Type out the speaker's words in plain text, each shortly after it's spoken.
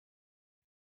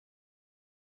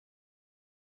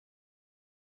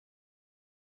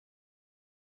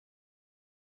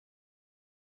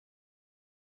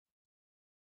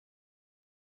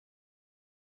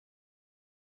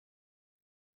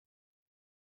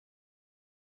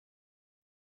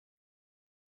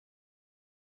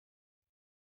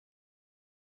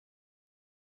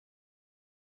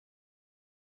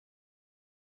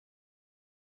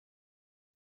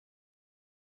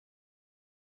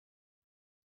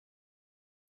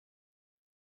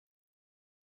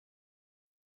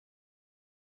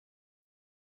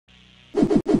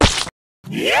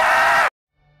Yeah!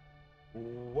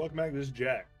 Welcome back, this is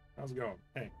Jack. How's it going?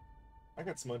 Hey, I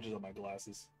got smudges on my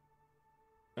glasses.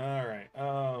 Alright,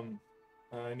 I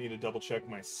need to double check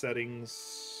my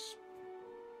settings.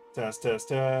 Test.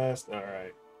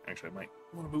 Alright. Actually, I might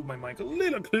want to move my mic a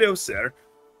little closer.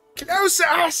 Closer,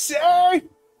 I say!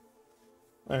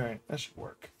 Alright, that should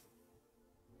work.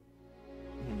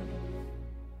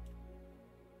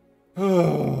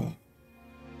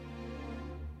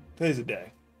 Today's a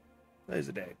day.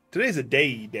 Today's a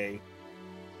day.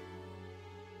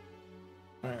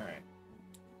 Alright.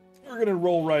 We're gonna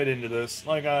roll right into this.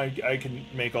 Like, I can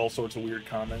make all sorts of weird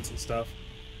comments and stuff.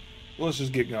 Let's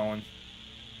just get going.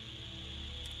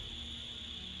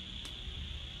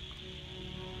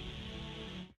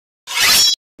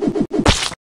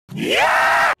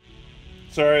 Yeah!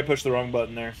 Sorry, I pushed the wrong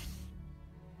button there.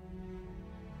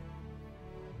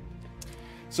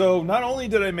 So, not only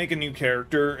did I make a new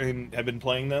character and have been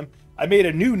playing them, I made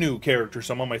a new character,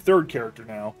 so I'm on my third character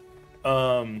now.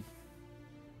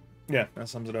 Yeah, that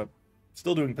sums it up.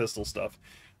 Still doing pistol stuff.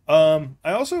 I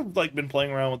also, like, been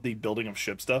playing around with the building of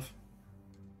ship stuff.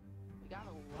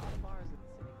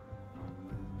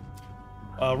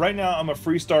 Right now, I'm a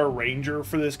Freestar Ranger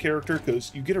for this character,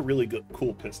 because you get a really good,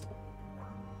 cool pistol.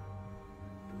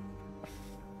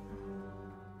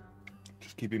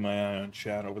 Just keeping my eye on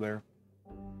chat over there.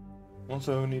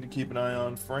 Also, need to keep an eye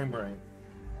on frame rate.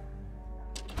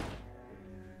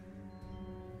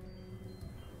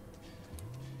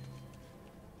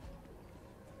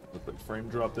 Let the frame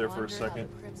drop there for a second.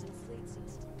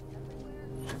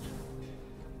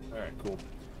 Alright, cool.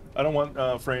 I don't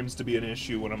want frames to be an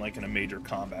issue when I'm like in a major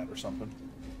combat or something.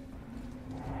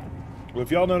 Well,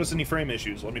 if y'all notice any frame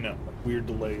issues, let me know. Like weird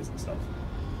delays and stuff.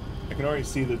 I can already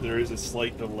see that there is a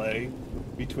slight delay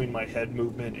between my head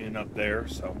movement and up there,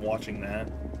 so I'm watching that.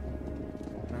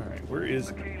 Alright, where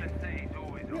is...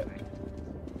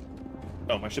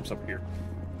 Oh, my ship's up here.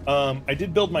 I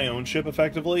did build my own ship,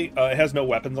 effectively. It has no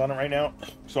weapons on it right now,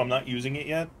 so I'm not using it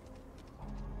yet.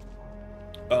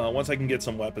 Once I can get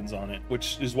some weapons on it,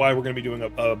 which is why we're going to be doing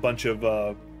a bunch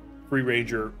of Free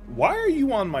Ranger... Why are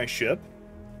you on my ship?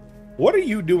 What are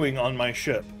you doing on my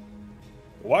ship?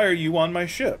 Why are you on my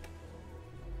ship?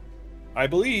 I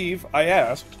believe I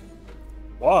asked,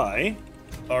 why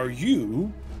are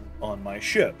you on my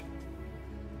ship?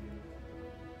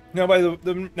 Now,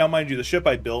 now, mind you, the ship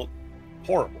I built,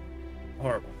 horrible.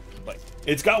 Like,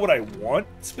 it's got what I want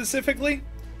specifically,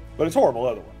 but it's horrible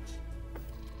otherwise.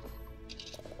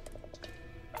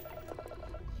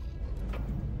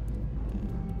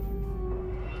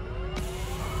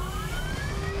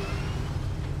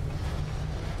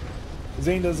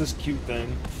 Zane does this cute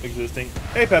thing, existing.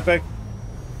 Hey, Pepe.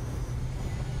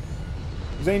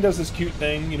 Zane does this cute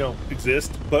thing, you know,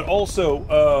 exist, but also,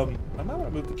 I might want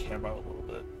to move the camera a little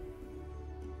bit.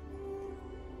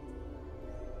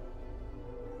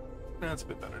 That's a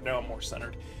bit better. Now I'm more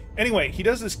centered. Anyway, he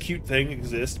does this cute thing,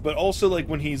 exist, but also, like,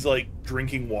 when he's, like,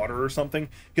 drinking water or something,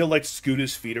 he'll, like, scoot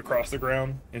his feet across the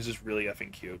ground. It's just really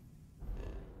effing cute.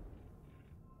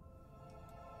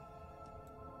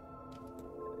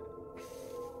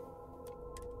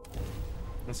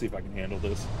 Let's see if I can handle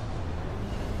this.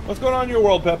 What's going on in your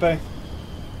world, Pepe?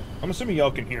 I'm assuming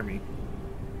y'all can hear me.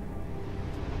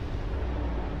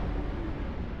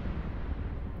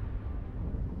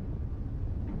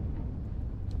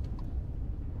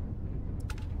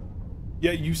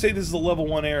 Yeah, you say this is a level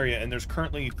 1 area, and there's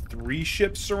currently 3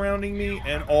 ships surrounding me,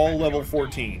 and all level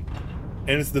 14.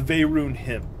 And it's the Veyroon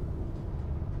Him.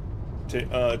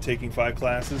 Taking 5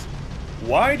 classes.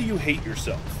 Why do you hate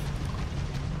yourself?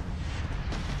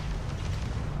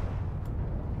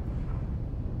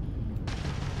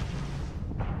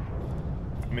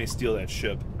 I may steal that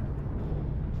ship.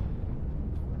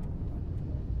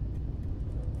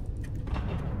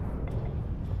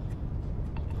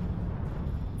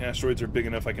 Asteroids are big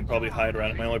enough I can probably hide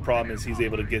around it. My only problem is he's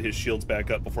able to get his shields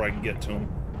back up before I can get to him.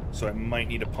 So I might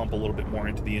need to pump a little bit more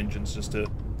into the engines just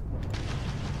to...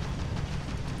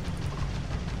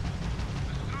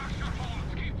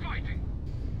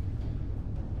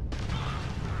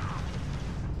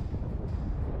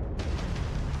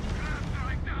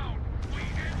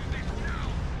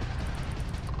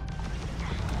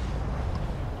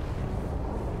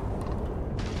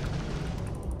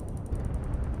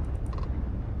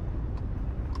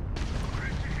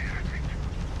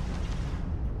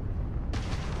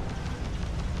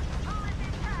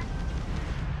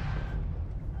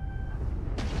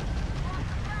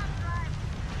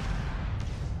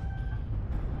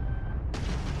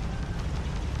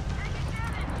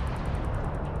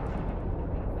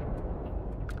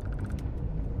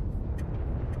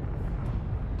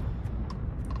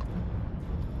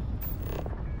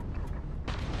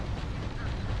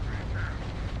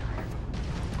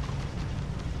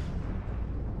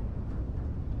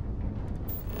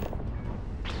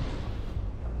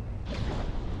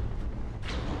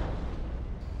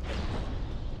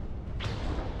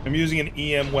 I'm using an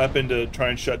EM weapon to try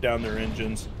and shut down their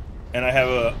engines, and I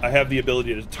have the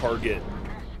ability to target.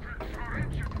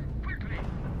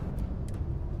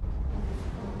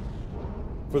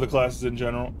 For the classes in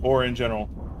general, or in general.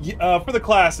 For the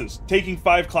classes, taking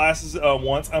 5 classes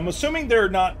once. I'm assuming they're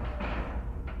not.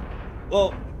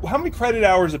 Well, how many credit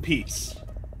hours a piece?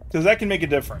 Because that can make a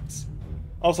difference.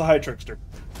 Also, hi, Trickster.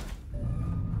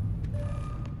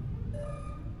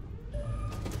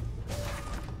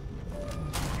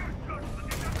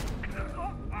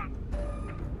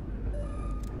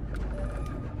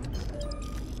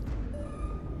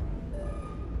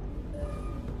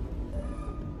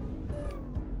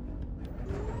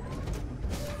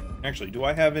 Actually, do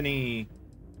I have any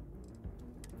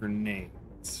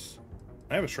grenades?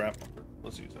 I have a shrapnel.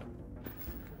 Let's use that.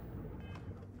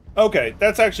 Okay,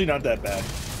 that's actually not that bad.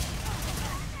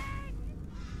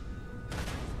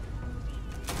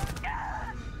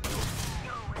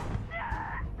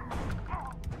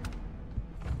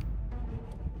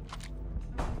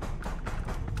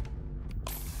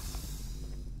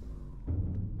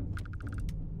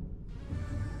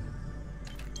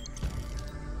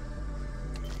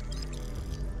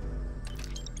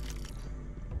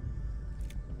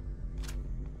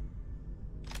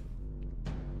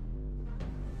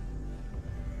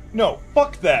 No,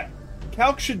 fuck that.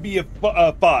 Calc should be a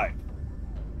 5.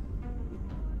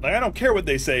 Like, I don't care what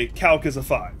they say, Calc is a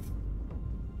 5.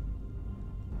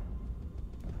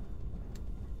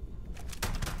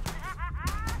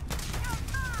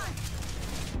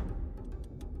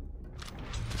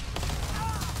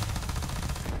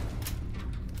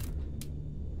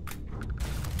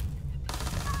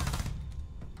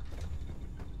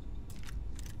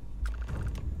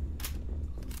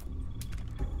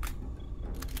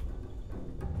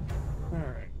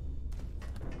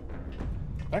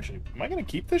 Actually, am I going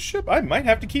to keep this ship? I might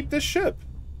have to keep this ship.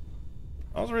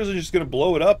 I was originally just going to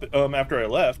blow it up after I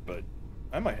left, but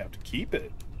I might have to keep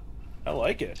it. I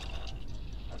like it.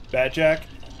 Batjack?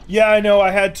 Yeah, I know. I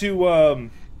had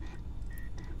to,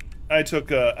 I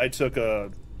took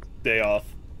a day off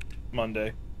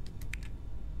Monday.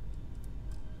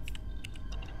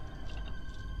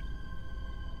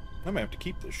 I might have to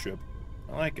keep this ship.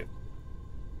 I like it.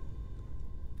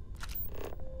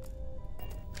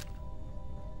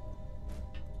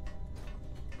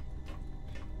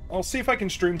 I'll see if I can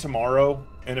stream tomorrow,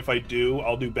 and if I do,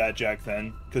 I'll do Batjack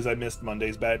then, because I missed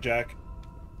Monday's Batjack.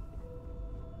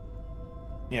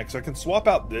 Yeah, because I can swap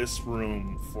out this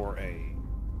room for a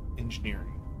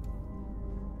engineering.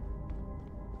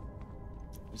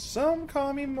 Some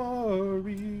call me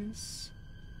Maurice.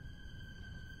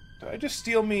 Did I just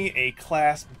steal me a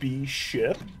Class B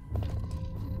ship?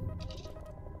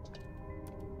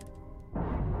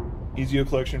 Ezio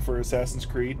collection for Assassin's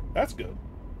Creed. That's good.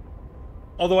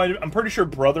 Although I'm pretty sure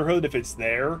Brotherhood, if it's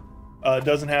there,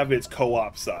 doesn't have its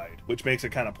co-op side, which makes it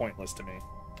kind of pointless to me.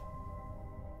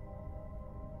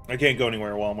 I can't go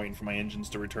anywhere while I'm waiting for my engines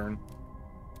to return.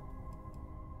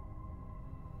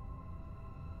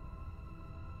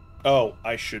 Oh,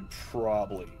 I should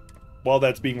probably. While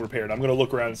that's being repaired, I'm going to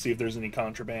look around and see if there's any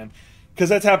contraband. Because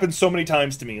that's happened so many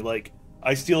times to me. Like,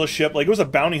 I steal a ship. Like, it was a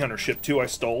bounty hunter ship, too, I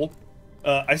stole.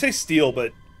 I say steal,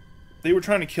 but they were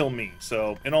trying to kill me,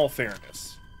 so in all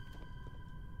fairness.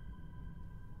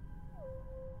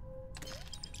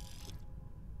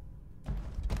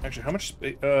 Actually, how much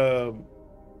space?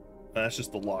 That's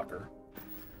just the locker.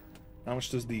 How much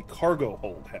does the cargo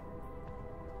hold have?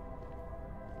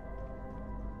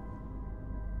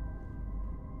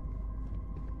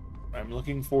 I'm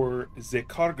looking for the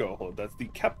cargo hold. That's the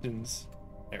captain's.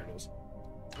 There it is.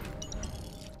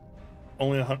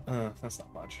 Only 100. That's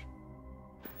not much.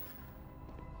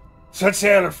 Set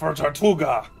sail for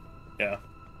Tortuga! Yeah.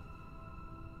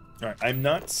 Alright, I'm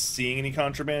not seeing any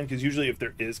contraband, because usually if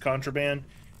there is contraband,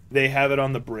 they have it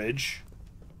on the bridge.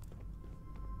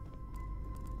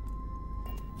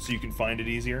 So you can find it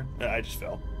easier. I just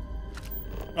fell.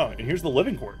 Oh, and here's the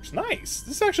living quarters. Nice!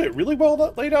 This is actually a really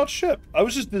well laid out ship. I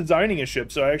was just designing a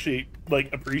ship, so I actually,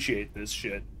 like, appreciate this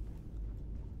shit.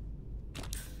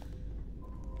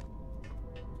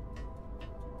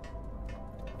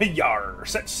 Yar,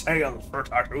 set sail for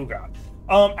Tortuga.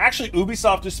 Actually,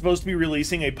 Ubisoft is supposed to be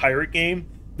releasing a pirate game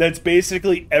that's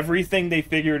basically everything they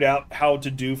figured out how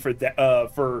to do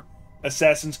for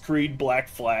Assassin's Creed Black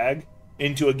Flag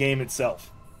into a game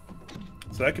itself.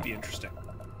 So that could be interesting.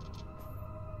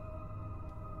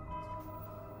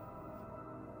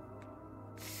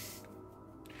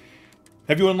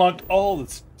 Have you unlocked all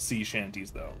the sea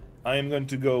shanties, though? I am going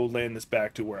to go land this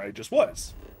back to where I just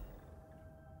was.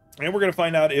 And we're going to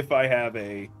find out if I have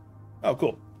a... Oh,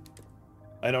 cool.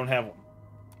 I don't have one.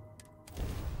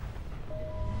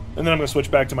 And then I'm going to switch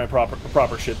back to my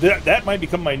proper ship. That might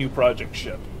become my new project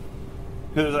ship.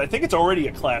 Because I think it's already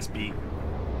a Class B.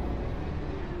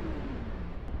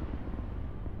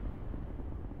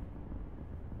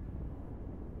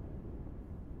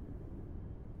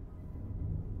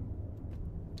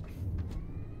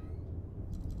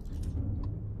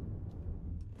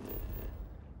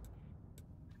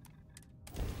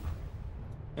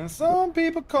 And some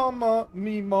people call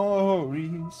me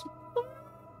Maurice.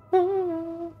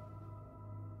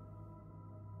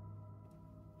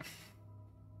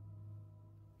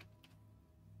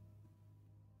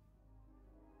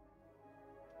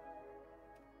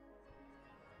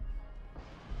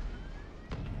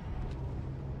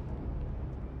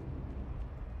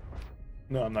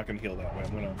 No, I'm not going to heal that way.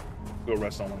 I'm going to go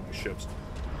rest on one of my ships.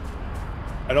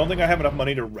 I don't think I have enough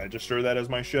money to register that as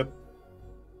my ship.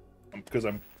 Because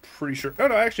I'm pretty sure... Oh,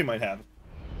 no, I actually might have.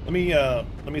 Let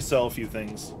me sell a few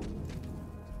things.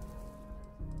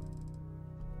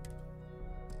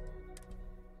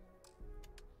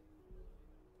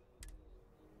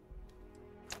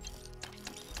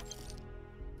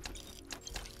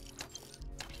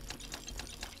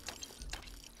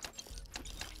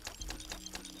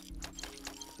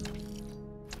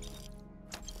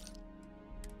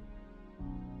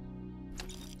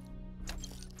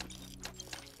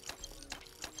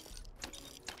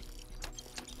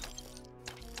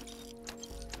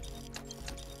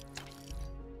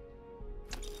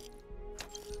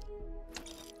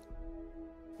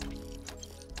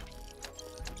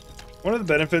 One of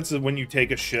the benefits is when you take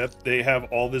a ship, they have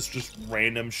all this just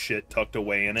random shit tucked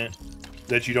away in it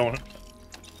that you don't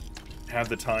have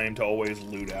the time to always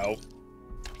loot out.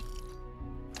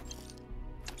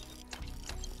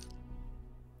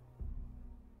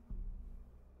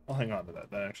 I'll hang on to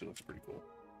that. That actually looks pretty cool.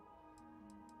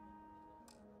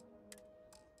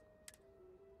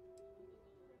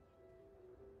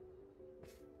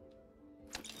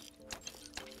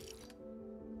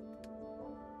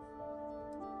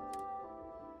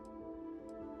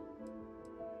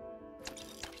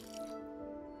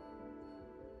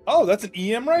 Oh, that's an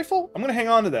EM rifle? I'm going to hang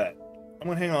on to that. I'm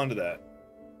going to hang on to that.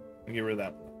 And get rid of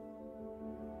that one.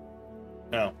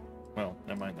 Oh. Well,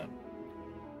 never mind then.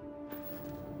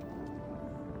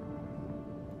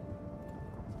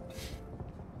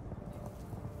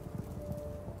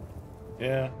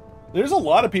 Yeah. There's a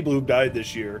lot of people who've died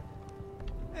this year.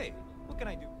 Hey, what can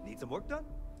I do? Need some work done?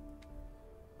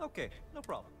 Okay, no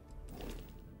problem.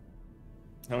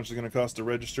 How much is it going to cost to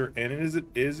register? And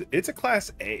it's a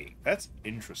Class A. That's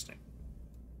interesting.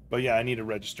 But yeah, I need to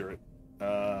register it.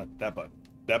 That button.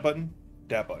 That button?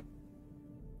 That button.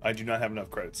 I do not have enough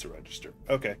credits to register.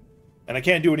 Okay. And I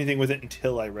can't do anything with it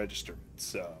until I register it.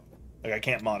 So, like, I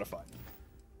can't modify it.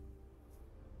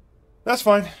 That's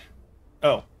fine.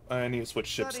 Oh, I need to switch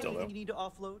ships still, though. You need to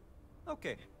offload?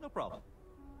 Okay, no problem.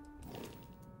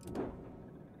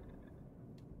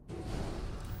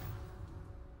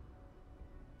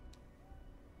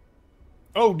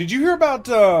 Oh, did you hear about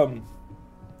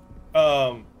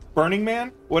Burning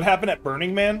Man? What happened at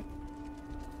Burning Man?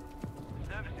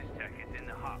 Services tech is in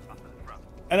the hop up at the front.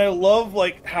 And I love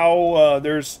like how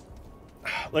there's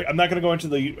like I'm not gonna go into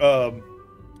the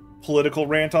political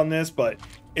rant on this, but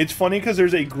it's funny because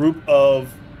there's a group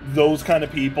of those kind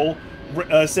of people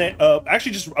saying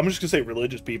actually I'm just gonna say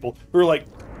religious people who are like,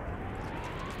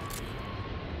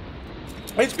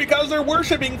 it's because they're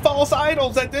worshiping false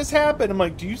idols that this happened. I'm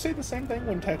like, do you say the same thing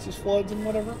when Texas floods and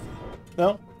whatever?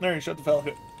 No? There, you shut the fella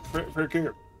for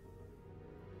here.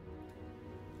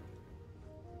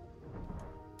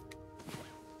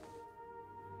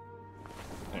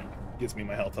 There, gets me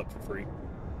my health up for free.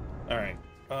 Alright.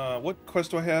 What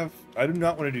quest do I have? I do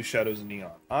not want to do Shadows of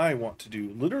Neon. I want to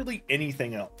do literally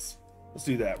anything else. Let's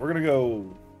do that. We're gonna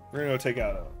go take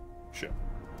out a ship.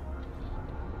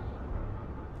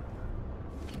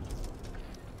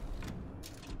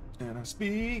 And I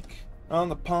speak on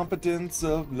the competence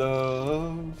of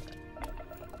love.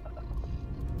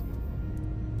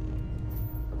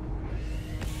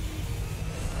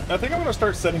 I think I'm going to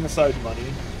start setting aside money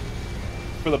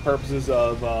for the purposes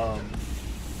of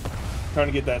trying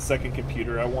to get that second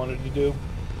computer I wanted to do.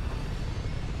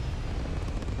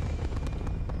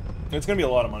 It's going to be a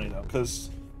lot of money, though, because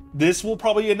this will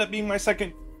probably end up being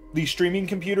the streaming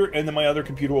computer, and then my other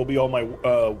computer will be all my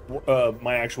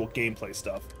my actual gameplay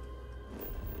stuff.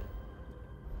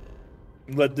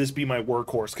 Let this be my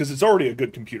workhorse, because it's already a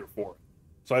good computer for it.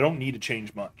 So I don't need to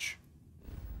change much.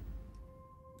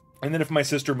 And then if my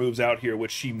sister moves out here,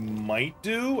 which she might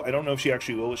do, I don't know if she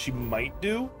actually will, but she might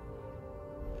do.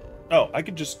 Oh, I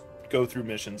could just go through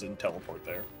missions and teleport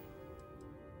there.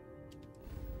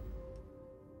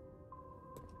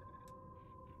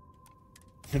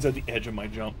 It's at the edge of my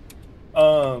jump.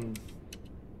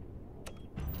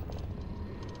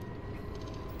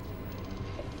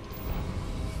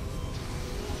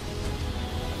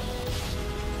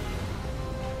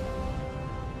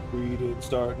 We didn't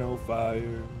start no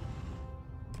fire.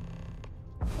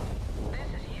 This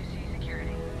is UC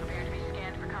Security. Appear to be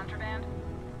scanned for contraband.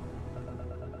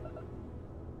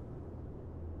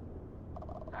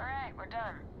 Alright, we're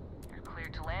done. You're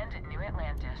cleared to land at New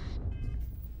Atlantis.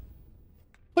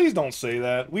 Please don't say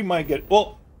that. We might get...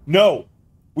 Well, no.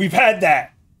 We've had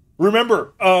that.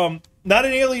 Remember, not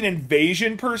an alien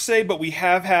invasion per se, but we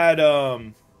have had,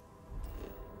 what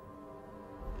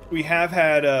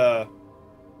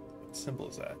symbol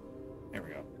is that? There we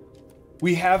go.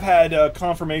 We have had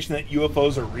confirmation that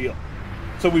UFOs are real.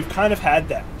 So we've kind of had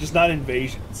that, just not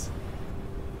invasions.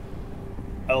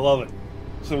 I love it.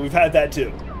 So we've had that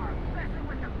too.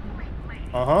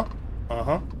 Uh-huh.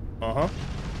 Uh-huh. Uh-huh.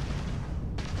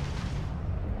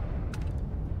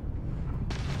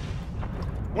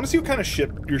 I want to see what kind of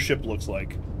ship your ship looks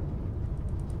like.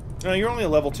 You're only a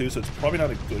level 2, so it's probably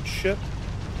not a good ship.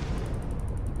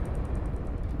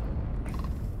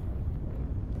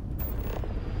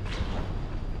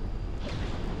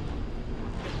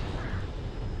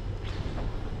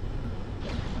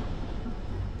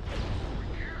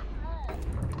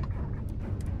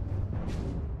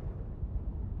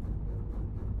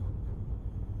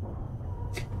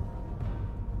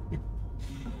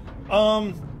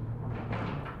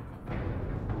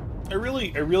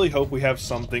 I really hope we have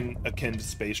something akin to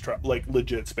space travel, like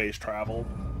legit space travel,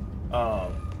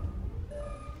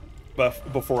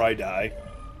 but before I die.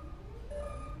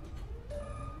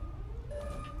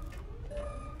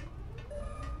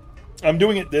 I'm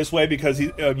doing it this way because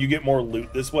you get more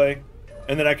loot this way,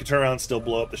 and then I can turn around and still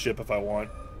blow up the ship if I want.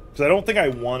 Because I don't think I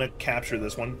want to capture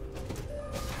this one.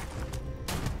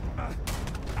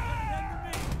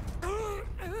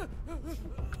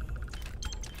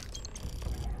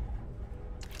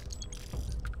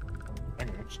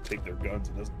 Take their guns,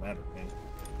 it doesn't matter, man.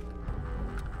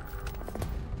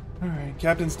 Alright,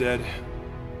 Captain's dead.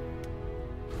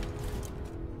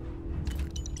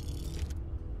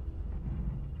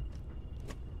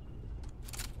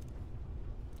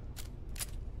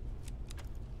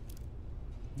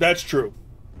 That's true.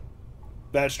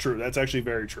 That's true. That's actually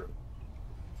very true.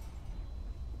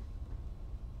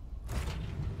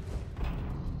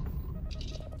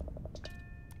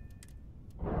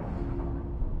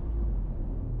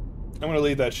 I'm gonna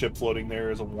leave that ship floating there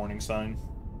as a warning sign.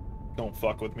 Don't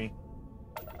fuck with me.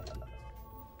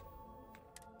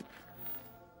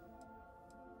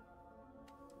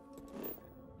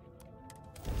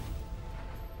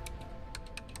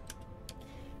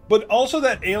 But also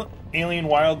that alien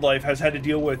wildlife has had to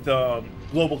deal with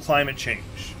global climate change.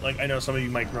 Like, I know some of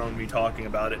you might groan me talking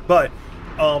about it, but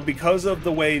because of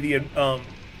the way the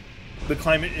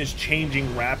climate is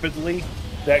changing rapidly,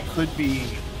 that could be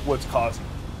what's causing it.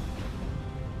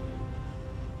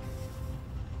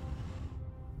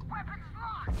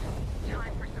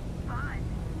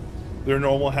 Their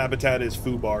normal habitat is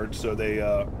foobard, so they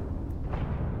are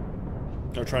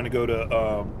trying to go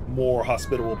to more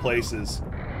hospitable places,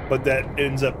 but that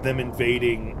ends up them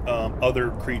invading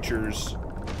other creatures'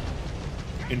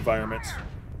 environments.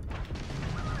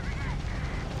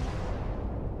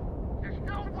 There's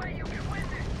no way you can win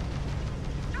this.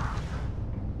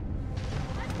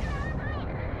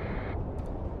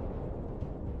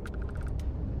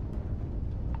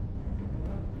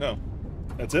 No,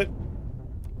 that's it.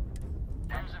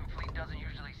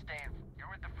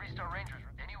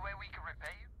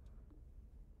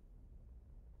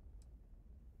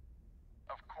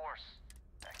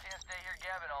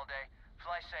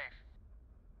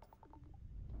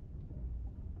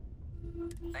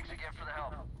 Thanks again for the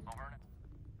help. Over.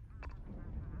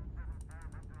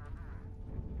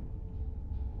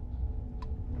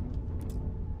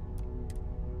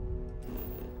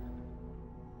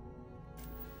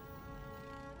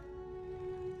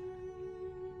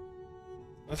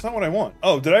 That's not what I want.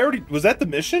 Oh, did I already... Was that the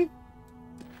mission?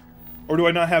 Or do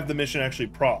I not have the mission actually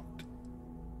propped?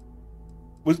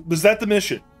 Was that the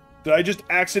mission? Did I just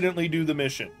accidentally do the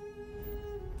mission?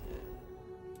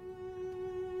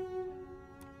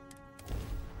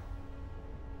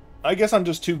 I guess I'm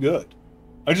just too good.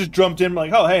 I just jumped in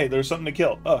like, oh, hey, there's something to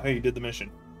kill. Oh, hey, you did the mission.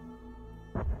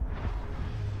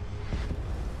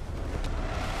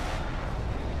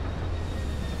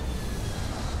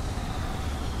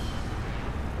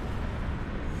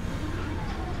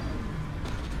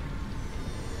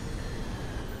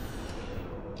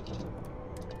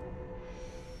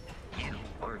 You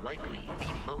are likely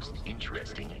the most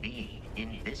interesting being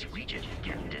in this region,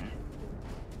 Captain.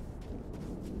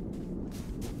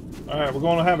 Alright, we're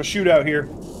going to have a shootout here.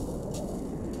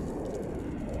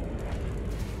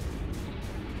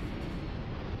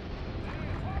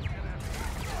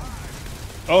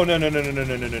 Oh, no.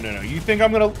 You think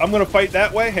I'm gonna fight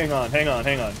that way? Hang on.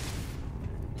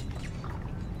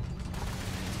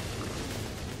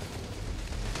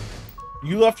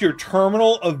 You left your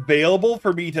terminal available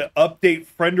for me to update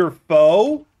friend or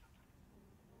foe?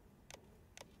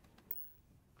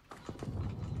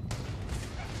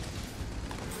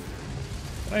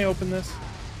 Can I open this?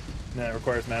 Nah, it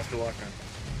requires master lock.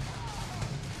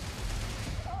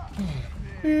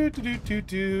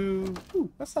 Ooh,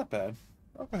 that's not bad.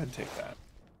 I'll go ahead and take that.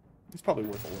 It's probably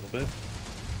worth a little bit.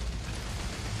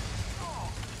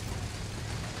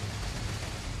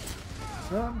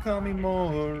 Some call me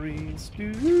Maurice.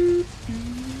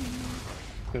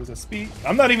 There's a speed.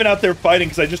 I'm not even out there fighting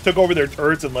because I just took over their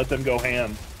turrets and let them go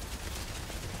ham.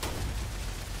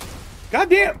 God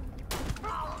damn!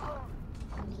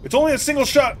 It's only a single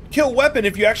shot kill weapon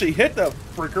if you actually hit the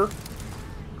fricker.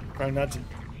 Trying not to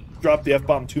drop the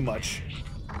F-bomb too much.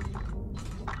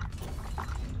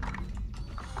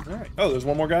 Alright. Oh, there's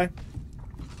one more guy?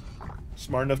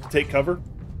 Smart enough to take cover?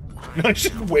 No, he's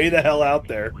just way the hell out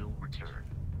there.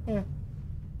 Yeah.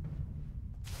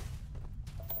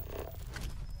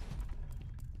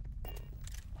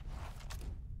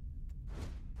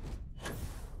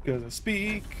 Because I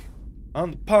speak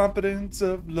on the competence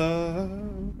of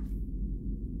love.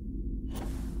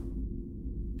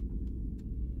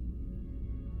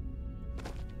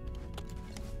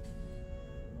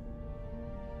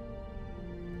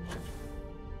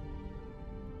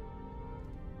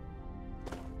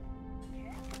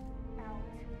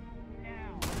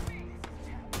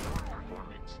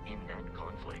 Performance in that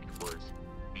conflict was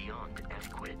beyond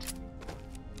adequate.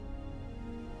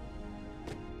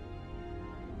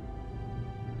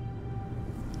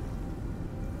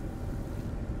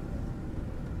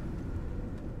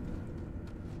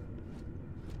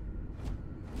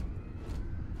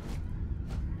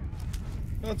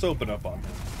 Let's open up on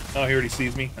him. Oh, he already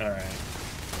sees me? Alright.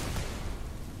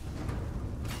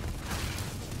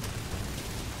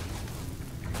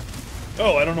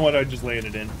 Oh, I don't know what I just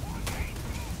landed in.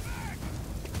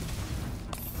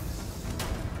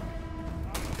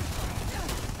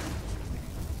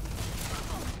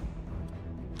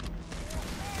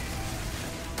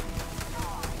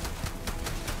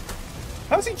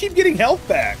 How does he keep getting health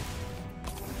back?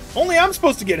 Only I'm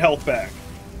supposed to get health back.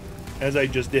 As I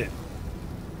just did.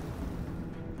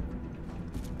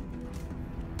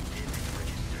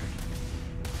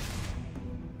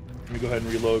 Let me go ahead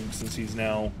and reload since he's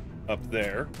now up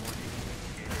there.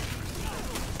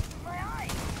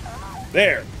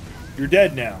 There! You're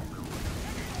dead now.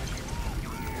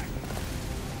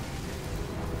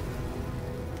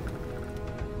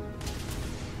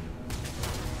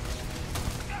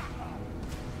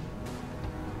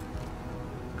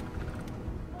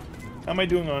 How am I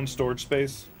doing on storage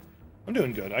space? I'm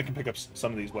doing good. I can pick up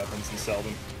some of these weapons and sell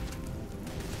them.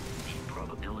 The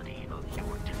probability of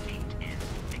your defeat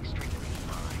is extremely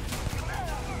high.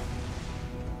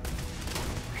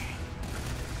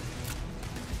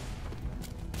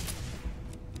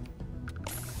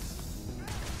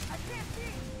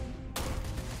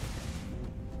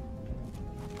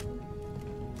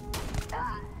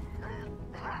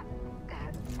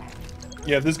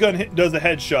 Yeah, if this gun does a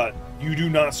headshot, you do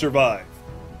not survive.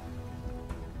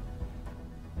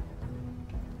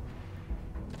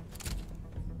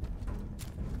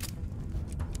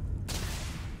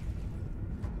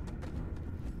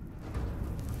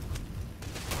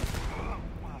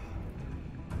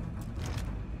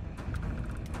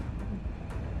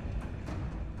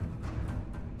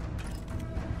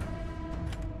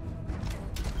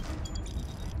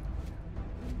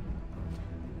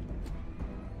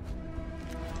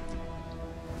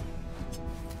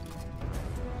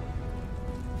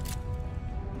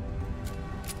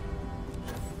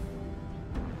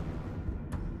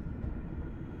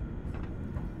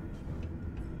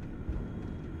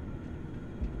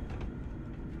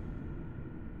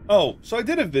 Oh, so I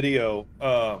did a video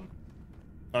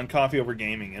on Coffee Over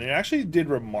Gaming, and it actually did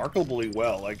remarkably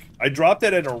well. Like, I dropped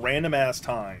it at a random-ass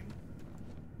time.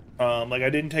 Like, I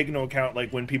didn't take into account,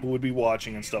 like, when people would be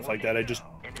watching and stuff like that. I just...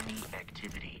 Enemy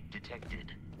activity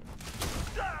detected.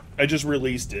 I just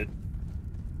released it.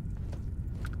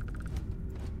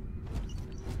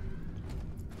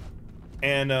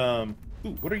 And,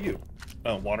 ooh, what are you?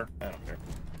 Oh, water? I don't care.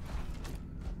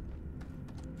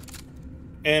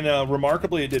 And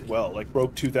remarkably, it did well. Like,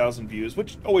 broke 2,000 views,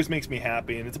 which always makes me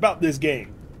happy. And it's about this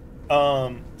game.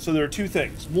 So there are two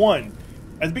things. One,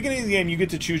 at the beginning of the game, you get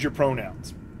to choose your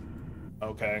pronouns.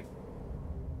 Okay?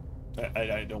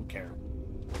 I don't care.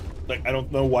 Like, I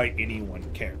don't know why anyone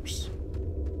cares.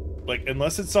 Like,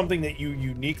 unless it's something that you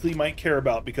uniquely might care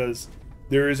about because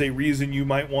there is a reason you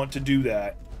might want to do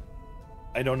that,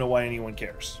 I don't know why anyone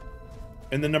cares.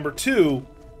 And then number two,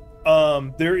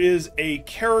 there is a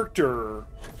character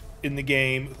in the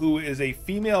game who is a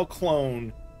female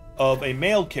clone of a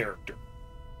male character.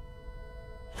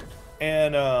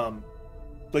 And,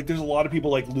 like, there's a lot of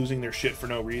people, like, losing their shit for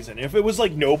no reason. If it was,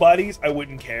 like, nobody's, I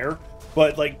wouldn't care.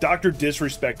 But, like, Dr.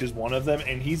 Disrespect is one of them,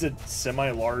 and he's a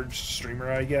semi-large streamer,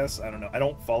 I guess. I don't know. I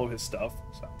don't follow his stuff,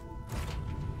 so.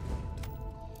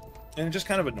 And it just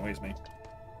kind of annoys me.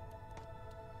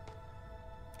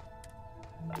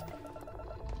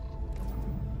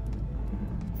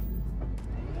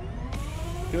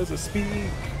 Because I speak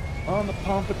on the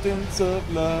competence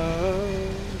of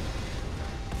love.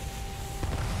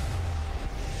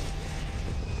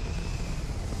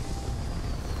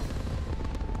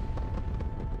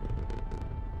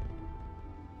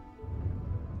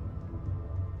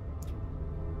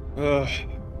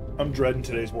 I'm dreading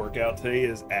today's workout. Today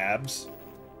is abs.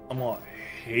 I'm gonna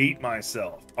hate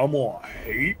myself. I'm gonna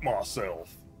hate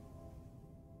myself.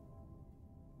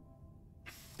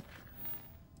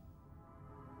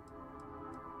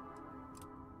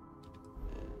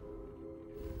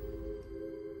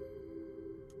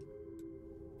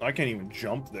 I can't even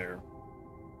jump there.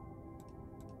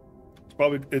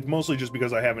 It's mostly just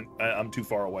because I'm too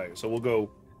far away. So we'll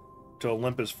go to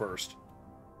Olympus first.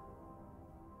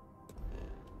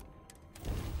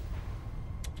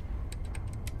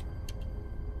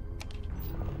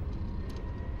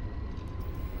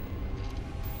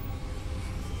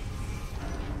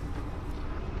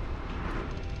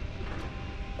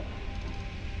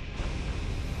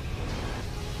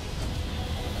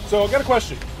 So I got a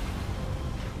question.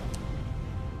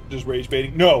 Just rage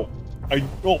baiting? No.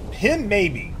 Him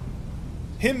maybe.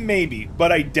 Him maybe,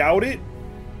 but I doubt it.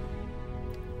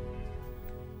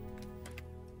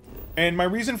 And my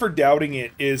reason for doubting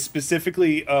it is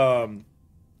specifically, hang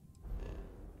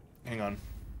on.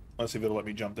 Let's see if it'll let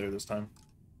me jump there this time.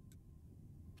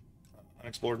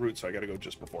 Unexplored route, so I gotta go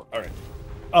just before.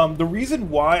 Alright. The reason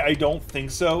why I don't think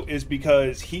so is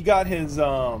because he got his,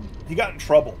 he got in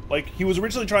trouble. Like, he was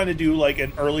originally trying to do, like,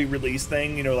 an early release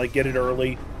thing, you know, like, get it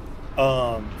early,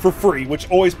 for free,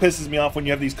 which always pisses me off when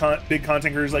you have these big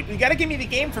content creators like, you gotta give me the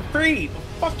game for free! Well,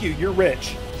 fuck you, you're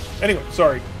rich. Anyway,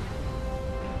 sorry.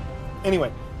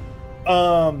 Anyway.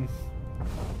 And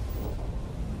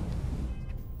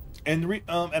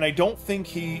I don't think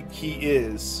he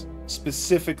is,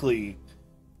 specifically,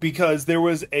 because there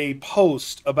was a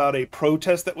post about a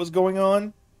protest that was going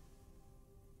on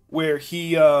where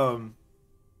he, I'm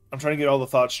trying to get all the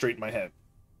thoughts straight in my head.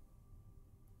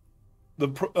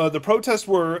 The protests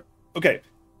were, okay,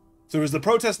 so there was the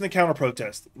protest and the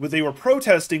counter-protest. What they were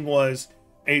protesting was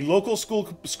a local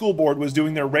school board was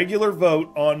doing their regular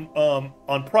vote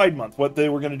on Pride Month, what they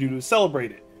were going to do to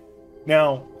celebrate it.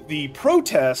 Now, the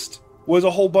protest was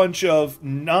a whole bunch of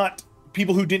not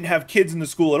people who didn't have kids in the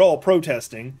school at all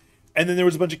protesting, and then there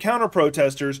was a bunch of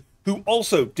counter-protesters who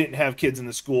also didn't have kids in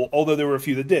the school, although there were a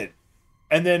few that did.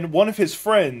 And then one of his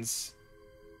friends...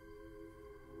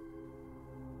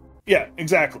 Yeah,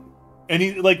 exactly. And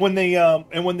he, like, when they,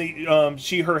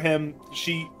 she, her, him,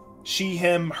 she,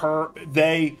 him, her,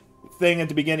 they thing at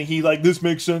the beginning, he, like, this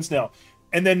makes sense now.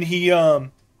 And then he,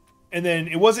 and then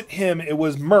it wasn't him, it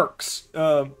was Mercs.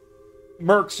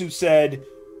 Mercs who said,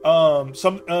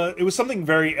 it was something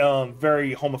very,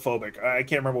 very homophobic. I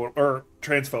can't remember what, or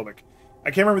transphobic.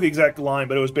 I can't remember the exact line,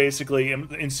 but it was basically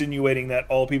insinuating that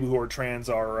all people who are trans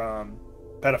are,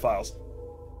 pedophiles.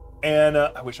 And,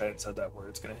 I wish I had said that word.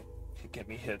 It's gonna get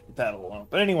me hit with that alone.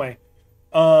 But anyway,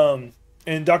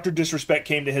 and Dr. Disrespect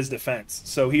came to his defense.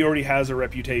 So he already has a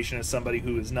reputation as somebody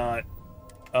who is not,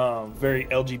 very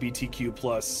LGBTQ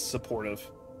plus supportive.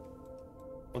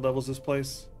 What level is this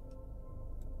place?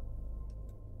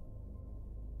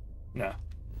 Nah.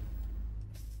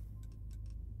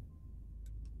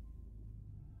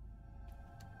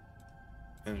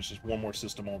 And it's just one more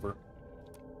system over.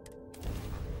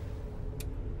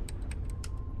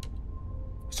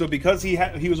 So because he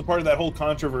was a part of that whole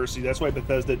controversy, that's why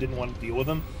Bethesda didn't want to deal with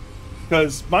him.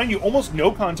 Because, mind you, almost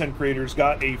no content creators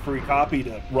got a free copy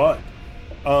to run.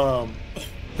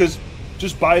 Because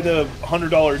just buy the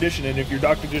 $100 edition, and if you're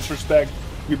Dr. Disrespect,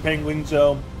 you're Penguin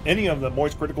Zone, any of them,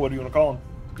 Moist Critical, whatever you want to call them,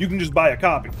 you can just buy a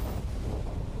copy.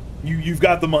 You've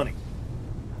got the money.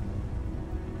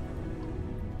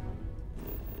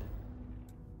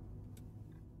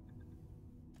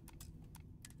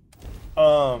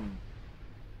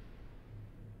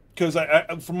 because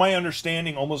from my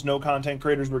understanding, almost no content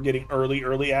creators were getting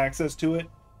early access to it,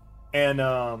 and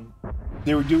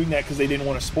they were doing that because they didn't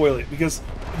want to spoil it, because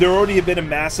there already had been a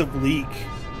massive leak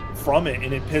from it,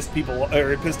 and it pissed people,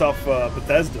 or it pissed off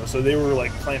Bethesda, so they were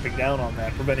like clamping down on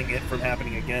that, preventing it from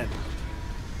happening again.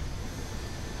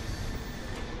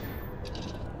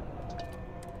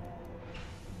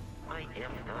 I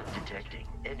am not detecting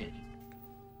any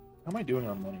How am I doing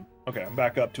on money? Okay, I'm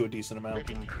back up to a decent amount.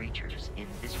 living creatures in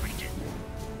this region.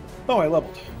 Oh, I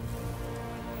leveled.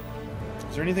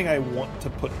 Is there anything I want to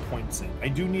put points in? I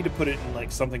do need to put it in,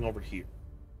 like, something over here.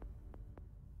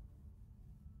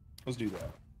 Let's do that.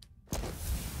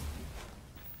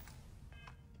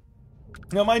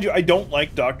 Now, mind you, I don't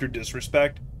like Dr.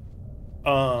 Disrespect.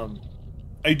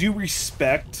 I do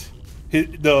respect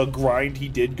the grind he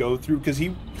did go through, because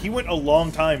he went a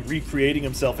long time recreating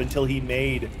himself until he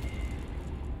made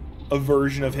a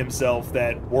version of himself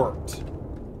that worked.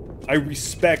 I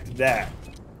respect that.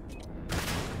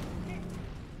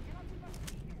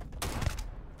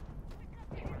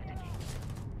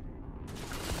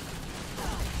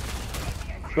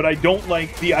 But I don't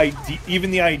like the idea, even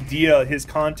the idea his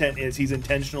content is he's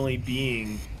intentionally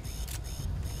being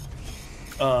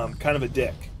kind of a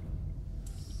dick.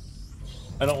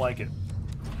 I don't like it.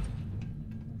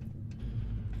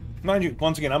 Mind you,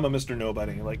 once again, I'm a Mr.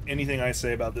 Nobody. Like, anything I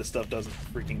say about this stuff doesn't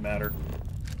freaking matter.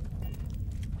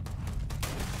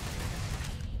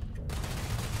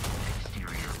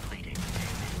 Exterior plating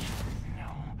damage.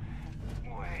 No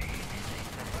way.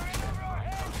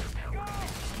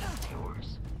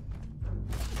 Yours.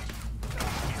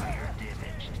 Exterior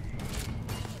damaged.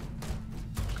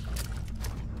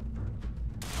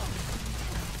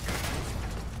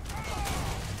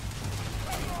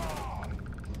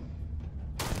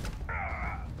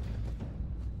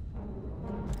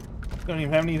 Don't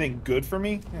even have anything good for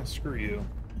me? Yeah, screw you.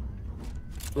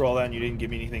 For all that, and you didn't give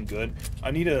me anything good.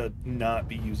 I need to not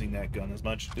be using that gun as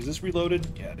much. Is this reloaded?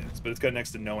 Yeah, it is. But it's got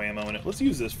next to no ammo in it. Let's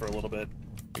use this for a little bit.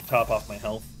 Top off my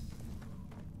health.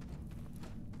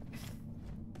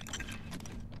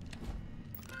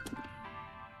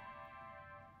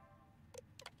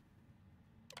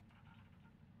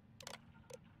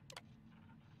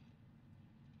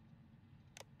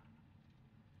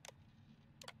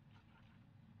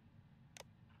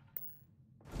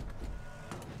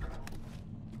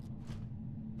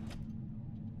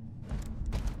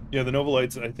 Yeah, the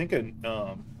Novalites, I think,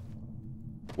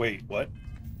 wait, what?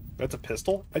 That's a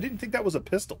pistol? I didn't think that was a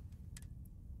pistol.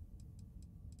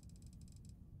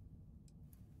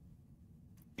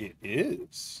 It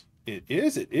is. It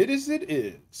is. It is. It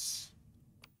is.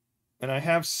 And I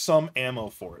have some ammo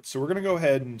for it. So we're going to go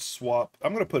ahead and swap.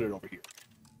 I'm going to put it over here.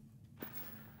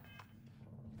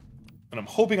 And I'm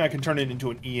hoping I can turn it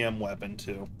into an EM weapon,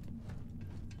 too.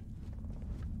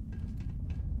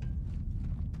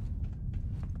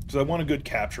 Because I want a good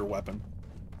capture weapon.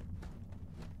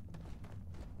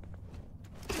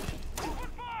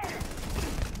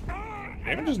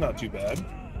 Damage is not too bad.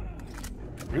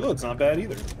 Reload's not bad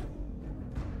either.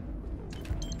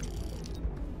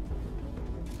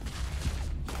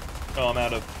 Oh, I'm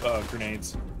out of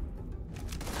grenades.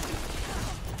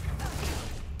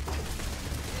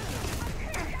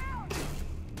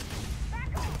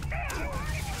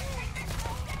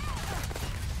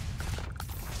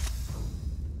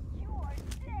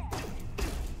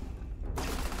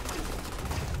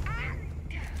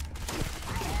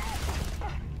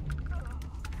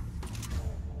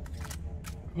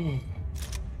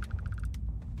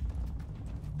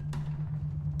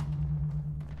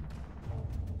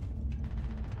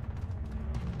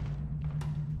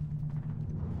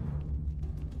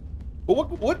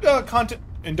 But what content,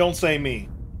 and don't say me,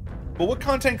 but what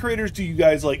content creators do you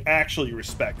guys like actually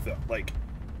respect though?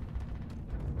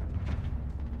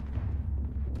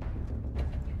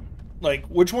 Like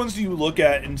which ones do you look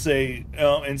at and say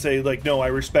like, no, I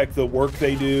respect the work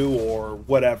they do or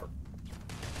whatever?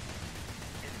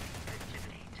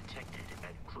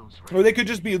 Or they could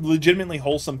just be legitimately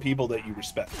wholesome people that you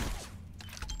respect.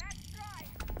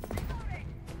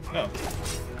 No.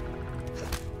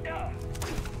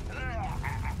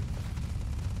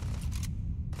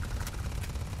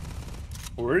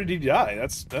 Where did he die?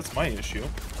 That's my issue.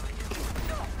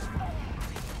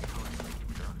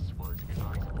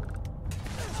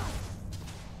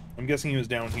 I'm guessing he was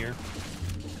down here.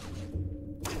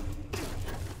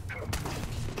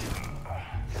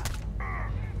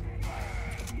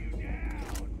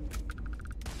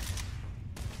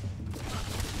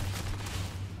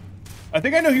 I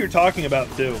think I know who you're talking about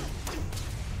too.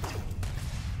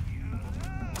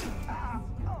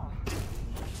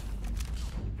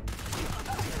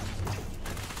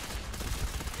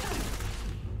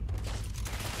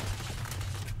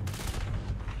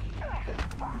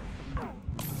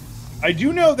 I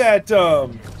do know that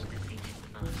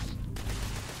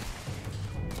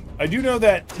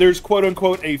there's quote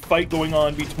unquote a fight going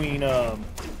on between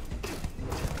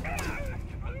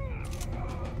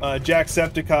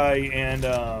Jacksepticeye and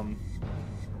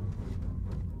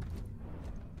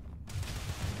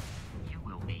You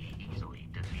will be easily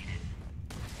defeated.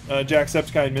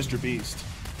 Jacksepticeye and Mr. Beast.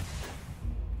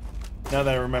 Now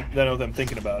that I remember, that I know that I'm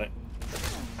thinking about it.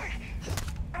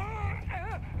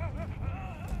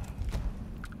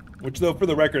 Which, though, for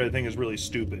the record, I think is really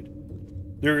stupid.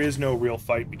 There is no real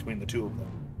fight between the two of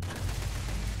them.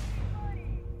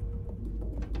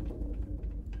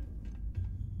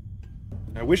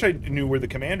 I wish I knew where the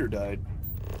commander died.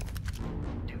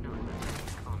 Do not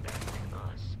attempt combat with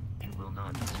us. You will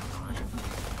not survive.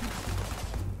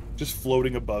 Just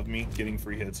floating above me, getting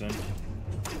free hits in.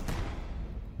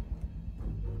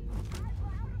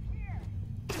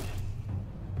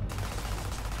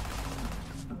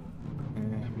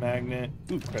 Magnet.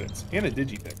 Ooh, credits. And a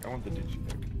digipick. I want the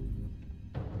digipick.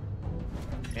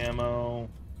 Ammo.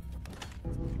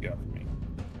 What you got for me?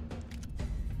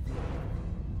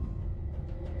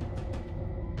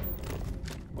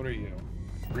 What are you?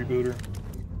 Rebooter.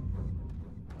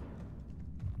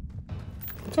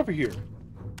 What's over here?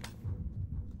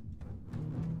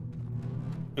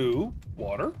 Ooh,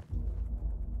 water.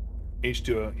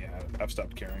 H2O. Yeah, I've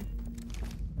stopped caring.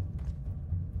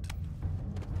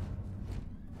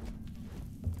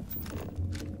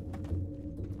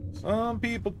 Some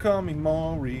people call me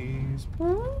Maurice,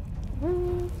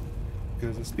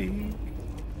 because I speak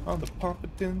on the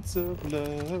competence of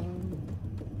love.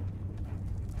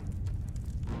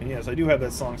 And yes, I do have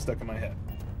that song stuck in my head.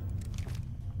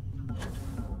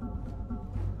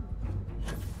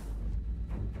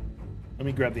 Let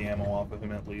me grab the ammo off of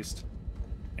him at least.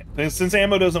 Since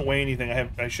ammo doesn't weigh anything,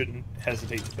 I shouldn't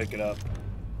hesitate to pick it up.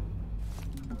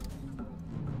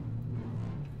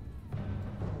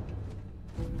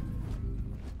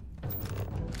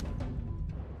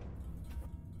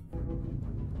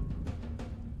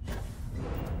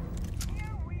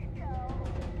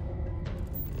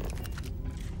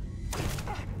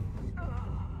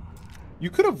 You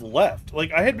could have left.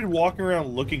 Like, I had been walking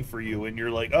around looking for you, and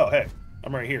you're like, oh, hey,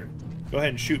 I'm right here. Go ahead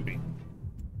and shoot me.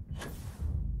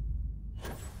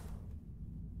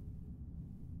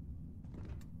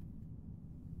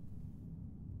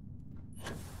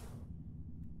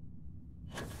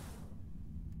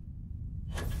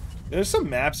 There's some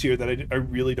maps here that I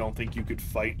really don't think you could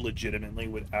fight legitimately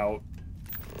without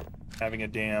having a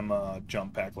damn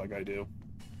jump pack like I do.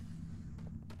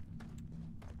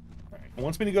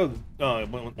 Wants me to go.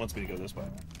 Wants me to go this way.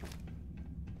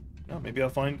 No, maybe I'll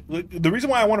find. The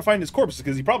reason why I want to find his corpse is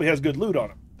because he probably has good loot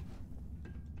on him.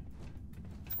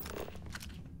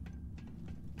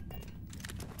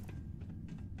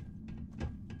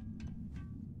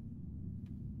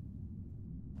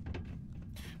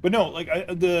 But no, like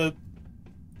this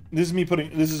is me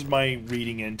putting. This is my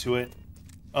reading into it.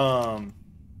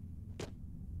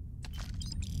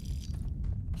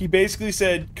 He basically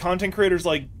said content creators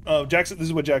like this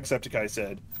is what Jacksepticeye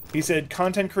said. He said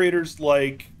content creators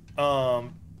like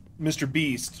Mr.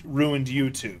 Beast ruined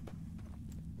YouTube.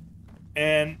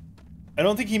 And I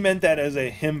don't think he meant that as a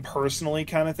him personally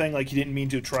kind of thing, like he didn't mean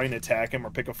to try and attack him or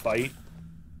pick a fight.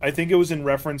 I think it was in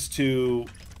reference to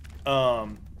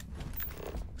and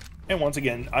once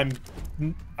again,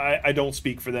 I don't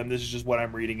speak for them. This is just what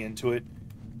I'm reading into it.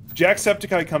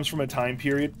 Jacksepticeye comes from a time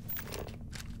period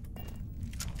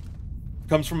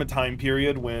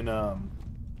when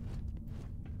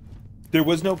there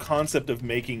was no concept of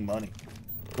making money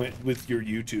with your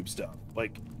YouTube stuff.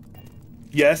 Like,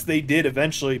 yes, they did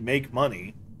eventually make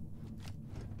money,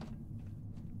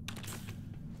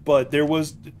 but there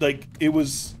was, like, it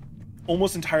was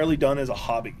almost entirely done as a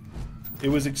hobby. It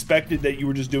was expected that you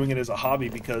were just doing it as a hobby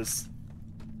because,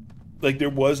 like, there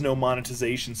was no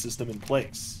monetization system in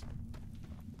place.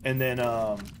 And then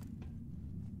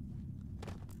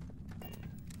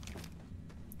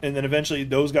eventually,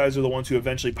 those guys are the ones who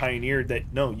eventually pioneered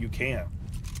that, no, you can.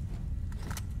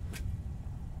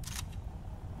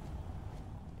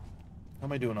 How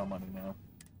am I doing on money now?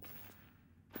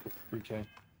 3K.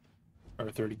 Or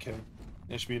 30K.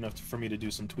 That should be enough for me to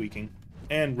do some tweaking.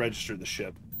 And register the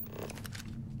ship.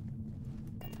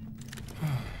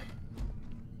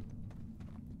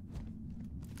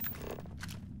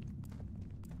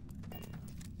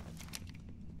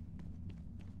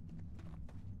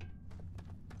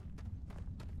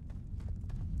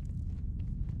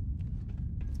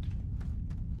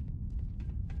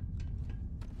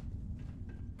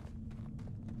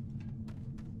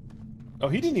 Oh,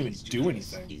 he didn't even do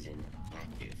anything. Is in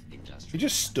active industrial You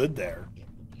just stood there.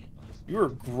 You were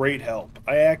great help.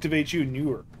 I activate you and you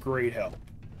were great help.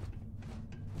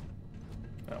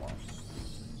 Oh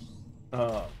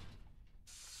well.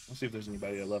 Let's see if there's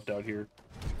anybody I left out here.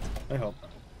 I hope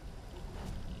not.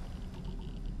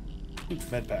 Ooh,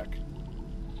 med pack.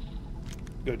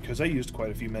 Good, because I used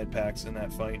quite a few med packs in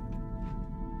that fight.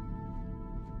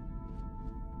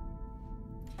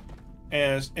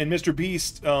 And Mr.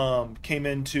 Beast came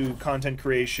into content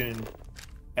creation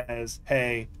as,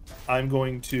 hey, I'm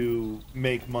going to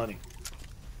make money.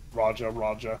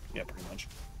 Raja. Yeah, pretty much.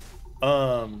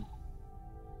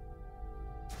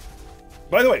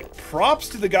 By the way, props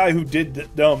to the guy who did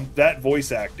that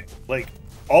voice acting. Like,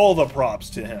 all the props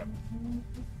to him.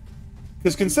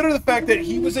 Because consider the fact that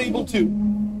he was able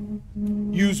to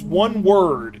use one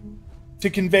word to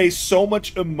convey so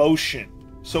much emotion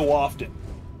so often.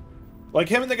 Like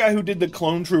him and the guy who did the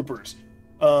Clone Troopers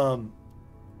were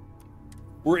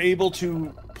able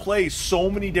to play so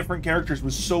many different characters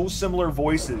with so similar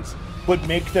voices, but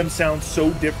make them sound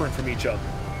so different from each other.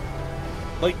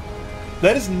 Like,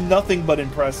 that is nothing but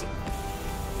impressive.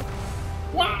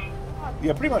 Wow.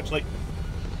 Yeah, pretty much. Like,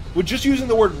 with just using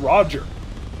the word Roger,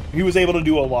 he was able to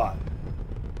do a lot.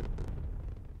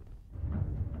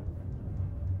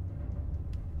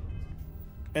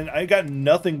 And I got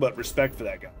nothing but respect for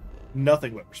that guy.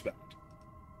 Nothing but respect.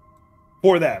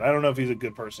 For that. I don't know if he's a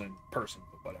good person, but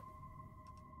whatever.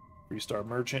 Freestar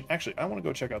Merchant. Actually, I want to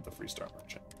go check out the Freestar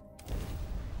Merchant.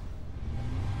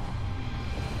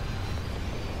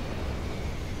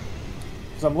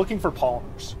 Because I'm looking for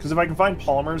polymers. Because if I can find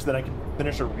polymers, then I can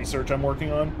finish a research I'm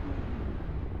working on.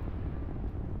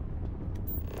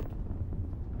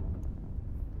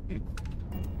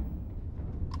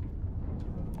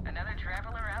 Another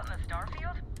traveler out in the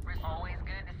Starfield? It's always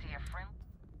good to see a friend.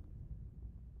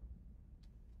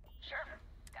 Sure.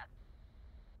 Got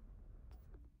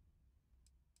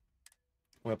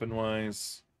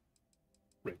Weapon-wise...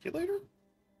 Regulator?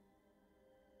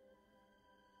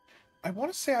 I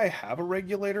want to say I have a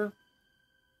regulator.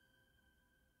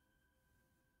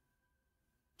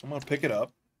 I'm going to pick it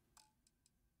up.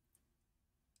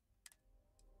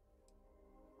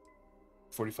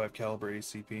 45 caliber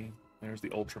ACP. There's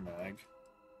the Ultra Mag.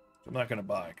 I'm not going to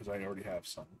buy because I already have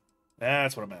some.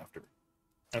 That's what I'm after.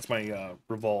 That's my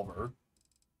revolver.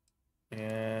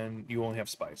 And you only have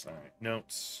spice. All right.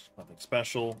 Notes. Nothing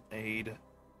special. Aid.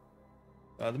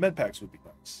 The med packs would be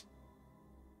nice.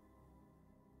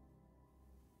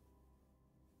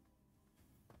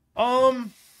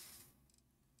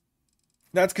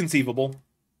 That's conceivable.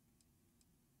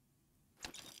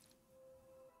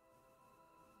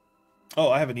 Oh,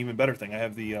 I have an even better thing. I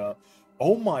have the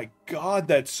oh my god,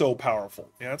 that's so powerful.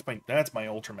 Yeah, that's my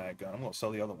Ultra Mag gun. I'm gonna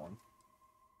sell the other one.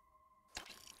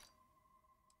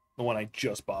 The one I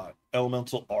just bought.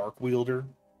 Elemental Arc Wielder.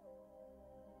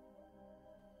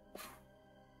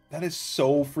 That is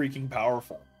so freaking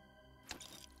powerful.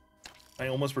 I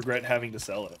almost regret having to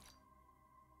sell it.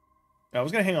 I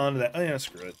was gonna hang on to that. Oh yeah,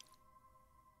 screw it.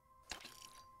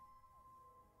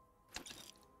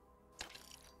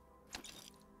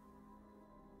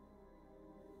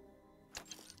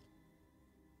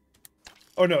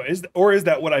 Oh no, is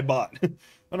that what I bought?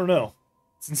 I don't know.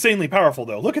 It's insanely powerful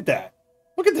though. Look at that.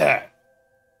 Look at that.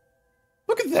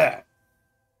 Look at that.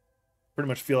 Pretty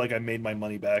much feel like I made my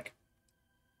money back.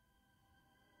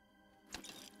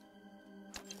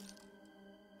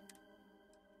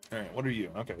 Alright, what are you?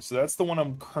 Okay, so that's the one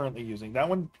I'm currently using. That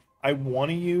one I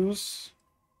want to use,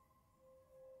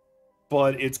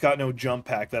 but it's got no jump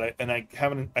pack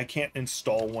I can't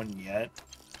install one yet.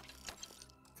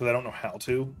 Because I don't know how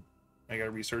to. I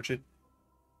gotta research it.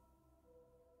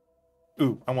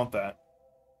 Ooh, I want that.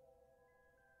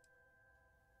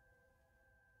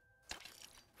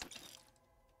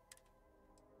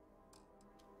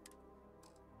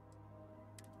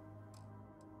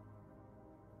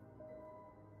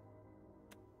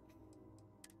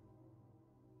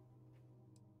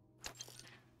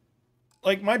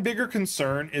 Like, my bigger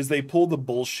concern is they pull the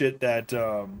bullshit that,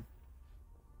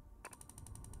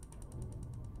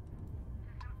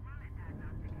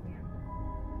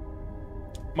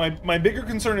 My bigger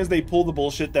concern is they pull the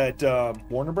bullshit that,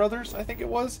 Warner Brothers, I think it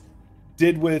was,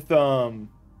 did with, you know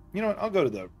what, I'll go to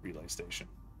the relay station.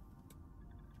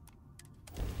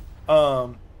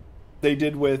 They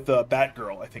did with,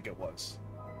 Batgirl, I think it was.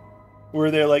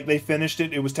 Where they finished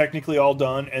it, it was technically all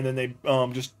done, and then they,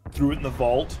 just threw it in the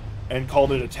vault and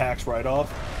called it a tax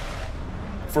write-off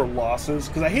for losses.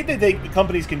 Because I hate that the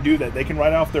companies can do that. They can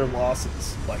write off their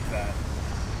losses like that.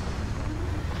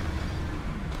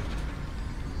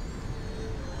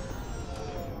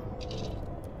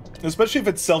 Especially if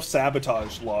it's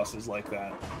self-sabotage losses like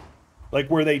that. Like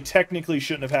where they technically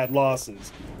shouldn't have had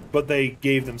losses, but they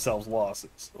gave themselves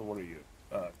losses. What are you?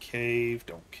 Cave,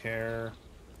 don't care.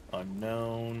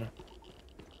 Unknown.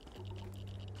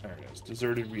 There it is.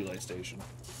 Deserted relay station.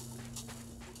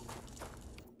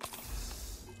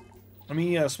 Let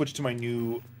me switch to my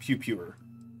new pew-pewer.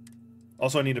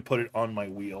 Also, I need to put it on my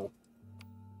wheel.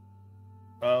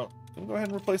 Go ahead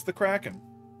and replace the Kraken.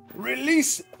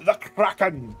 Release the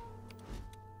Kraken!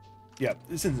 Yeah,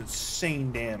 this is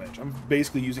insane damage. I'm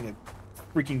basically using a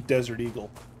freaking Desert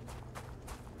Eagle.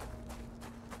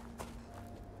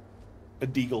 A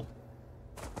Deagle.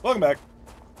 Welcome back.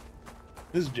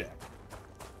 This is Jack.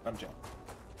 I'm Jack.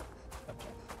 I'm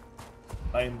Jack.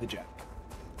 I am the Jack.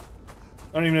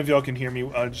 I don't even know if y'all can hear me.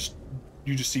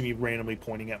 You just see me randomly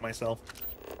pointing at myself.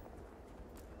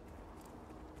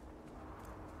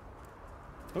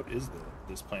 What is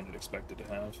this planet expected to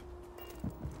have?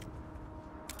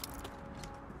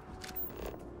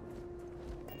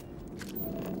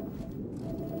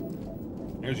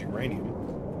 There's uranium.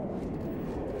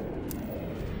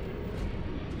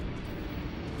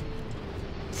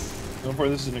 So far,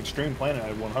 this is an extreme planet.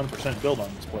 I would 100% build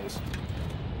on this place.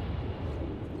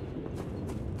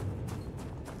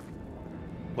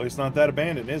 Place not that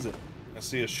abandoned, is it? I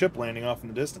see a ship landing off in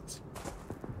the distance.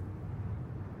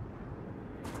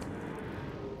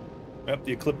 Yep,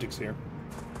 the Ecliptic's here.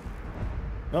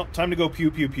 Well, time to go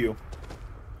pew pew pew.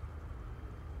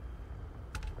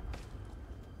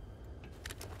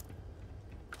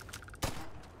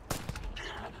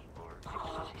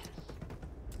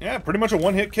 Yeah, pretty much a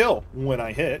one-hit kill when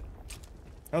I hit.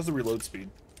 How's the reload speed?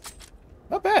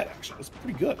 Not bad, actually. It's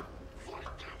pretty good.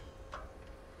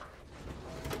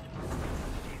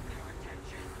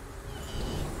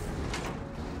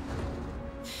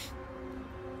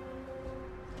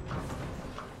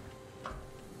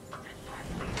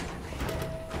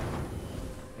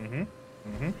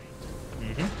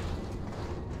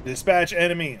 Dispatch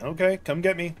enemy. Okay, come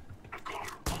get me.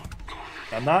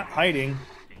 I'm not hiding.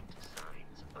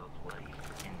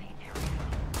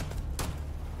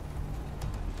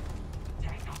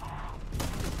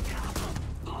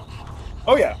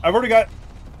 Oh yeah, I've already got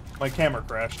my camera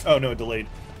crashed. Oh no, it delayed.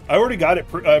 I already got it.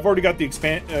 I've already got the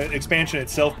expansion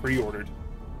itself pre-ordered.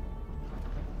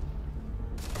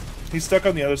 He's stuck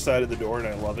on the other side of the door, and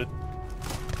I love it.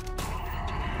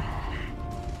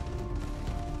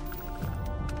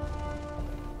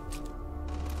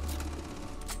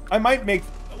 I might make...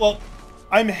 Well,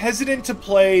 I'm hesitant to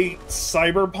play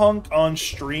Cyberpunk on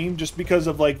stream just because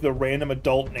of, like, the random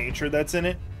adult nature that's in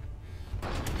it.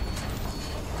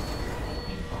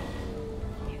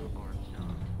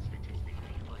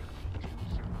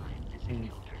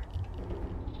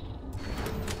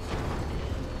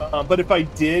 But if I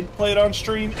did play it on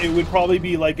stream, it would probably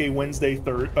be like a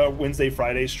Wednesday,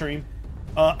 Friday stream.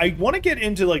 I want to get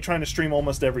into, like, trying to stream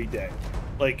almost every day.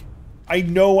 Like... I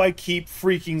know I keep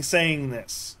freaking saying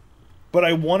this, but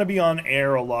I want to be on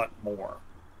air a lot more.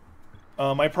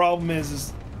 My problem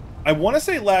is I want to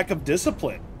say lack of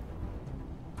discipline.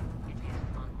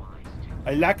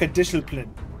 I lack a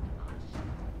discipline.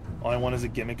 All I want is a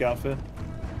gimmick outfit.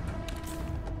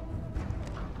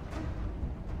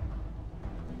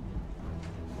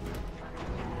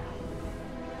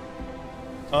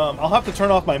 I'll have to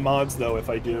turn off my mods, though, if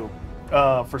I do.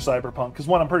 For Cyberpunk, because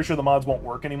one, I'm pretty sure the mods won't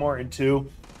work anymore, and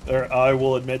two, I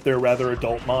will admit they're rather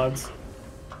adult mods.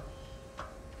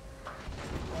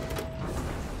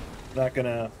 Not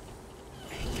gonna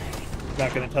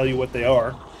tell you what they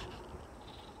are.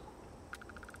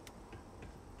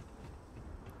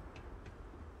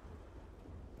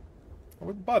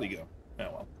 Where'd the body go?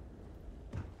 Oh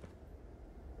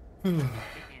well.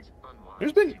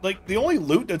 There's been, like, the only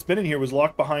loot that's been in here was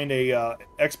locked behind a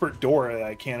expert door that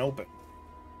I can't open.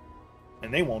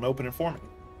 And they won't open it for me.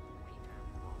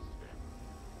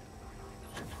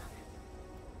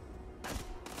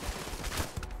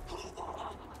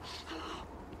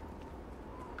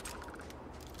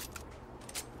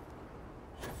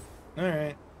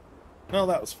 Alright. Well,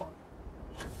 that was fun.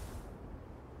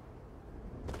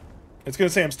 It's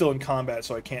gonna say I'm still in combat,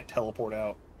 so I can't teleport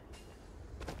out.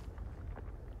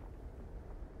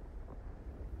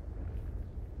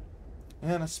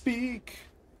 And I speak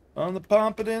on the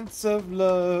competence of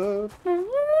love.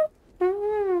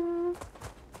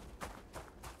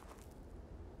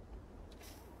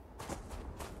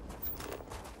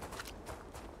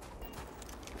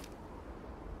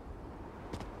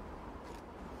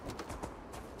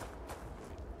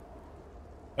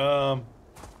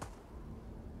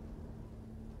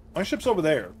 My ship's over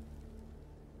there.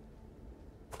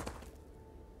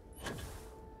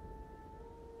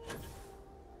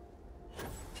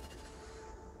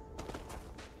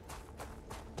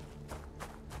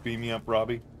 Beam me up,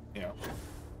 Robbie. Yeah.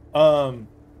 No,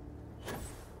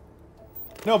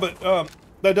 but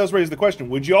that does raise the question.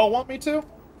 Would y'all want me to?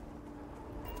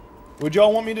 Would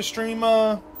y'all want me to stream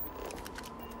the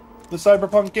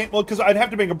Cyberpunk game? Well, because I'd have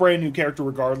to make a brand new character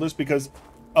regardless, because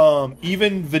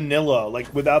even vanilla,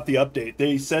 like without the update,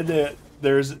 they said that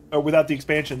without the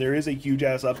expansion, there is a huge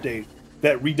ass update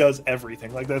that redoes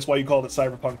everything. Like that's why you call it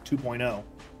Cyberpunk 2.0.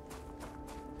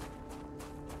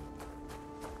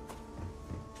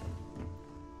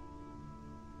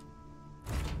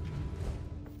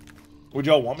 Would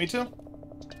y'all want me to?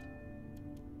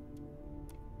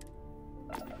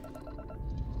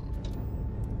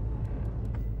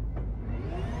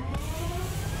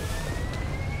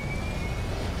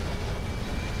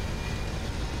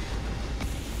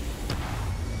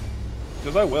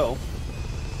 Because I will.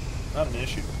 Not an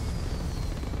issue.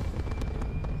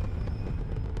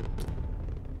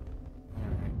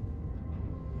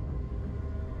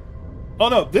 Oh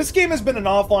no, this game has been an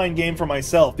offline game for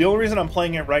myself. The only reason I'm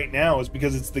playing it right now is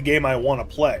because it's the game I want to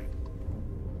play.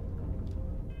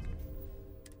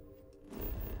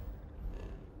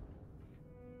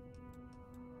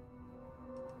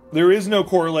 There is no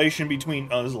correlation between...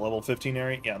 Oh, this is a level 15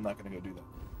 area? Yeah, I'm not going to go do that.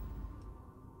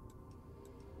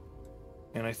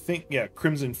 And I think, yeah,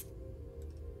 Crimson...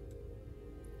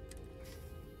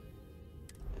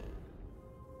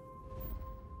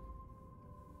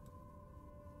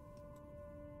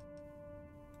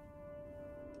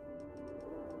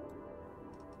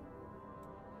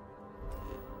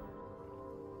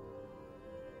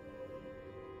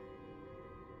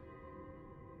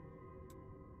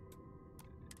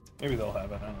 Maybe they'll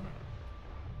have it, I don't know.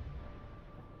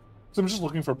 So I'm just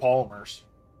looking for polymers.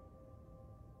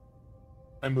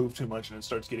 I move too much and it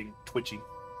starts getting twitchy.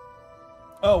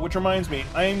 Oh, which reminds me,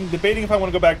 I'm debating if I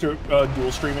want to go back to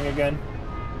dual streaming again.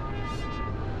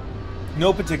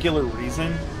 No particular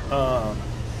reason. I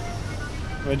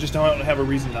just don't have a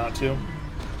reason not to.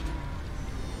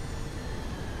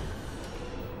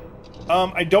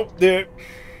 I don't...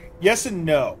 Yes and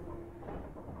no.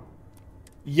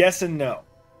 Yes and no.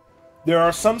 There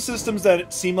are some systems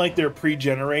that seem like they're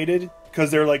pre-generated because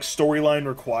they're like storyline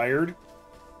required,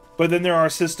 but then there are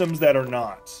systems that are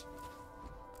not.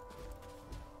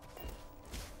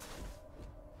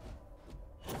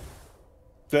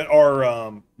 That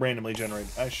are randomly generated.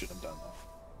 I should have done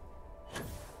that.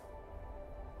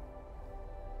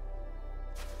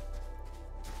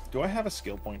 Do I have a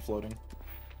skill point floating?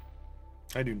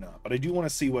 I do not, but I do want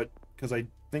to see what, because I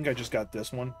think I just got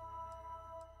this one.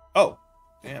 Oh!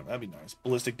 Damn, that'd be nice.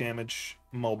 Ballistic damage,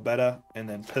 mo beta, and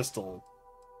then pistol,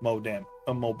 mo beta.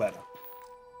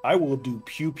 I will do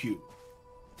pew pew.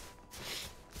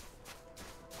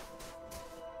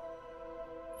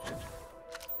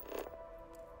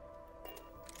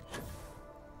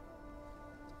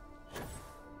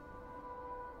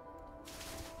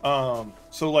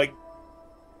 So like,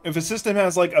 if a system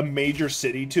has like a major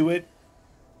city to it,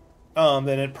 then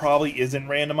it probably isn't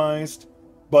randomized.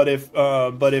 But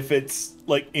if it's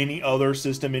like any other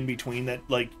system in between that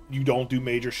like you don't do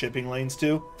major shipping lanes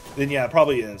to, then yeah, it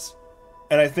probably is.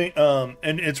 And I think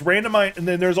and it's randomized, and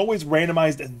then there's always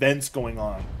randomized events going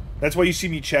on. That's why you see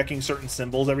me checking certain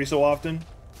symbols every so often.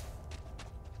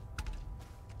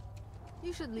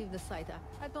 You should leave the site.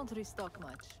 I don't restock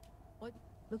much. What?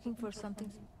 Looking for something?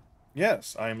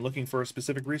 Yes, I am looking for a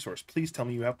specific resource. Please tell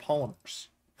me you have polymers.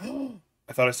 I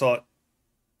thought I saw it.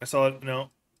 I saw it. No.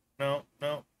 No,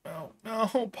 no, no,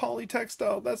 no,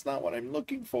 polytextile, that's not what I'm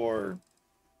looking for.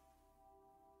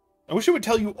 I wish it would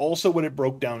tell you also what it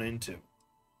broke down into.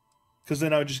 Because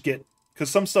then I would just get... Because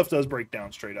some stuff does break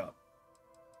down straight up.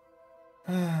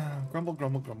 Grumble,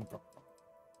 grumble, grumble, grumble.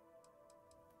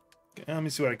 Okay, let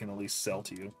me see what I can at least sell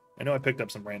to you. I know I picked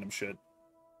up some random shit.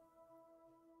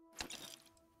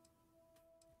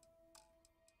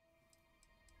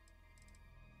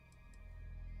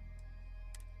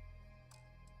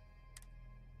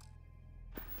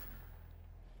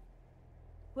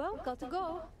 Well, got to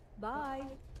go. Bye.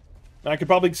 I could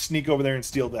probably sneak over there and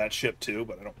steal that ship too,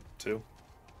 but I don't want to.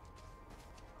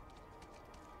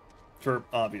 For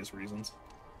obvious reasons.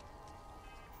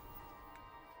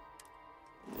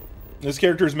 This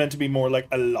character is meant to be more like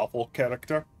a lawful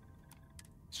character.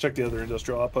 Let's check the other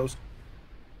industrial outpost.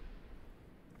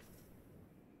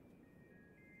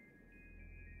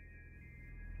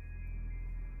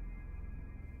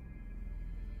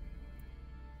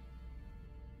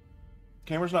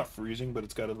 Camera's not freezing, but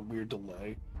it's got a weird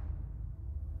delay.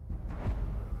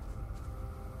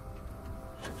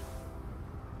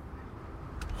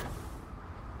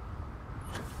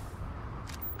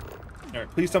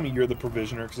 Alright, please tell me you're the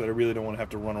provisioner, because I really don't want to have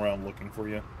to run around looking for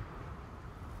you.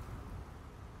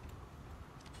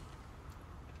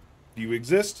 Do you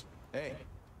exist? Hey,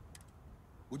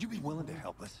 would you be willing to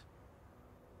help us?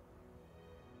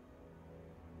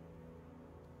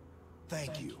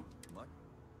 Thank you.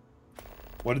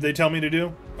 What did they tell me to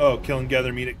do? Oh, kill and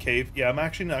gather meat at cave. Yeah, I'm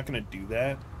actually not going to do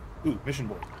that. Ooh, mission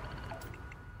board.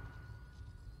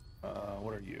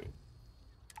 What are you?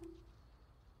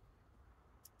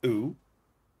 Ooh.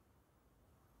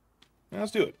 Yeah,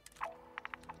 let's do it.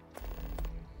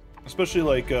 Especially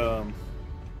like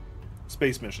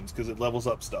space missions, because it levels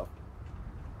up stuff.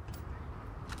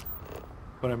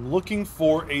 But I'm looking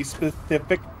for a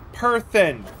specific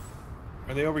person.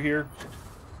 Are they over here?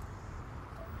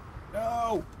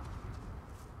 No!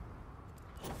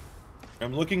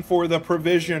 I'm looking for the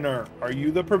provisioner. Are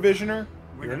you the provisioner?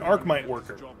 You're an Arcmite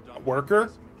worker. A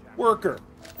worker? Worker.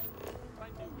 I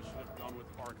knew we should have gone with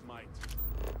Arcmite.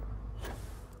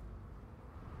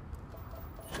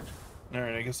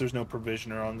 Alright, I guess there's no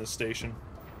provisioner on this station.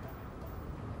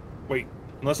 Wait,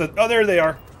 unless I... Oh, there they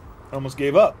are! I almost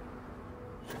gave up.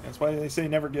 That's why they say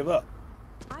never give up.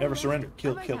 Never surrender.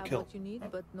 Kill, kill, kill. What you need,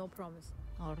 but no promise.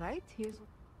 All right, here's.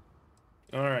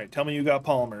 Alright, tell me you got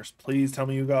polymers. Please tell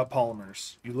me you got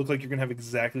polymers. You look like you're gonna have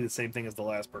exactly the same thing as the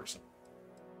last person.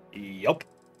 Yup.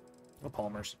 No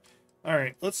polymers.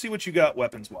 Alright, let's see what you got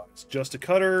weapons-wise. Just a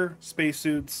cutter,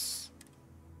 spacesuits.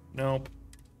 Nope.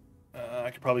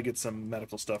 I could probably get some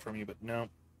medical stuff from you, but no.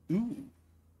 Ooh.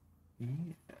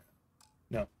 Yeah.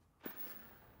 No.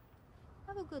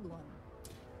 Have a good one.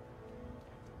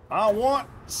 I want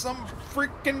some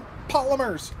freaking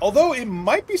polymers. Although it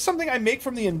might be something I make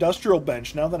from the industrial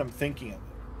bench now that I'm thinking of it.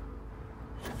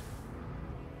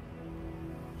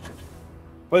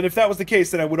 But if that was the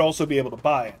case, then I would also be able to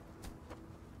buy it.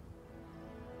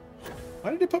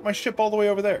 Why did it put my ship all the way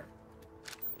over there?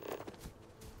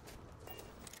 I'm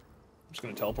just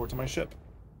going to teleport to my ship.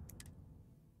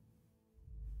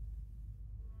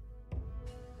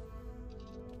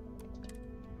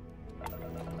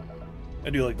 I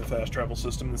do like the fast travel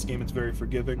system in this game. It's very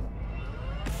forgiving.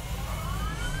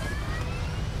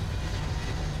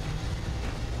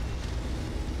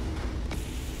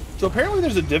 So apparently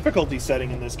there's a difficulty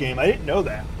setting in this game. I didn't know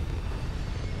that.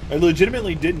 I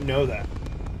legitimately didn't know that.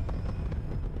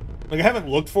 Like, I haven't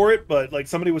looked for it, but like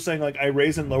somebody was saying like I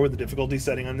raise and lower the difficulty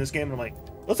setting on this game, and I'm like,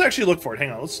 let's actually look for it. Hang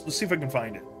on, let's see if I can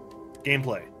find it.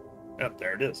 Gameplay. Yep,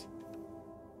 there it is.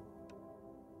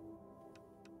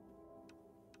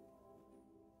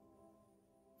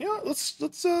 Yeah, let's do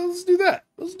that.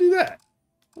 Let's do that.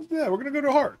 Let's do that. We're gonna go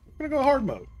to hard. We're gonna go hard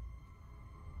mode.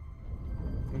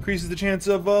 Increases the chance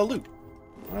of loot.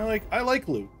 I like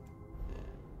loot.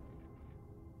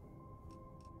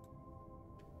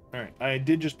 All right, I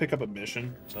did just pick up a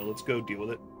mission, so let's go deal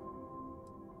with it.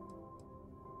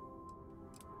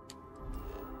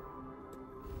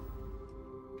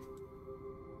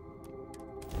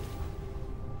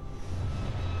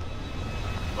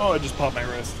 Oh, I just popped my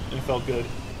wrist, and it felt good.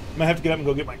 I might have to get up and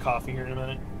go get my coffee here in a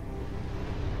minute.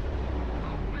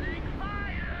 Opening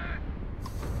fire!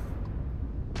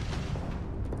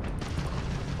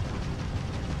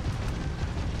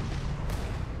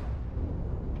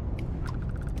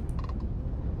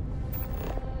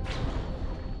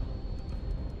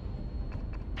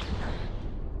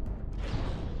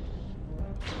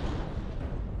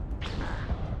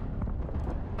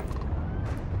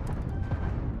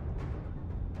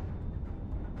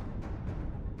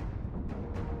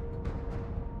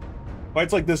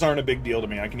 Fights like this aren't a big deal to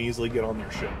me. I can easily get on their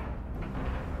ship.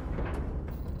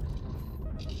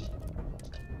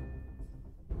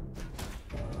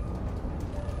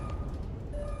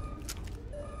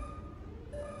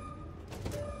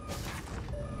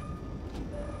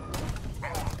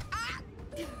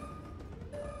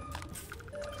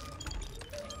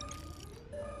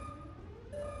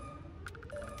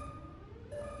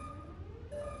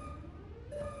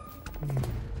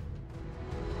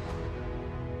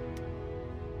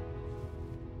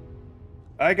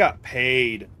 I got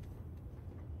paid.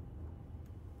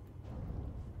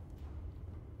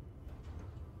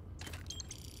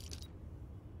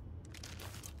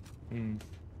 I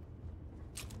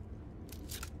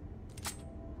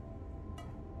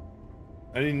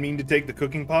didn't mean to take the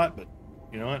cooking pot, but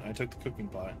you know what? I took the cooking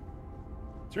pot.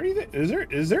 Is there anything?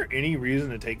 Is there any reason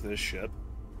to take this ship?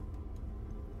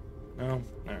 No.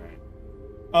 All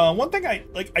right. One thing I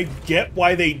get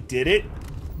why they did it,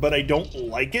 but I don't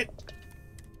like it.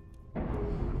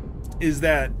 Is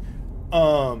that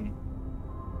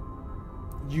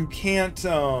you can't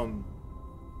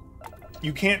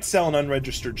you can't sell an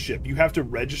unregistered ship. You have to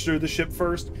register the ship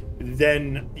first,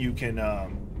 then you can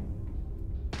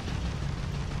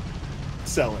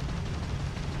sell it.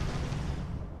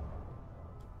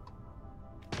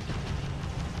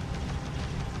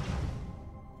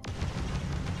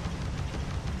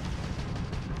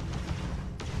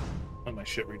 Oh, my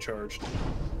shit recharged.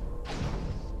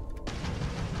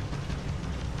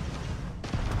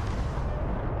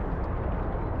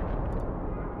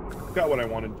 Got what I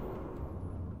wanted.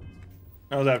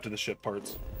 I was after the ship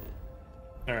parts.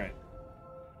 Alright.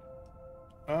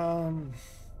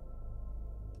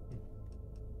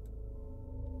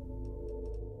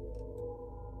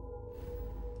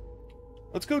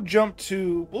 Let's go jump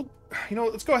to... Well, you know,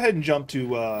 let's go ahead and jump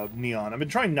to Neon. I've been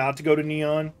trying not to go to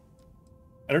Neon.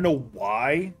 I don't know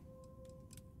why.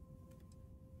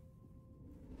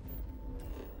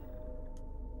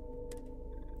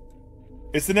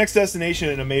 It's the next destination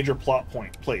in a major plot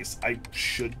point place. I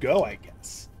should go, I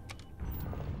guess.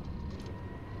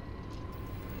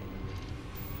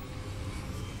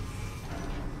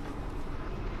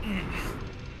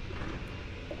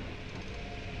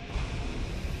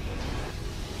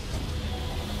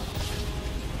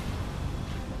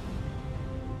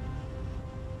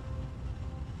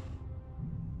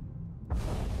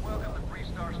 Welcome to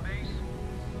Freestar Space.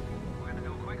 We're gonna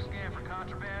do a quick scan for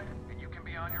contraband, and you can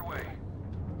be on your way.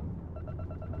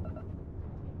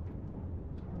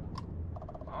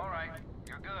 All right,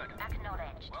 you're good.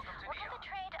 Acknowledged. Welcome to What can Neon. the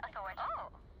trade authority... Oh,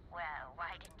 well,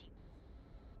 why didn't you...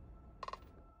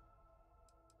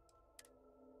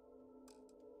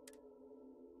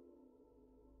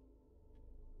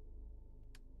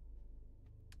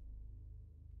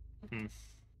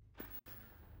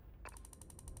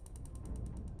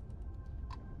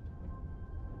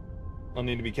 I'll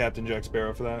need to be Captain Jack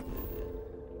Sparrow for that.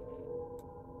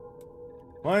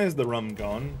 Why is the rum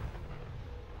gone?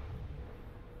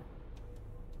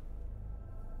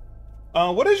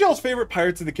 What is y'all's favorite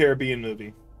Pirates of the Caribbean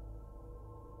movie?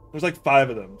 There's like 5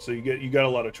 of them, so you got a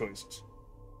lot of choices.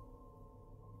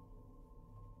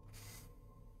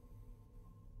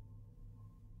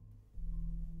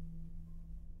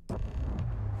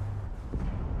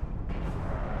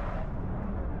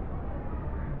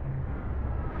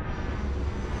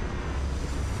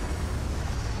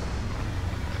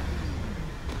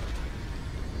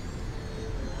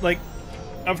 Like,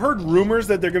 I've heard rumors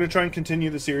that they're going to try and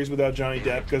continue the series without Johnny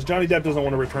Depp because Johnny Depp doesn't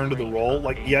want to return to the role.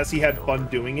 Like, yes, he had fun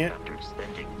doing it, After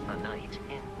spending a night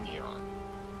in Neon.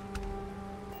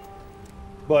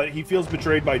 but he feels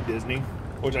betrayed by Disney,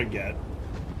 which I get.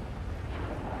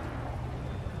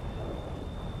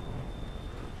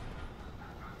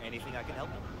 Anything I can help?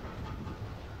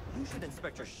 You should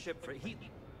inspect your ship for heat.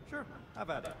 Sure, how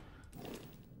about it?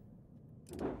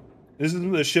 This is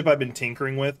the ship I've been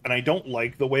tinkering with, and I don't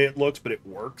like the way it looks, but it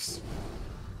works.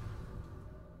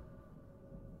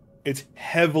 It's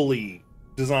heavily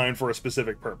designed for a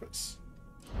specific purpose.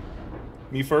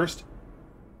 Me first?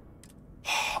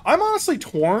 I'm honestly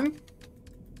torn.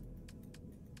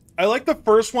 I like the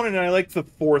first one, and I like the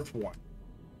 4th one.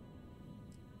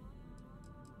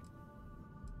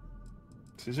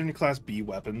 So is there any Class B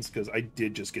weapons? Because I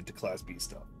did just get to Class B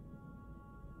stuff.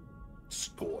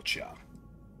 Scorcher.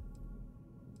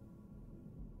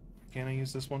 Can I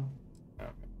use this one? Okay.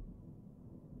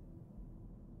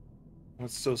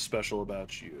 What's so special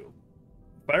about you?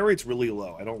 Fire rate's really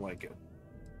low. I don't like it.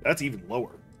 That's even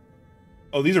lower.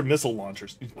 Oh, these are missile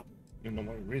launchers. I don't know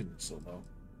why the reason it's so low.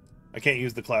 I can't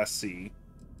use the Class C.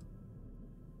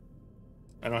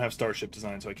 I don't have Starship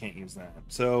design, so I can't use that.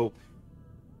 So...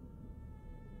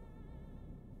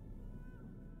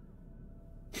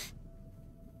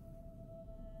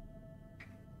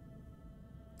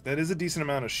 that is a decent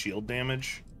amount of shield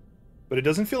damage, but it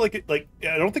doesn't feel like it, like,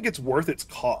 I don't think it's worth its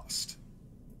cost.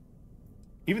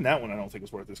 Even that one I don't think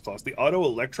is worth its cost. The auto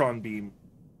electron beam,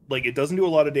 like, it doesn't do a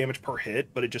lot of damage per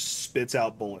hit, but it just spits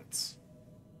out bullets.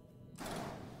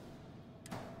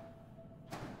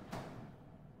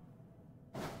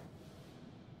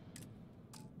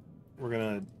 We're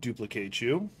gonna duplicate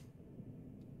you.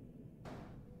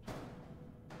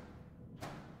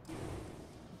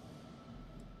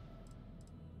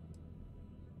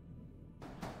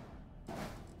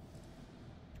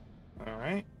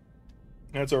 Alright.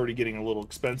 That's already getting a little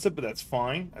expensive, but that's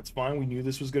fine. That's fine. We knew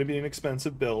this was going to be an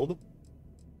expensive build.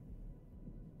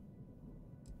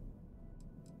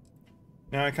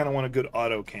 Now I kind of want a good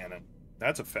auto cannon.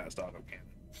 That's a fast auto cannon.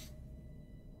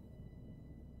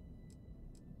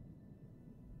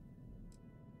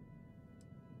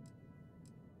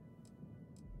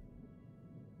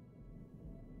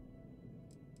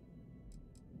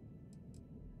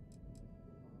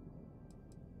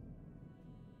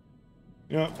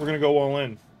 You know what? We're gonna go all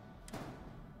in.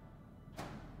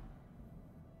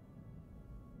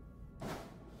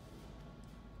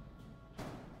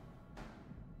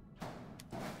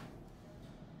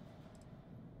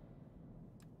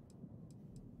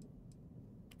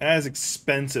 That is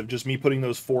expensive, just me putting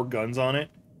those 4 guns on it.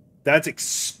 That's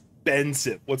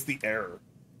expensive. What's the error?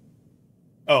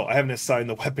 Oh, I haven't assigned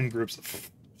the weapon groups.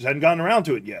 Just hadn't gotten around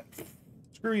to it yet.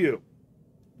 Screw you.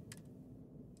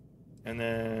 And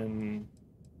then...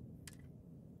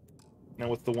 Now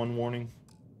what's the one warning?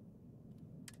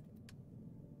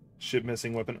 Ship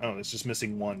missing weapon. Oh, it's just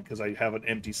missing 1 because I have an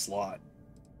empty slot.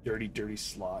 Dirty, dirty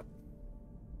slot.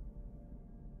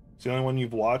 It's the only one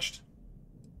you've watched?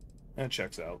 That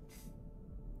checks out.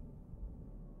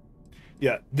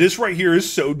 Yeah, this right here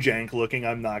is so jank looking,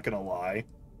 I'm not gonna lie.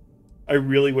 I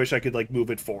really wish I could like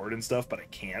move it forward and stuff, but I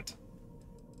can't.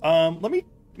 Let me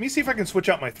see if I can switch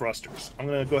out my thrusters. I'm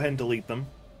gonna go ahead and delete them.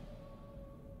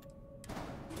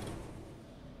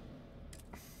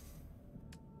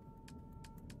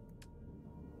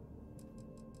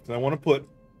 So I want to put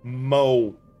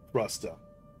Mo thruster.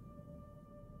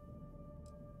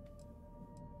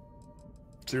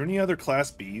 Is there any other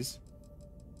Class Bs?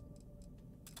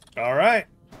 All right.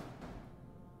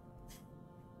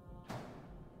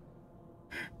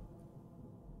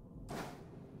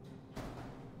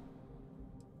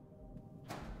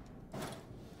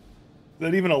 Is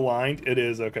that even aligned? It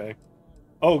is, okay.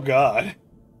 Oh, God.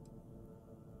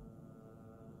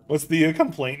 What's the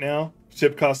complaint now?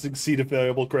 Ship costs exceed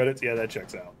available credits? Yeah, that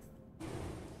checks out.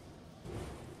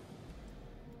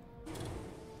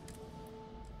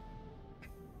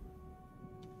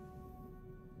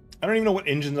 I don't even know what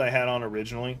engines I had on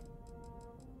originally.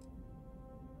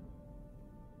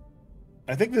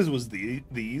 I think this was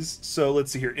these. So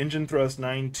let's see here. Engine thrust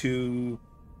 9.2,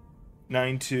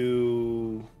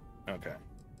 9.2. Okay.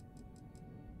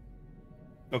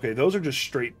 Okay, those are just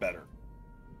straight better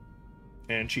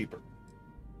and cheaper.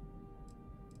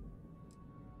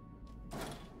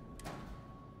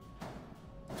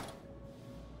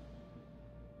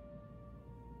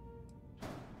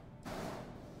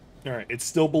 All right, it's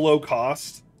still below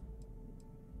cost.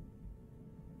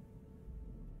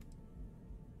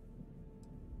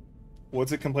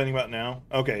 What's it complaining about now?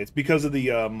 Okay, it's because of the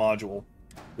module,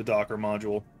 the Docker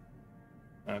module.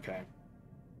 Okay.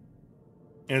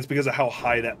 And it's because of how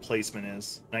high that placement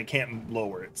is. And I can't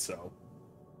lower it, so.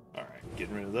 All right,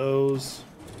 getting rid of those.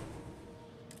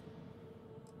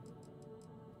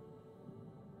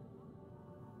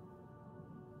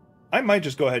 I might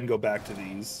just go ahead and go back to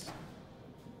these.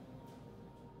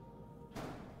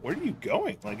 Where are you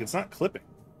going? Like, it's not clipping.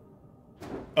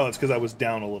 Oh, it's because I was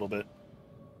down a little bit.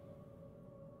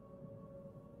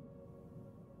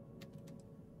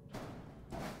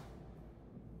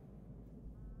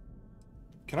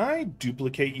 Can I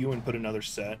duplicate you and put another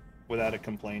set without it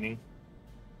complaining?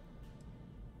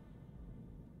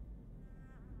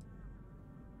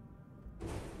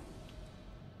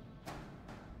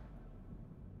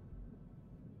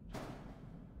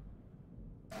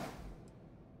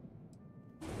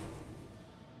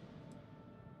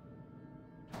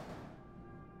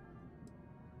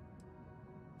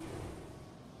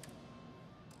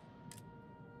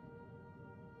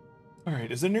 All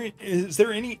right, is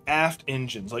there any aft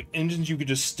engines? Like engines you could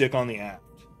just stick on the aft?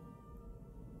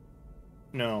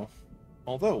 No.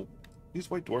 Although, these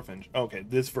White Dwarf engines... Okay,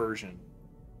 this version.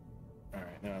 All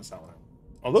right, no, that's not what I...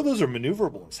 Although those are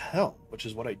maneuverable as hell, which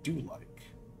is what I do like.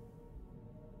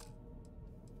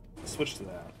 Let's switch to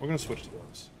that. We're going to switch to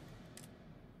those.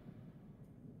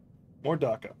 More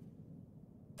DACA.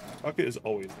 DACA is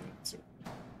always the answer.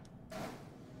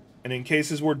 And in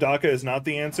cases where DACA is not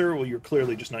the answer, well, you're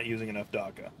clearly just not using enough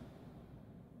DACA.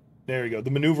 There you go.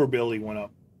 The maneuverability went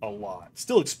up a lot.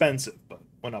 Still expensive, but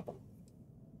went up a lot.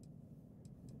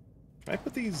 Can I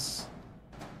put these...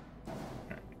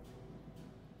 Right.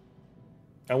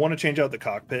 I want to change out the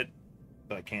cockpit,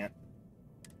 but I can't.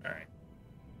 Alright.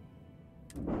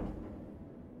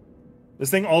 This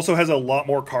thing also has a lot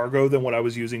more cargo than what I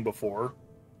was using before.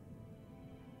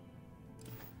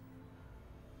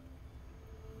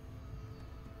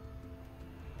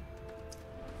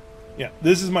 Yeah,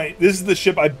 this is the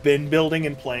ship I've been building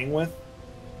and playing with,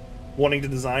 wanting to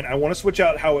design. I want to switch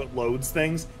out how it loads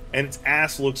things, and its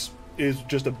ass is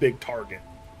just a big target.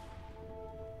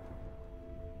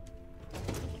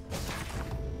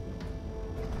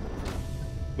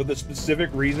 But the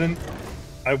specific reason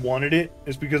I wanted it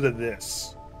is because of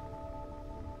this.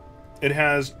 It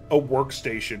has a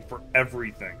workstation for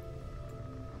everything.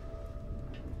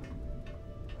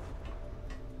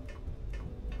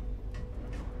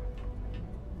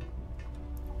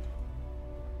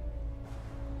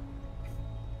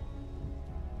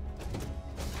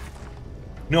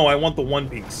 No, I want the one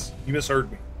piece. You misheard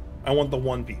me. I want the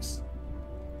one piece.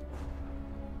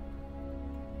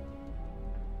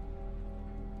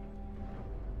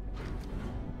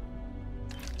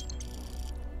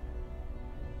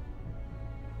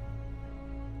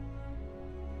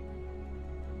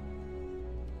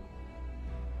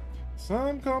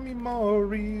 Some call me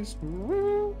Maurice,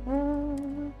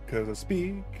 cause I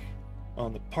speak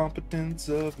on the competence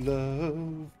of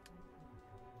love.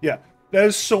 Yeah, that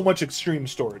is so much extreme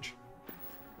storage.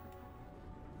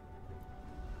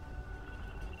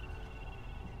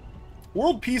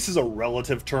 World peace is a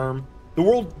relative term. The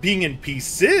world being in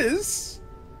pieces.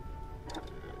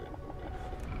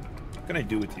 What can I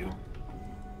do with you?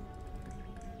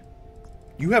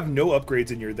 You have no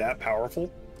upgrades and you're that powerful?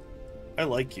 I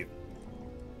like you.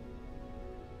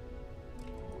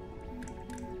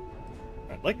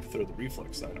 I'd like to throw the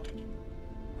reflex side on it.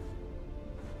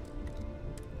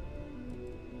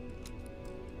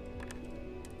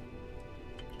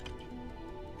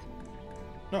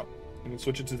 No. You can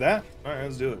switch it to that? Alright,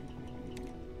 let's do it.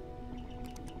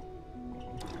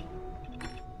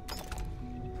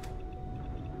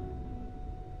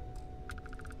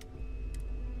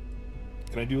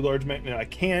 Can I do large magnet? No, I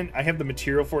can. I have the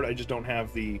material for it. I just don't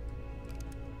have the...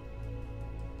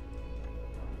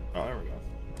 Oh, there we go.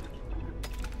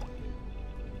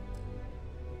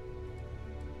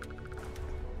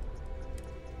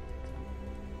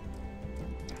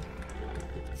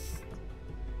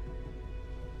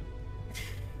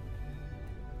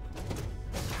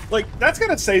 Like, that's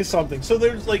gonna say something. So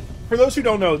there's, like, for those who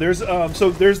don't know, there's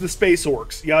there's the space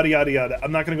orcs, yada yada yada.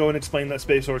 I'm not gonna go and explain that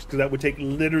space orcs because that would take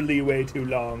literally way too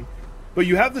long. But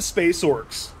you have the space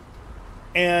orcs,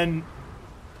 and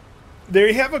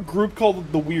they have a group called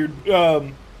the Weird.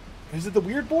 Is it the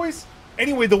Weird Boys?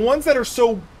 Anyway, the ones that are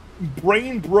so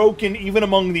brain broken, even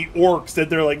among the orcs, that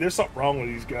they're like, there's something wrong with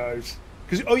these guys.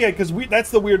 Because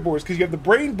that's the Weird Boys. Because you have the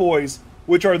Brain Boys,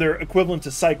 which are their equivalent to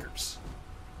psychers.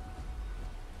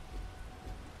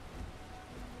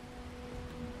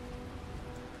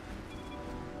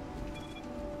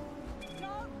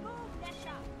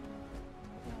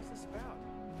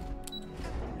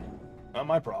 Not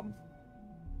my problem.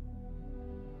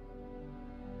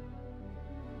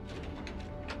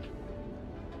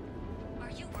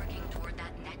 Are you working toward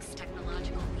that next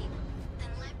technological leap? Then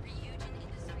let Ryujin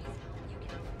Industries help you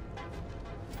get.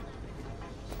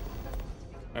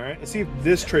 Alright, let's see if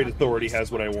this trade authority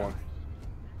has what I want.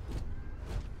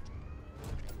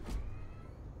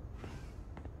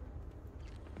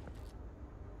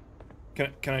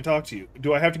 Can I talk to you?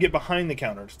 Do I have to get behind the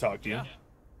counter to talk to you?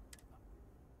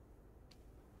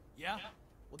 Yeah?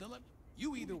 Well, then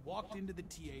you either walked into the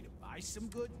TA to buy some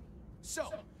good, so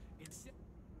instead...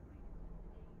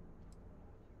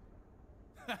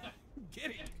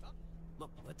 Get it? Look,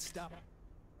 let's stop.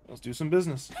 Let's do some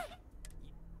business.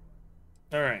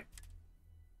 Alright.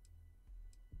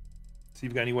 See if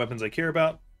you've got any weapons I care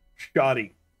about.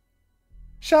 Shoddy.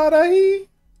 Shoddy!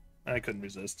 I couldn't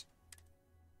resist.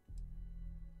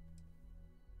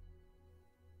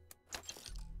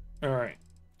 Alright.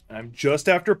 I'm just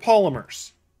after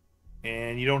polymers.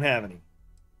 And you don't have any. I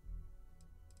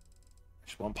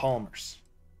just want polymers.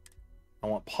 I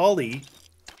want polymors.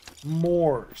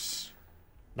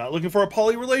 Not looking for a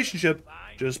poly relationship,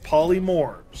 just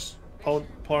polymorphs.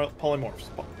 Polymorphs.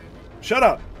 Shut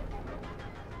up!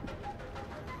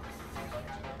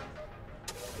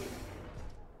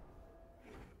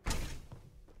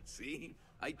 See?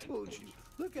 I told you.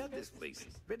 Look at this place.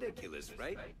 Ridiculous,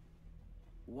 right?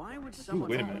 Why would Ooh, someone...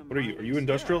 wait a minute. What are you? Are you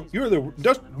industrial? You're the...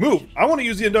 Move! I want to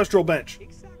use the industrial bench.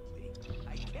 Exactly.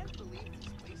 I can't believe this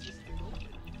place is still open.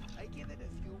 I give it a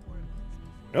few more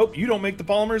months before... Nope, you don't make the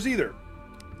polymers either.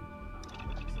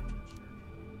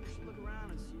 Just look around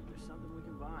and see if there's something we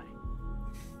can buy.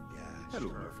 Yeah, Hello,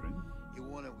 sure. my friend. You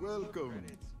want to Welcome.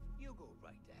 You go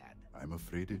right ahead. I'm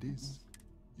afraid it is.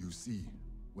 You see,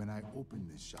 when I opened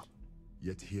this shop,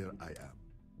 yet here I am.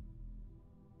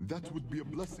 That would be a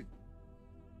blessing.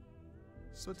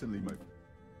 Certainly, my...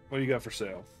 What do you got for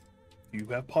sale? You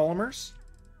have polymers?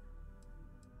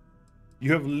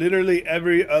 You have literally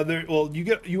every other... Well,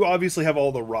 you obviously have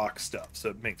all the rock stuff, so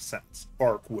it makes sense.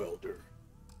 Arc welder.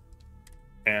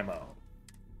 Ammo.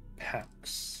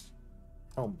 Packs.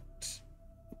 Helmet.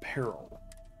 Apparel.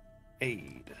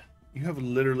 Aid. You have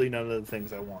literally none of the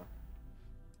things I want.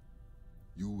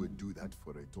 You would do that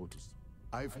for a tortoise.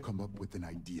 I've come up with an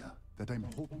idea that I'm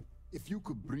hoping if you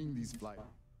could bring these fly.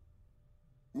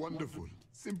 Wonderful.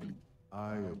 Simply.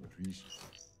 I appreciate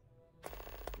it.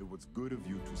 It was good of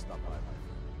you to stop by,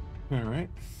 my friend. All right.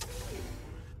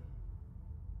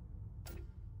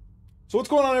 So what's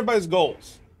going on in everybody's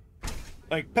goals?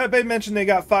 Like, Pepe mentioned they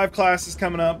got 5 classes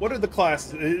coming up. What are the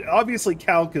classes? Obviously,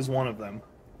 Calc is one of them.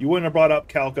 You wouldn't have brought up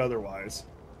Calc otherwise.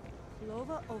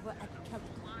 Clover over at Calc.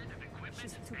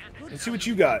 She's too good. Let's see what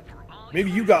you got.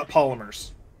 Maybe you got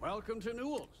polymers. Welcome to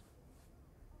Newell's.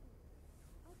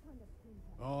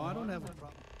 Oh, I don't have a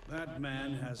problem. That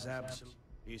man has absolute.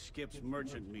 He skips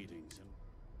merchant meetings.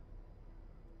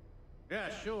 Yeah,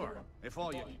 sure. If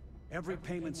all you. Every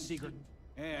payment's secret.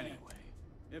 Anyway,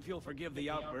 if you'll forgive the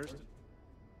outburst.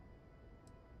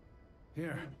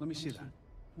 Here, let me see that.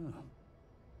 Oh,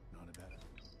 not a bad.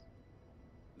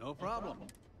 No problem.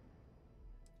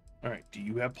 Alright, do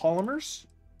you have polymers?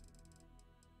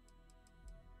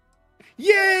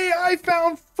 Yay! I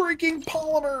found freaking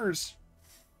polymers!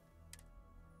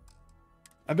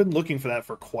 I've been looking for that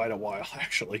for quite a while,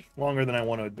 actually. Longer than I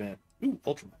want to admit. Ooh,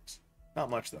 Ultramax. Not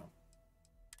much, though.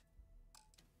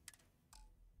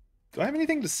 Do I have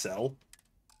anything to sell?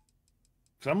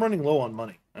 Because I'm running low on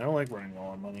money. I don't like running low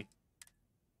on money.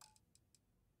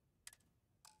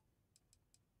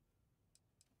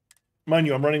 Mind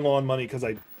you, I'm running low on money because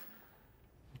I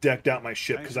decked out my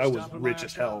ship because I was rich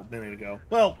as hell a minute ago.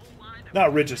 Well,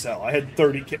 not rich as hell. I had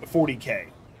 30K, 40K,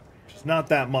 which is not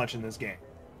that much in this game.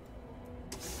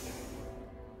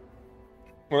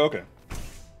 Well, okay.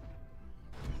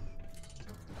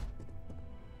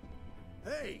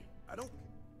 Hey, I don't...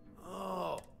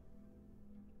 Oh.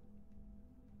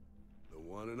 The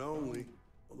one and only.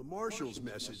 Well, the marshal's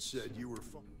message said you were...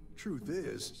 Truth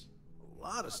is, a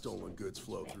lot of stolen goods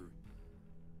flow through.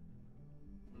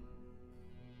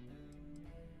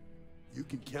 You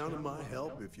can count on my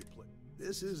help if you play.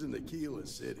 This isn't Aquila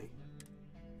City.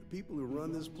 The people who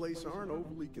run this place aren't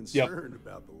overly concerned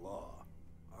about the law.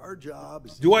 Our job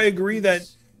is... Do I agree that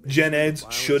Gen Eds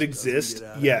should exist?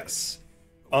 Yes.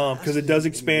 Because it does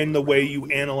expand the way you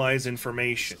analyze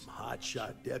information.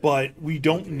 But we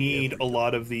don't need a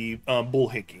lot of the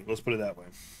bullhicking. Let's put it that way.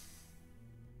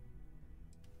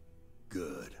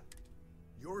 Good.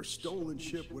 Your stolen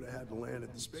ship would have had to land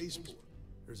at the spaceport.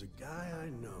 There's a guy I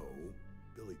know,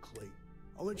 Billy Clayton.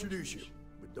 I'll introduce you,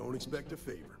 but don't expect a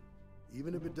favor,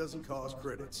 even if it doesn't cost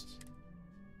credits.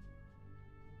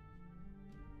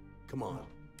 Come on.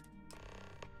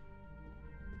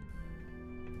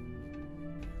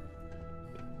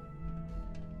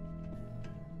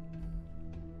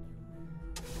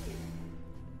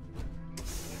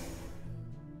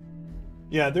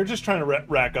 Yeah, they're just trying to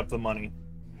rack up the money.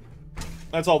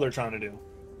 That's all they're trying to do.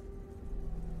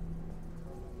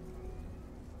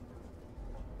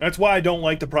 That's why I don't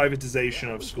like the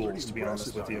privatization of schools, to be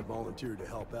honest with you.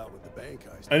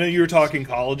 I know you were talking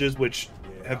colleges, which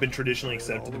have been traditionally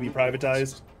accepted to be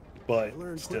privatized, but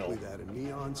still.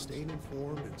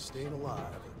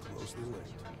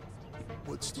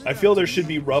 I feel there should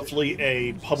be roughly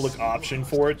a public option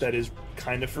for it that is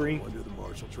kind of free.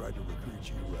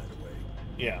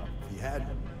 Yeah. If he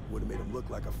hadn't, would have made him look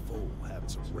like a fool, having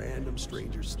some random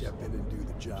stranger step in and do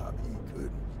the job he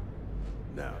couldn't.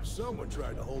 Now, if someone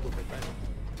tried to hold up a bank.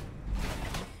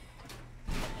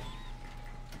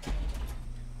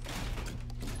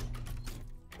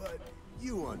 But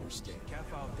you understand.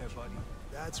 Careful out there, buddy.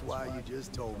 That's why you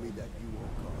just told me that you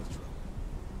won't cause trouble.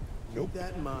 Keep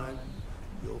that in mind,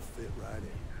 you'll fit right in.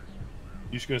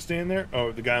 You just gonna stand there?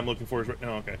 Oh, the guy I'm looking for is right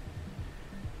now. Okay.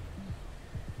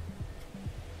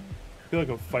 I feel like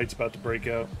a fight's about to break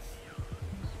out.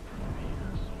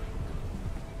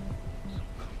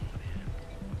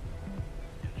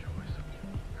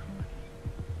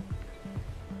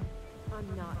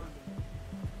 I'm not.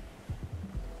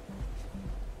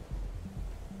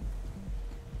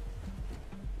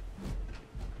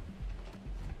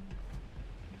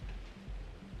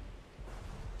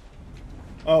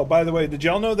 Oh, by the way, did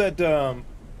y'all know that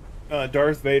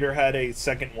Darth Vader had a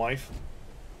second wife?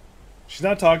 She's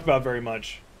not talked about very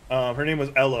much. Her name was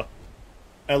Ella.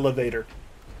 Ella Vader.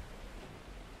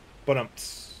 But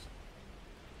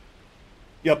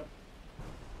yep.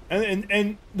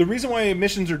 And the reason why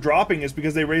emissions are dropping is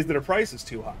because they raised their prices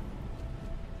too high.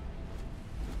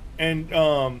 And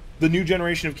the new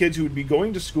generation of kids who would be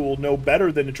going to school know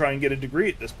better than to try and get a degree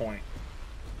at this point.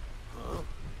 Huh?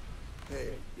 Hey,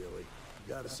 Billy,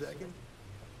 you got a second?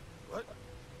 What?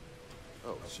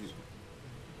 Oh, shoot.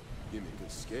 Give me a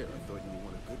good scare. I thought you were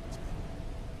one of goodness.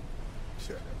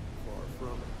 Sure, far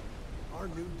from it. Our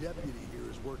new deputy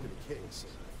here is working a case,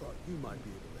 and I thought you might be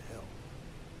able to help.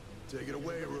 Take it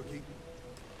away, rookie.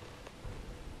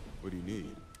 What do you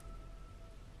need?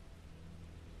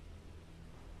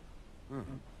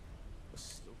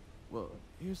 Well,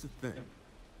 here's the thing.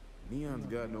 Neon's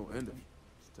got no end of it.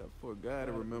 It's tough for a guy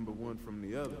to remember one from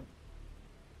the other.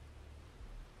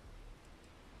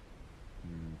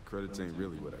 Credits ain't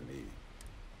really what I need.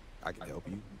 I can help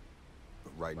you,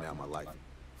 but right now my life.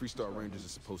 Freestar Rangers are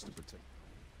supposed to protect.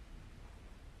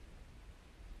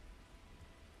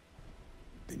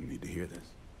 Then you need to hear this.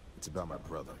 It's about my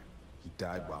brother. He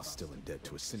died while still in debt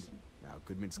to a syndicate. Now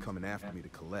Goodman's coming after me to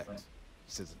collect. He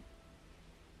says,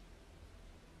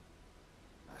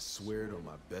 I swear it on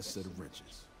my best set of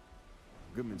wrenches.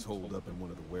 Goodman's holed up in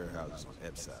one of the warehouses on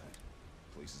Epside.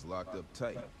 Place is locked up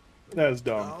tight. That is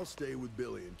dumb. I'll stay with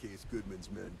Billy in case Goodman's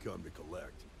men come to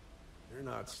collect. They're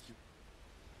not stupid.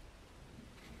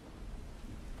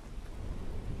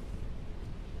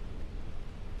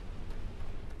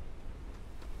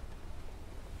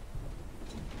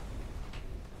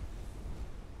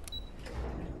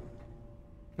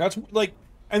 That's like,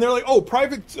 and they're like, oh,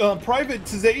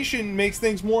 privatization makes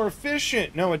things more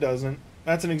efficient. No, it doesn't.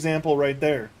 That's an example right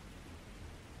there.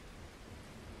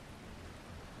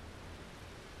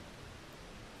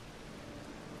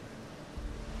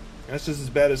 That's just as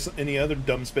bad as any other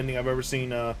dumb spending I've ever seen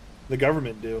the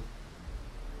government do.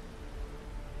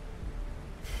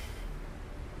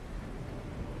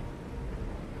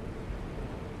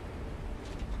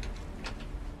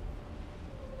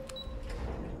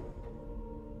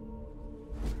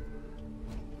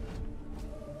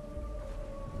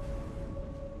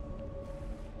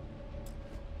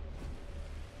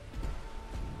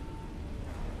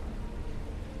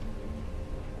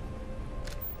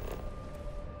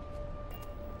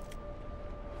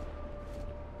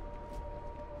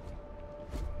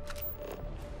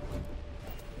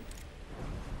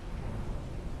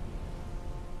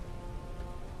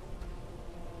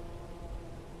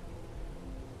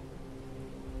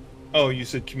 Oh, you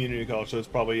said community college, so it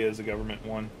probably is a government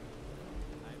one.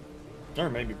 Or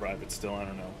maybe private still, I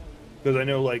don't know. Because I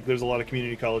know, like, there's a lot of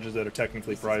community colleges that are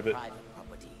technically private. Private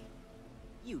property.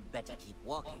 You'd better keep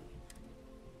walking.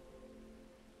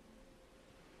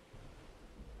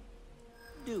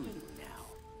 Do you now?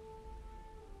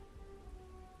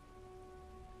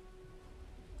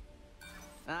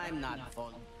 I'm not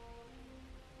fun.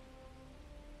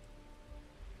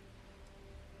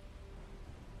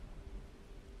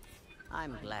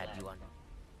 I'm glad you are.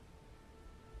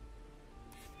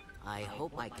 I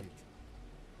hope I can.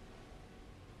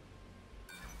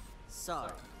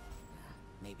 Sorry.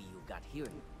 Maybe you got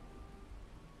hearing.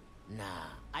 Nah,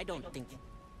 I don't think.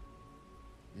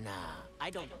 Nah, I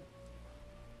don't.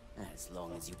 As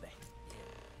long as you bet.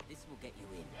 This will get you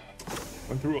in.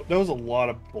 Went through. That was a lot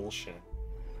of bullshit.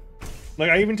 Like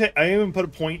I even put a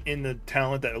point in the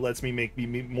talent that lets me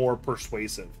be more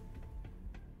persuasive.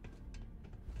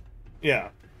 Yeah.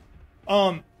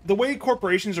 The way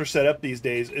corporations are set up these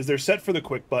days is they're set for the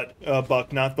quick buck,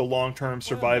 not the long-term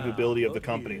survivability of the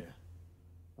company. Here.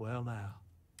 Well now,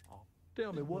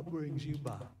 tell me what brings you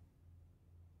by.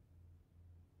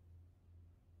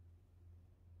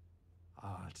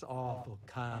 Ah, it's awful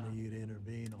kind of you to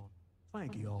intervene on.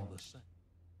 Thank you all the same.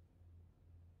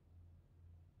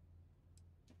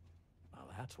 Well,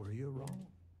 that's where you're wrong.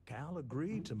 Cal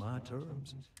agreed to my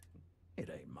terms.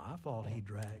 It ain't my fault he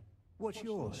dragged. What's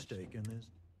your stake in this?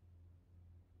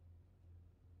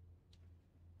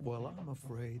 Well, I'm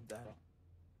afraid that.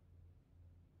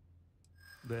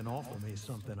 Then offer me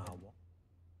something I want.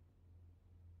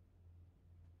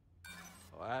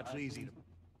 Oh, that's easy to.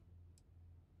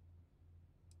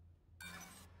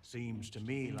 Seems to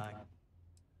me like.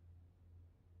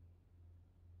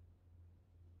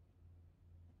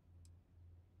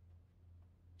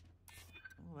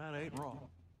 Well, that ain't wrong.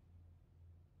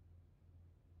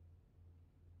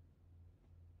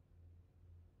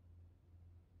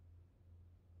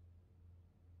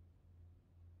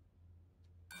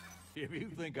 If you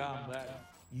think I'm that,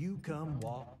 you come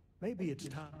walk. Maybe it's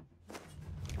time.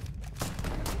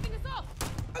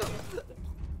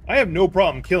 I have no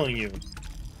problem killing you.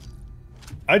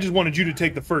 I just wanted you to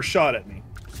take the first shot at me.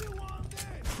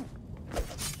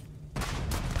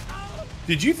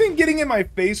 Did you think getting in my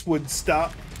face would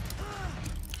stop?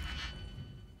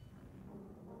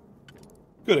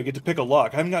 Good, I get to pick a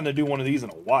lock. I haven't gotten to do one of these in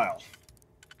a while.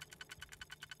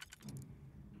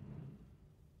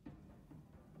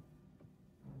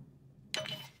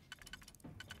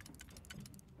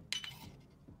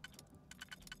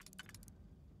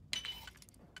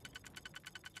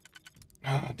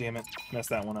 Ah, damn it. Messed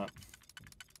that one up.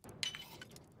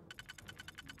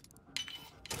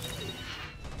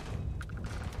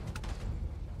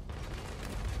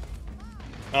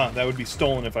 Ah, that would be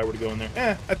stolen if I were to go in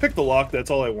there. I picked the lock, that's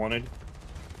all I wanted.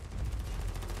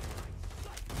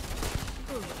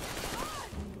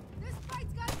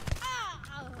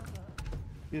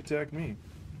 He attacked me.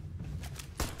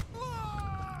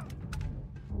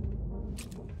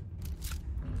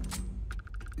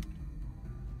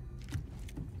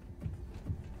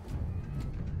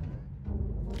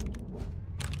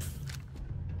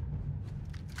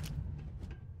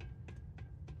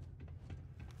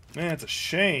 Man, it's a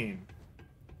shame.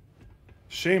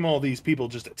 Shame all these people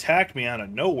just attacked me out of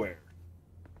nowhere.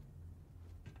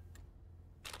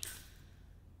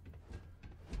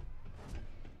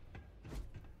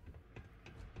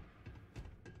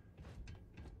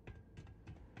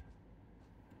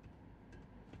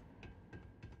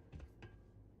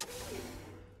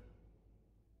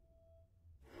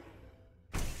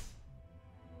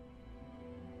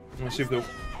 Let's see if the...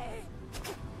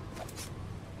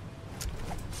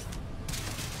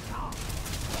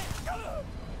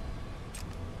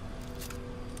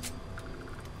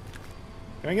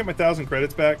 Can I get my 1,000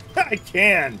 credits back? I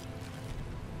can!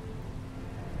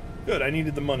 Good, I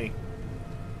needed the money.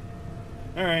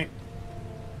 Alright.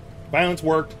 Violence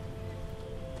worked.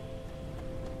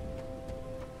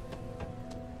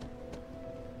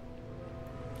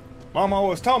 Mom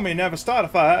always told me never start a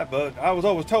fight, but I was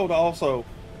always told to also...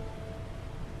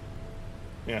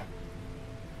 Yeah.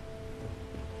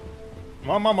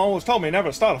 My mom always told me never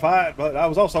to start a fight, but I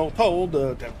was also told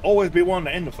to always be one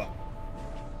to end the fight.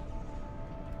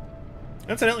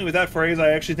 Incidentally, with that phrase,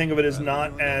 I actually think of it as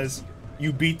not as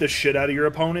you beat the shit out of your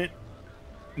opponent,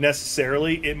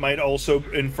 necessarily. It might also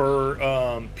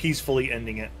infer peacefully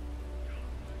ending it.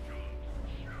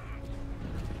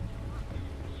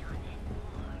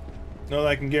 No,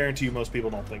 I can guarantee you most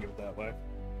people don't think of it that way.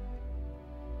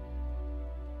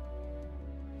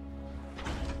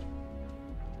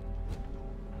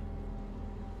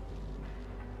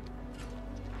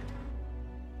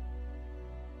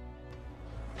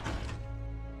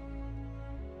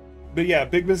 But yeah,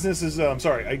 big businesses,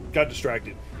 sorry, I got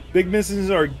distracted. Big businesses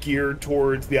are geared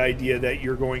towards the idea that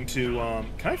you're going to,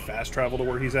 can I fast travel to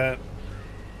where he's at?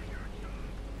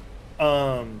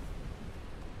 They're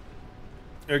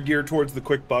geared towards the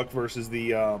quick buck versus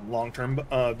the long term,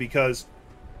 because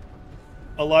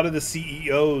a lot of the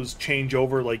CEOs change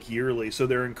over like yearly, so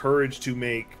they're encouraged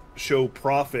to show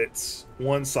profits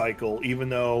one cycle, even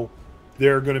though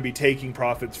they're going to be taking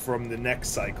profits from the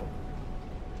next cycle.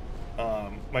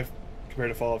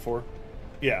 Compared to Fallout 4,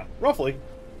 yeah, roughly,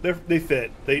 they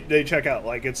fit. They check out.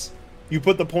 Like, it's, you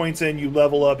put the points in, you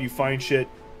level up, you find shit.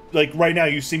 Like right now,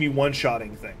 you see me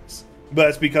one-shotting things, but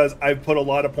it's because I've put a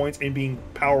lot of points in being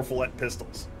powerful at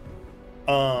pistols.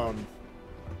 My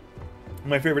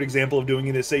favorite example of doing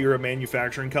it is, say you're a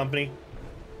manufacturing company,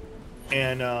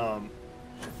 and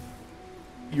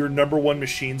your #1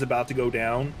 machine's about to go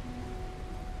down.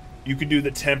 You can do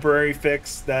the temporary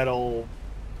fix that'll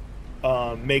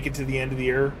make it to the end of the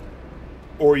year,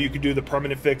 or you could do the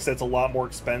permanent fix that's a lot more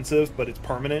expensive, but it's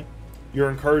permanent.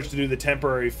 You're encouraged to do the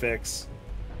temporary fix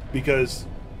because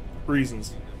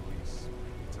reasons.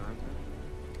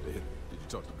 Did you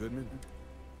talk to Goodman?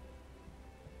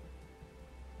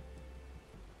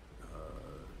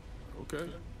 Okay.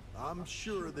 I'm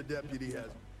sure the deputy has.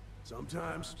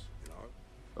 Sometimes, you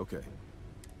know. Okay.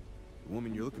 The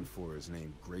woman you're looking for is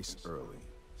named Grace Early.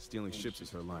 Stealing ships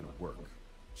is her line of work.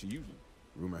 She usually,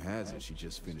 rumor has it, she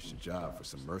just finished a job for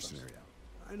some mercenary out.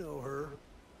 I know her.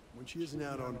 When she isn't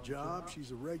out on a job,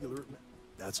 she's a regular.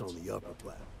 That's on the upper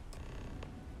plat.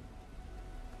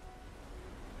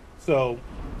 So,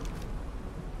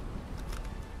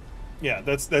 yeah,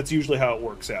 that's usually how it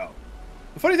works out.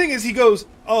 The funny thing is, he goes,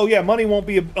 "Oh yeah, money won't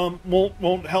be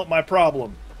won't help my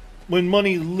problem," when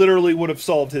money literally would have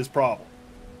solved his problem.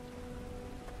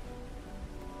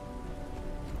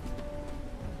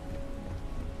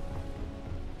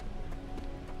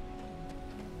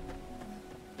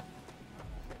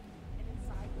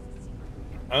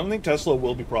 I don't think Tesla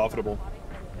will be profitable.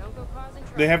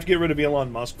 They have to get rid of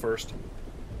Elon Musk first.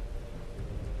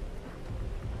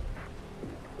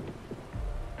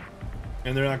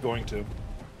 And they're not going to.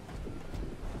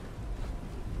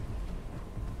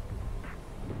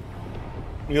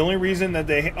 The only reason that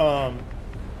they, alright,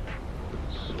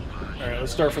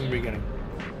 let's start from the beginning.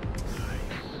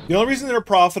 The only reason they're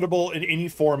profitable in any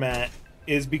format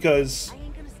is because...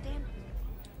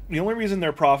 The only reason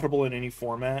they're profitable in any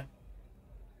format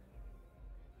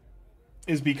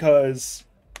is because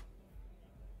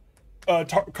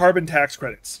carbon tax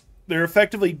credits. They're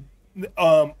effectively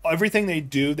everything they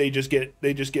do, they just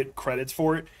get credits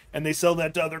for it, and they sell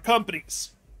that to other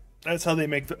companies. That's how they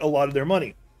make a lot of their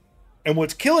money. And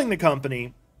what's killing the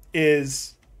company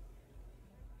is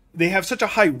they have such a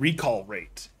high recall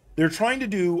rate. They're trying to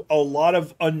do a lot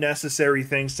of unnecessary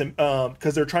things to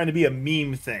because they're trying to be a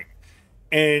meme thing.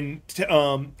 And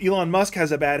Elon Musk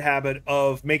has a bad habit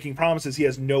of making promises he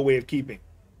has no way of keeping.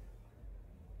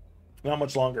 Not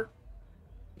much longer.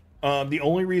 The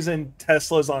only reason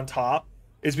Tesla's on top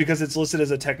is because it's listed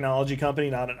as a technology company,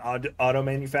 not an auto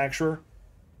manufacturer.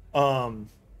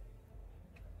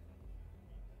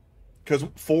 because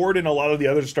Ford and a lot of the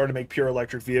others are starting to make pure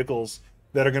electric vehicles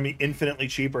that are going to be infinitely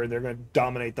cheaper, and they're going to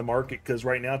dominate the market. Because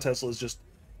right now Tesla is just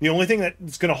the only thing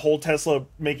that's going to hold Tesla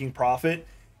making profit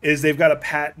is they've got a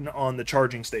patent on the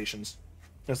charging stations.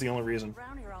 That's the only reason.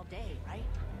 Around here all day, right?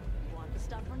 You want the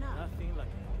stuff or not? Nothing like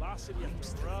the velocity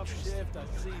of the rough shift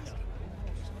I've seen.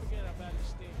 Just forget about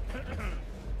this thing.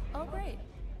 Oh, great.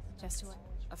 Just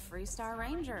a Freestar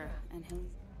Ranger and him.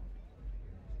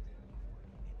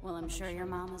 Well, I'm sure your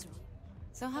mom is.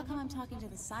 So how come I'm talking to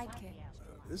the sidekick?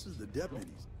 This is the deputies.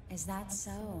 Is that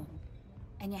so?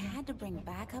 And you had to bring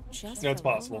backup just That's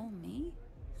for possible. little old me?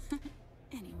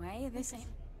 Anyway, this ain't.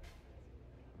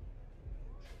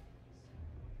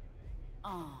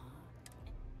 Aw.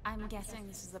 I'm guessing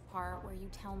this is the part where you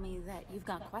tell me that you've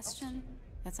got a question?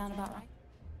 That sound about right?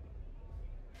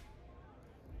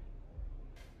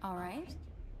 All right.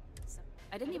 So,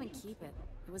 I didn't even keep it.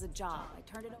 It was a job. I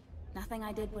turned it over. Nothing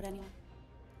I did put anyone.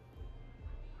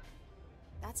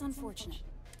 That's unfortunate.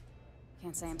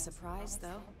 Can't say I'm surprised,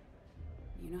 though.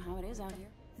 You know how it is out here.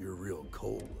 You're real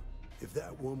cold. If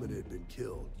that woman had been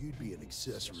killed, you'd be an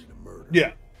accessory to murder.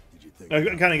 Yeah. Did you think? I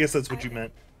kind of guess that's what you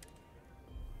meant.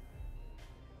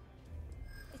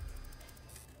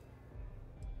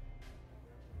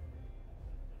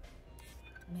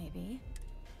 Maybe.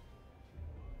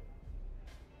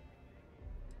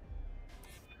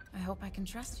 I hope I can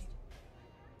trust you.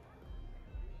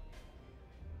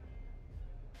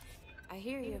 I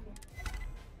hear you.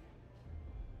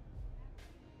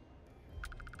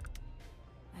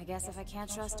 I guess if I can't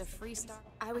trust a Freestar...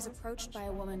 I was approached by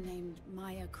a woman named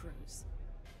Maya Cruz.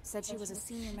 Said she was a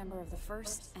senior member of the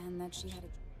First, and that she had a...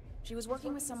 She was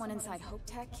working with someone inside Hope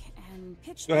Tech, and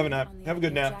pitched... Go have a nap. on the Have a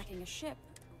good idea of nap. Jacking a ship.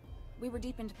 We were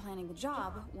deep into planning the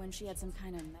job when she had some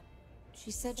kind of...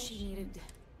 She said she needed...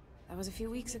 That was a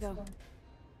few weeks ago.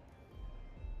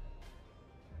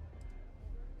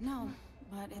 No,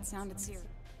 but it sounded serious.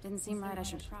 Didn't seem right I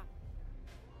should try.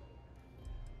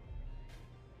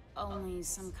 Only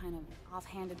some kind of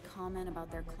offhanded comment about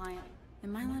their client.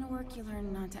 In my line of work, you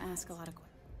learn not to ask a lot of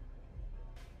questions.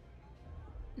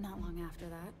 Not long after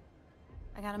that,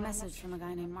 I got a message from a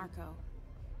guy named Marco.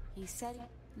 He said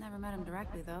never met him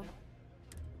directly, though.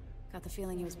 Got the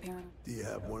feeling he was paranoid. Do you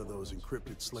have one of those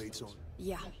encrypted slates on?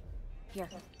 Yeah. Here.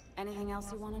 Anything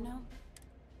else you want to know?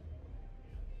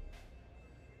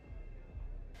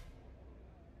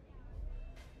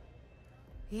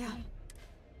 Yeah.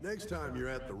 Next time you're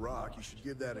at the Rock, you should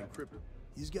give that encrypted.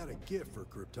 He's got a gift for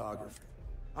cryptography.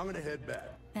 I'm gonna head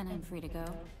back. Then I'm free to go.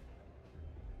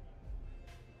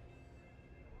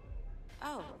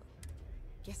 Oh.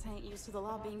 Guess I ain't used to the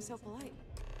law being so polite.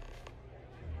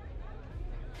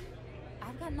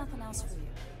 I've got nothing else for you.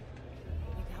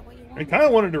 You got what you want? I kind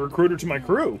of wanted to recruit her to my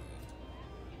crew.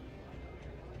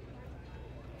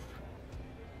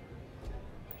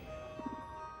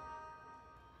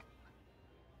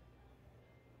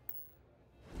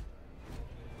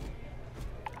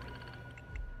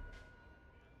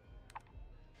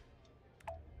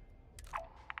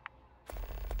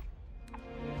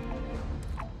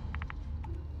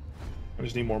 I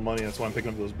just need more money, that's why I'm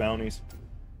picking up those bounties.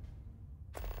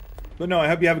 But no, I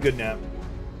hope you have a good nap.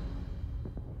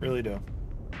 Really do.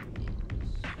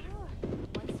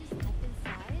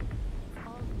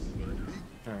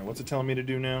 Alright, what's it telling me to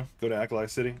do now? Go to Acolyte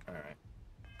City? Alright.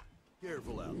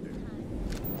 Careful out there.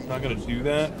 I'm not gonna do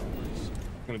that.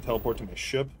 I'm gonna teleport to my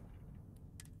ship.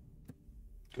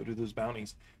 Go do those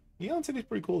bounties. Neon City's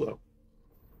pretty cool though.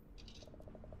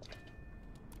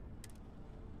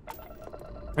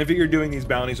 I figured doing these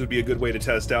bounties would be a good way to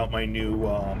test out my new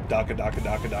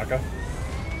DACA.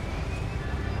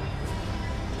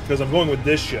 Because I'm going with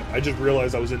this ship. I just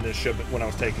realized I was in this ship when I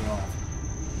was taking off.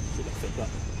 So that fit that.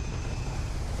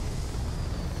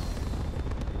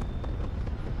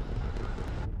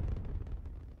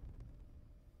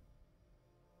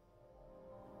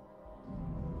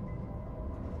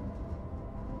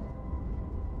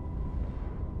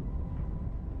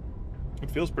 It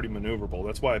feels pretty maneuverable.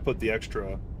 That's why I put the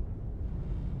extra.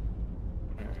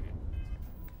 Alright.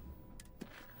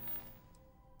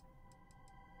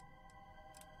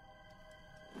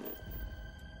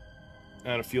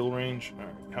 Out of fuel range.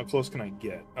 Alright. How close can I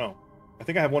get? Oh. I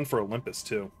think I have one for Olympus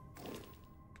too.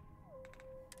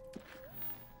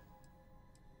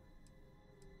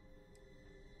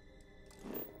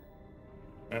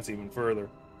 That's even further.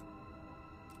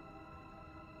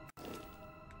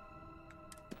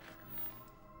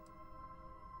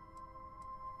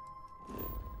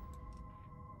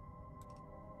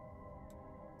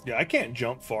 Yeah, I can't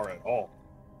jump far at all.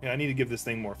 Yeah, I need to give this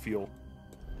thing more fuel.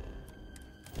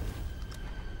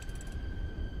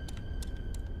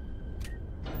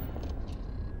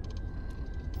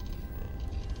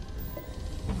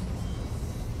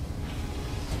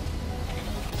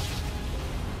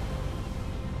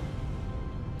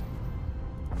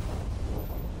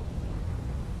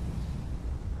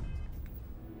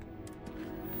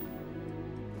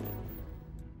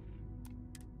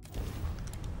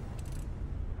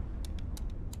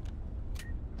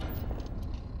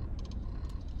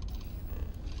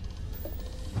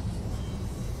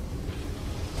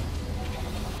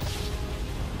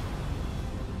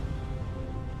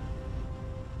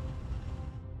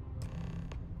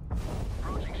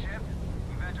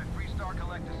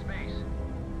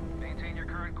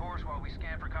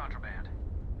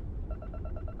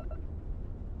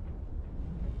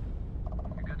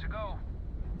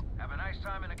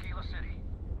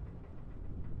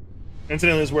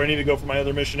 Incidentally, this is where I need to go for my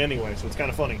other mission anyway, so it's kind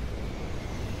of funny.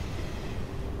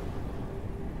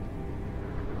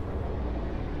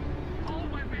 All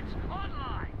weapons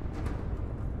online.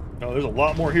 Oh, there's a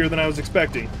lot more here than I was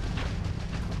expecting.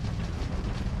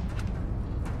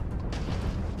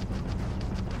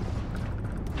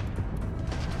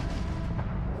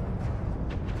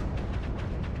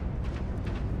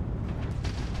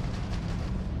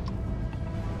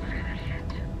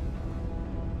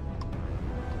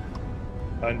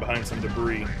 Hiding behind some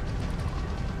debris.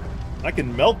 I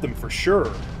can melt them for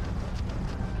sure.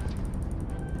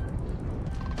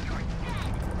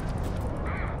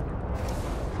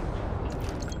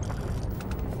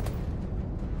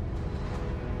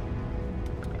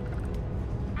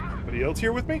 Anybody else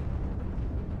here with me?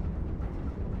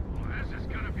 This is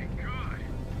gonna be good.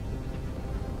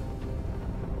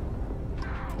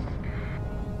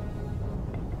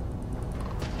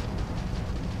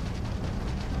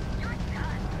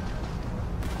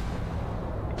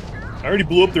 I already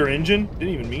blew up their engine. Didn't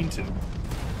even mean to.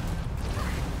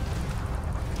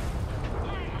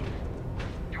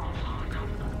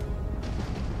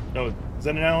 No, is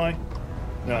that an ally?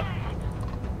 No.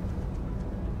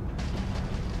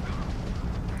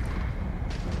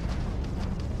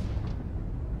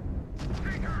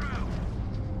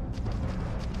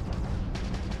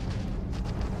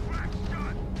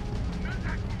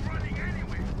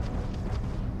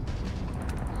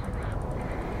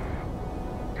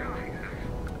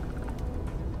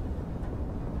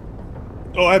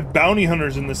 Oh, I have bounty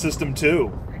hunters in the system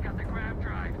too.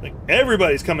 Like,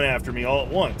 everybody's coming after me all at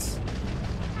once.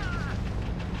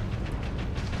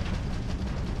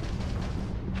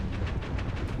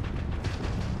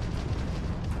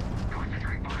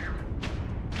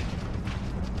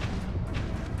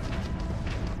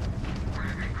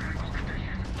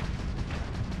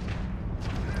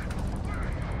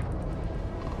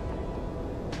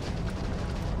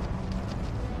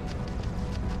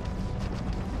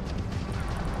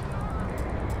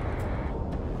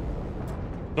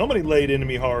 Somebody laid into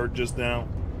me hard just now.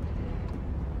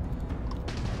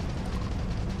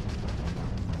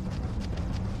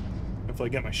 If I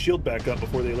get my shield back up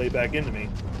before they lay back into me.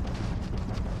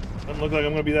 Doesn't look like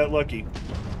I'm gonna be that lucky.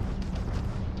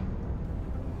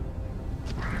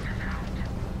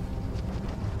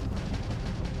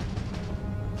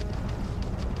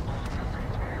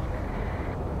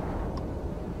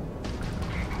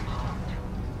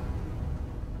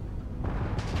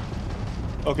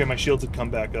 Okay, my shields had come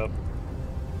back up.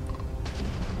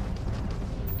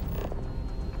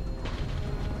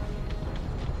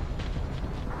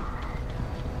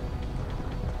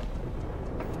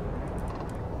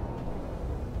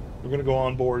 We're gonna go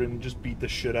on board and just beat the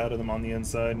shit out of them on the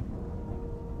inside.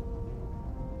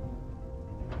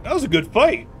 That was a good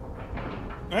fight.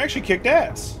 I actually kicked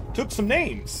ass. Took some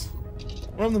names.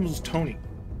 One of them was Tony.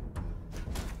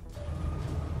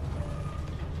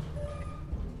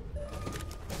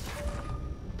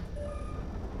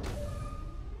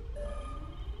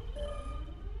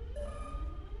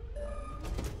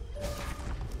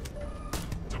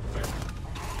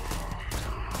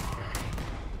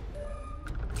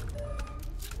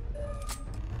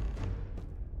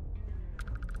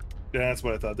 Yeah, that's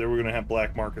what I thought. They were gonna have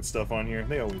black market stuff on here.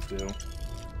 They always do.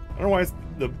 I don't know why it's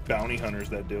the bounty hunters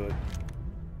that do it.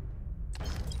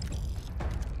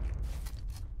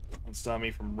 Don't stop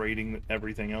me from raiding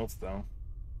everything else, though.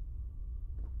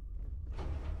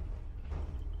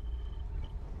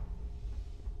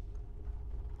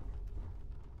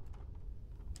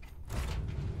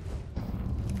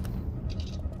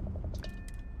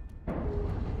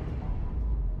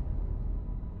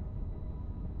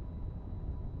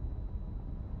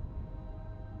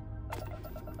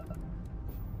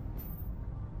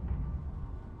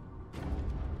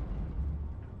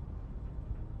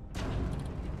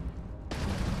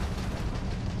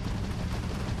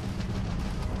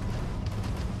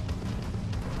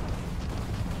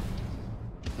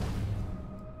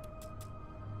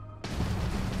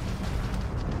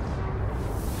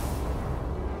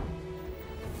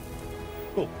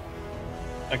 Cool.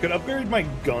 I could upgrade my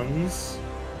guns.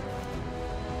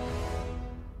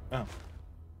 Oh.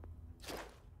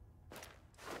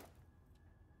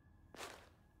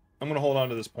 I'm gonna hold on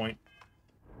to this point.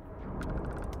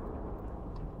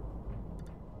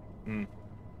 Hmm.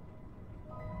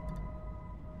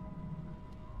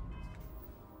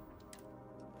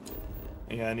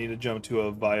 Yeah, I need to jump to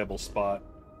a viable spot.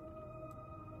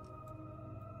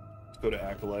 Let's go to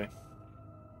Accolade.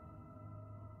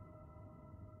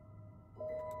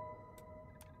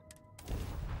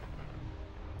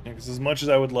 Yeah, because as much as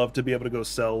I would love to be able to go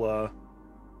sell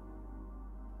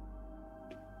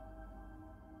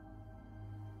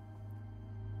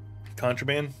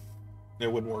contraband,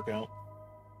 it wouldn't work out.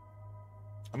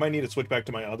 I might need to switch back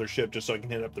to my other ship just so I can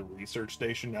hit up the research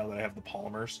station now that I have the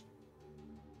polymers.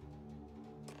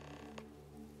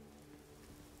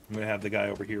 I'm gonna have the guy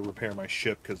over here repair my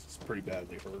ship because it's pretty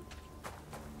badly hurt.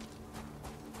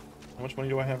 How much money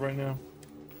do I have right now?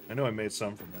 I know I made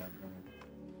some from that.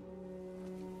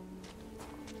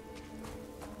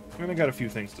 And I got a few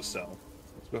things to sell.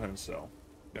 Let's go ahead and sell.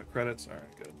 Got credits? Alright,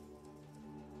 good.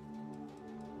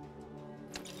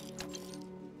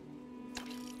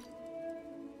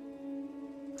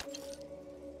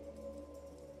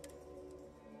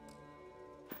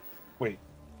 Wait.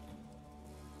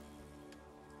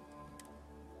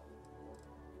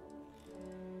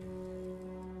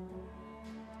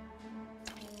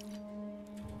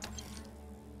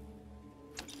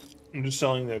 I'm just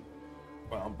selling the...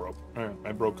 Well, I'm broke. Alright,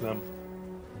 I broke them.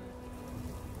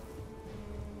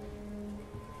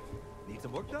 Need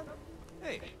some work done?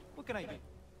 Hey, what can I do?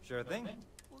 Sure thing.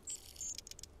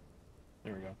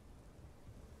 There we go.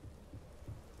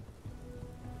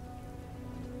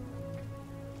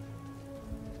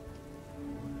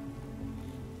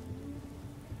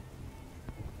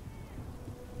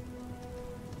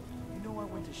 You know I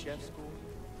went to chef school?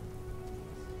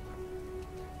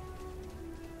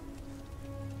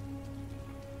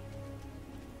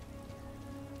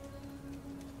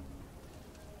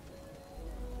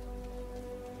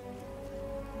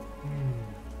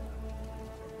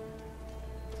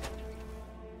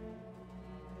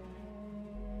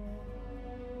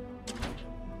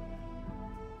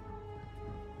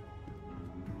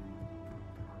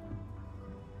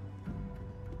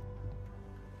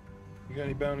 You got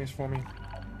any bounties for me?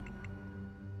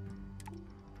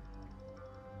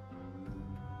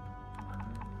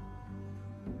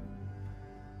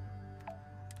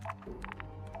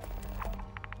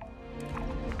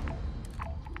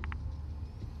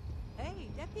 Hey,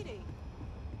 deputy.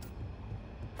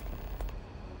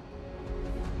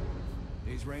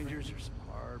 These Rangers are some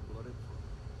hard-blooded.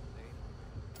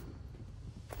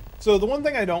 So the one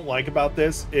thing I don't like about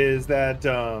this is that,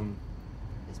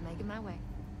 Just making my way.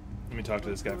 let me talk to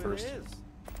this guy first.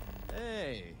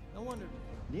 Hey, no wonder.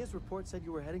 Nia's report said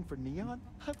you were heading for Neon?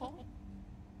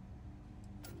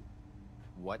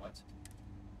 What?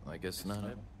 I guess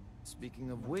not. Speaking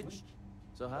of which,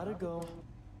 so how'd it go?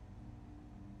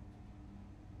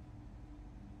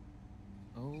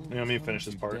 Oh, Yeah, let me finish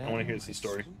this part. I want to hear this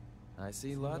story. I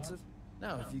see lots of...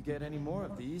 Now, if you get any more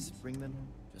of these, bring them...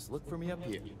 Just look for me up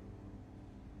here.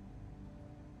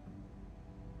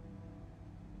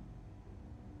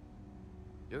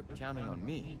 You're counting on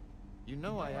me. You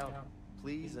know I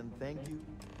please and thank you.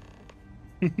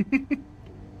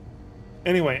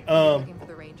 Anyway, Looking for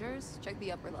the Rangers? Check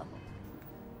the upper level.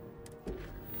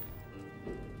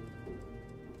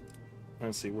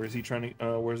 let's see. Where's he trying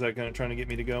to? Where's that guy trying to get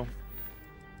me to go?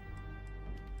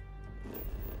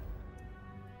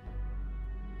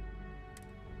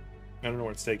 I don't know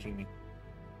where it's taking me.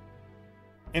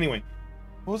 Anyway,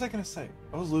 what was I gonna say?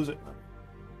 I was losing.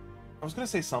 I was gonna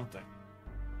say something.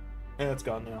 Yeah, it's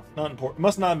gone now. Not important.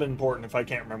 Must not have been important if I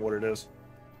can't remember what it is.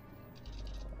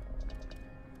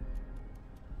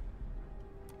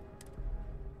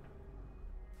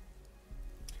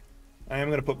 I am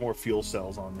gonna put more fuel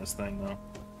cells on this thing though.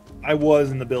 I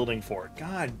was in the building for it.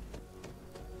 God.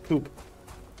 Poop.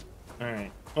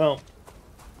 Alright. Well,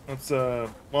 let's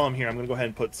while I'm here, I'm gonna go ahead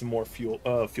and put some more fuel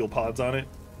pods on it.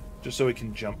 Just so it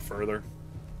can jump further.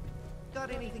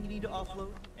 Got anything you need to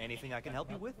offload? Anything I can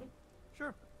help you with?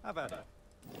 Sure, how about it?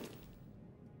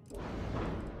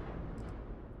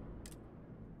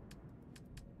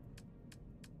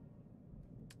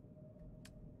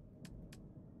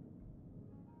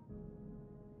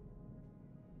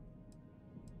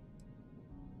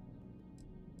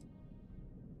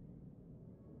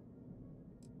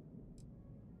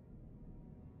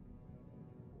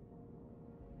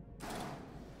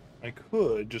 I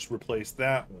could just replace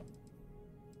that one.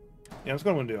 Yeah, that's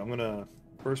what I'm gonna do. I'm gonna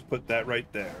first put that right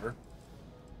there.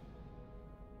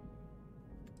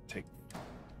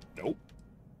 Nope.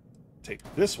 Take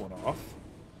this one off.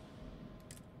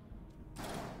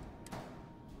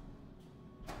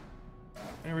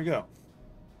 There we go.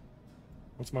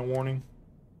 What's my warning?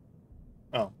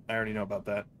 Oh, I already know about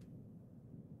that.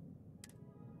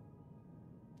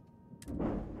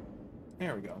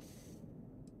 There we go.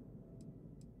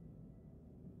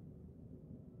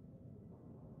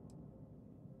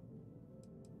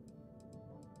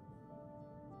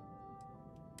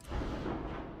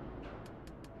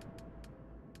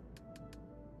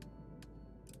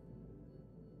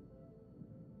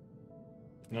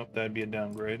 Nope, that'd be a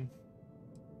downgrade.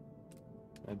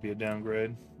 That'd be a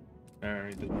downgrade.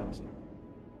 Alright,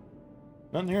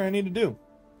 nothing here I need to do.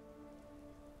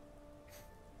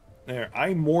 There,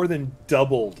 I more than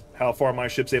doubled how far my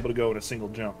ship's able to go in a single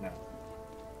jump now.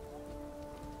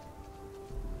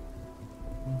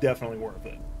 Definitely worth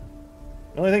it.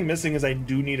 The only thing missing is I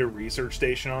do need a research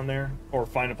station on there, or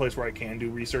find a place where I can do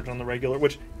research on the regular,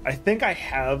 which I think I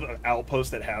have an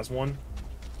outpost that has one.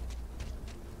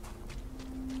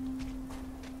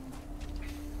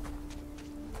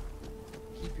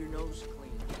 Keep your nose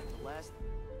clean. The last...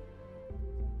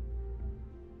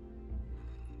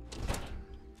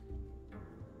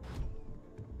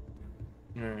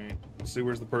 Alright, let's see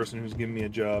where's the person who's giving me a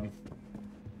job.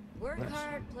 Work Nice.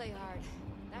 hard, play hard.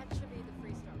 That should be the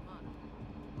Freestar motto.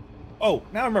 Oh,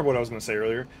 now I remember what I was going to say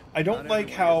earlier. I don't like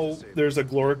how there's a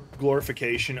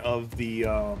glorification of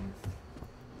the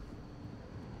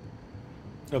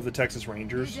Texas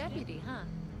Rangers. New deputy, huh?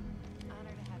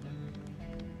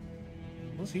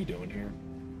 What's he doing here?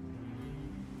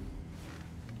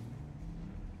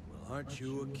 Well, aren't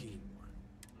you a keen one?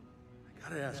 I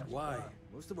gotta ask why.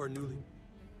 Most of our newly...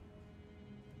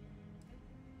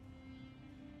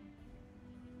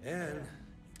 And,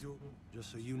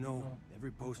 just so you know,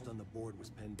 every post on the board was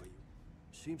penned by you.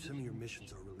 Seems some of your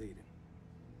missions are related.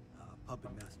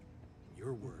 Puppet Master,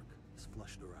 your work is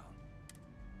flushed around.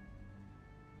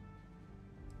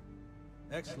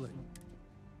 Excellent.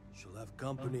 She'll have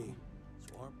company.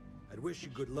 Swarm, I'd wish you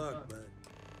good luck, but...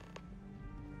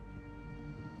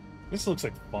 This looks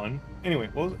like fun.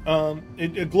 Anyway, well,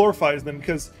 it glorifies them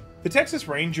because the Texas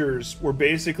Rangers were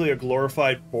basically a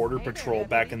glorified border patrol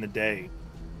back in the day.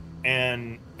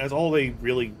 And that's all they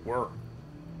really were.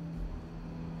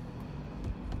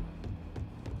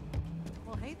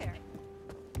 Well, hey there.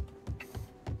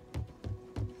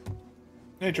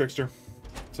 Hey, Trickster.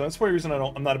 So that's the reason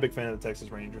I'm not a big fan of the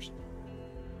Texas Rangers.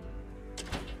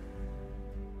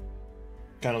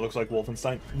 Kind of looks like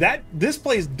Wolfenstein. This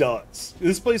place does.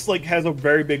 This place like has a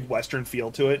very big Western feel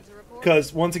to it.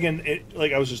 Because once again, it,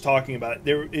 like I was just talking about,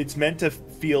 it's meant to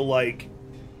feel like,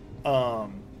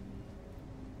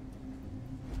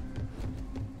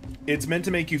 it's meant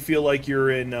to make you feel like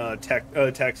you're in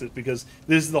Texas, because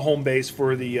this is the home base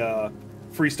for the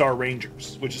Freestar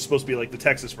Rangers, which is supposed to be like the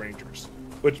Texas Rangers.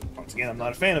 Which, once again, I'm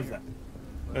not a fan of them,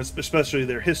 especially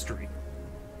their history.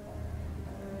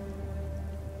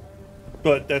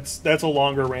 But that's a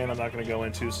longer rant I'm not going to go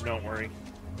into, so don't worry.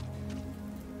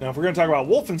 Now, if we're going to talk about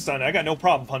Wolfenstein, I got no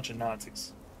problem punching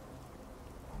Nazis.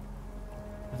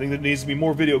 I think there needs to be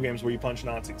more video games where you punch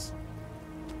Nazis.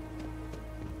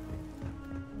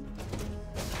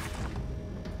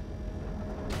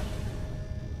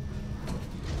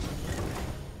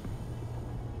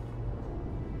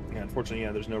 Yeah, unfortunately,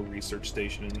 yeah, there's no research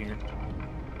station in here.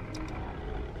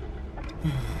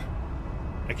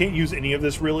 I can't use any of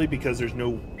this really because there's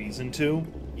no reason to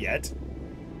yet.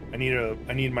 I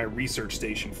need my research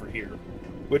station for here,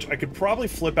 which I could probably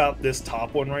flip out this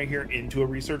top one right here into a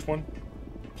research one.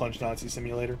 Punch Nazi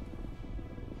Simulator.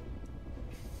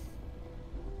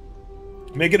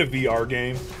 Make it a VR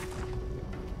game.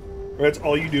 Where that's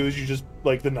all you do is you just,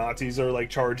 like, the Nazis are like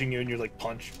charging you and you're like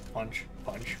punch, punch,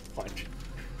 punch, punch.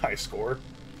 High score.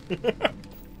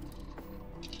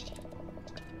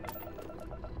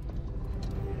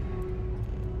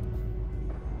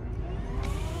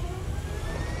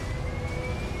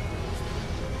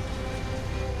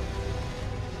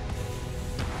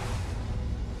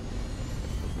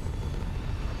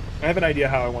 I have an idea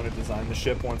how I want to design the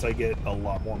ship once I get a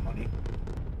lot more money.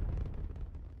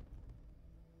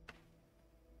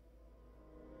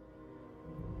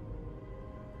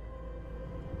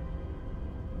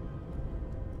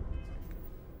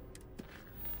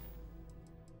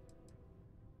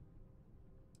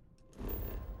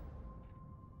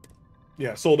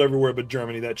 Yeah, sold everywhere but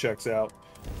Germany. That checks out.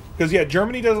 Because, yeah,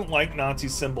 Germany doesn't like Nazi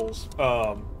symbols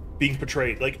being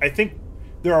portrayed. Like, I think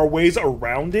there are ways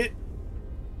around it,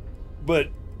 but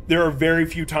there are very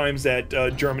few times that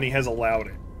Germany has allowed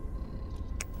it.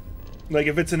 Like,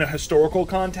 if it's in a historical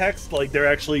context, like they're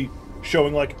actually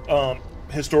showing like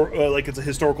like it's a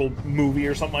historical movie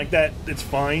or something like that, it's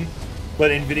fine. But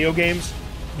in video games,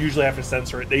 you usually have to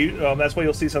censor it. That's why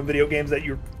you'll see some video games that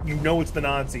you know it's the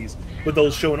Nazis, but they'll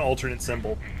show an alternate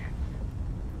symbol.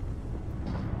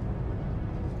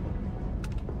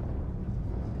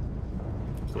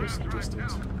 Close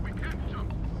distance.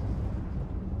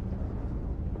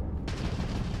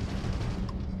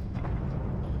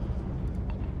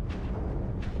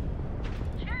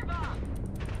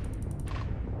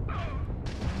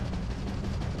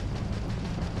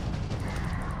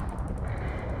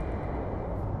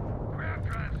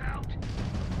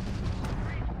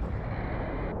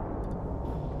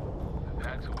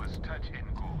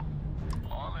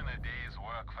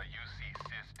 stuck for UC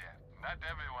system. Not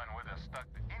everyone would have stuck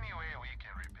any way we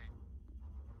can repeat.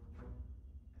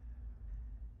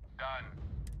 Done.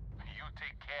 You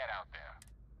take care out there.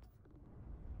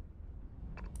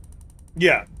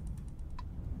 Yeah.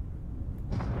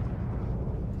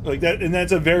 Like that, and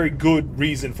that's a very good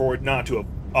reason for it not to have,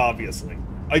 obviously.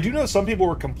 I do know some people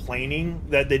were complaining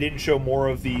that they didn't show more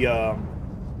of the,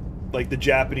 like, the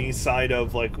Japanese side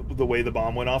of, like, the way the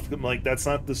bomb went off. Like, that's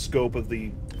not the scope of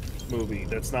the movie.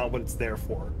 That's not what it's there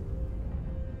for.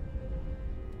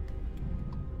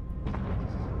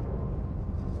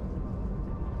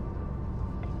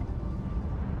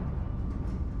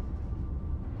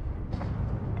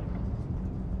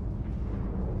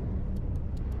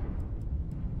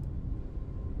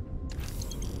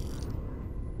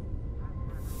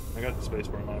 I got the space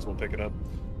bar, I might as well pick it up.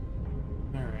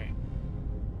 Alright.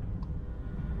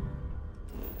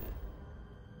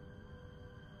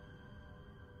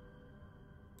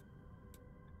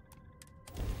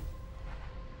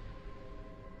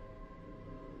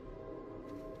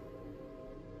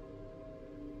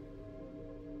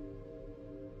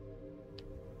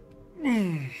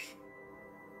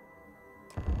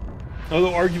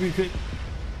 Although arguably could...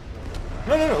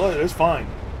 No, it's fine.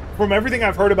 From everything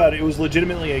I've heard about it, it was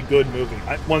legitimately a good movie.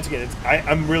 Once again,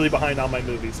 I'm really behind on my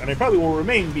movies, and I probably will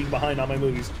remain being behind on my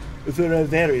movies for a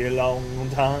very long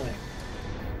time.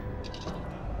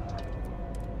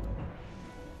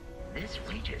 This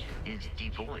region is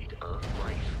devoid of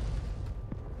life.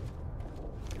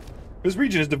 This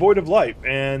region is devoid of life,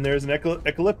 and there's an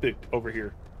ecliptic over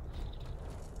here.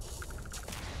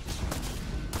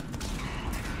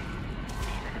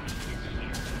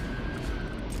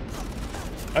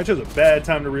 I chose a bad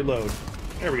time to reload.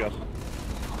 There we go.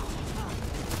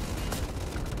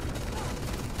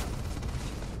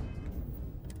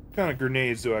 What kind of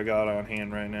grenades do I got on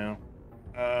hand right now?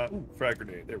 Ooh, frag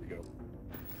grenade. There we go.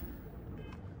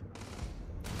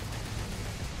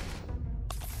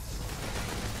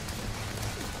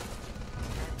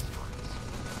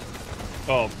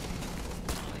 Oh.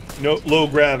 No, low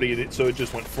gravity, so it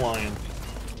just went flying.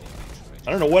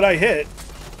 I don't know what I hit.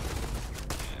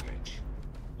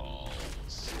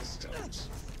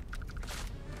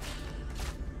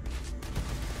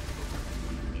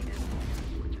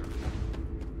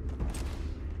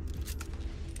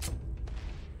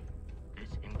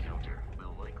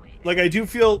 Like, I do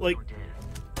feel like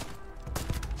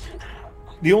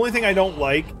the only thing I don't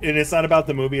like, and it's not about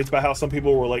the movie, it's about how some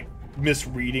people were, like,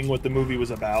 misreading what the movie was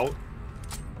about.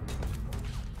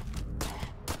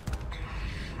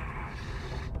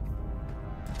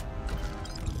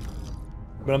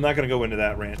 But I'm not going to go into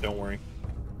that rant, don't worry.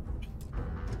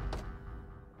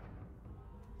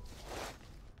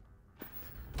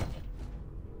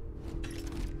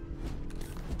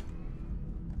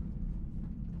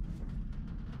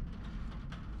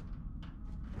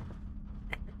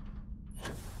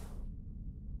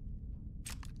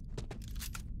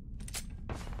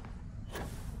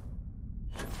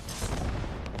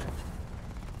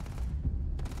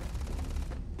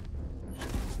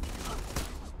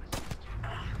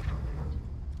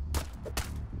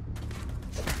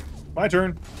 My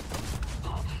turn.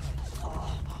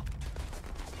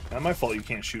 Not my fault you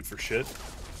can't shoot for shit.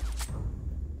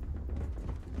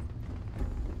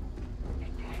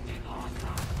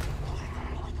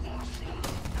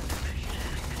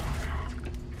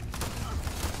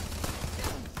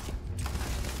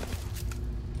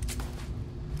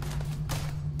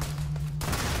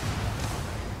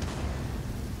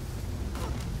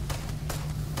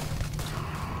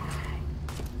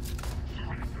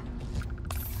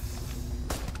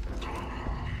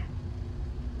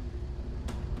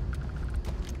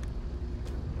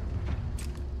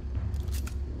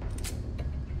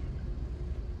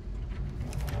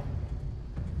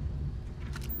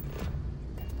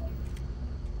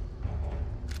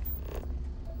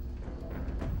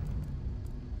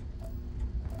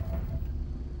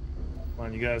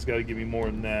 You guys gotta give me more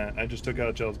than that. I just took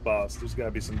out y'all's boss. There's gotta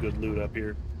be some good loot up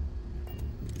here.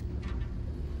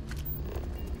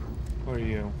 What are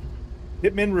you?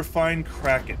 Hitman Refined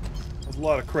Kraken. That's a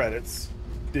lot of credits.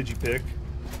 Digipick.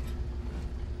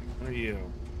 What are you?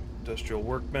 Industrial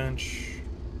Workbench.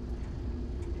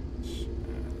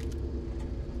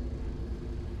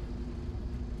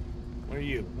 What are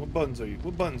you? What buttons are you?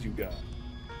 What buttons you got?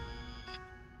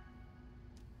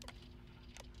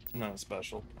 Not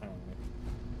special. I don't know.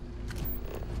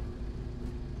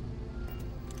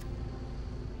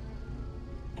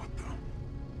 What the?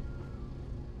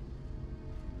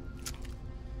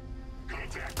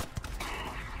 Contact.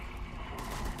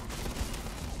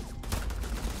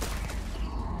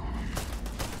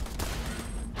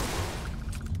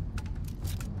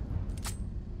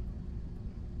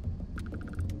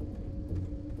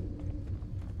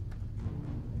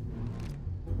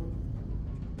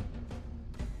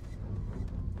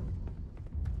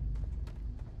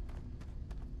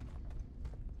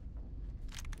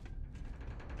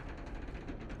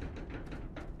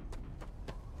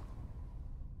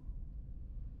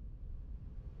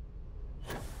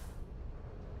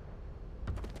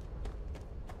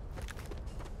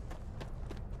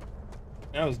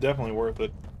 That was definitely worth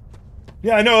it.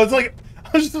 Yeah, I know. It's like I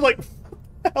was just like, what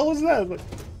the hell was that? Like,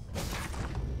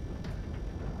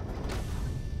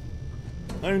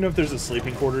 I don't even know if there's a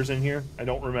sleeping quarters in here. I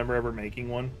don't remember ever making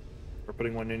one or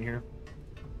putting one in here.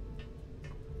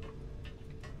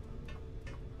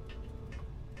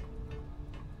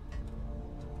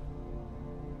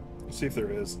 Let's see if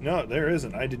there is. No, there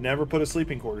isn't. I did never put a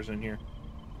sleeping quarters in here.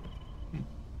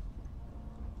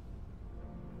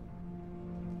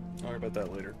 Sorry about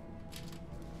that later.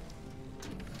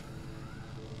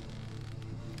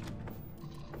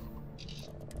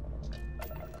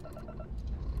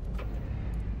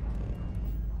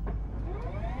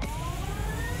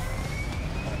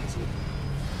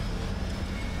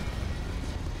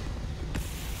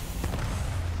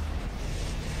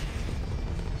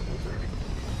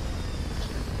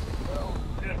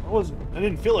 I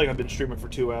didn't feel like I've been streaming for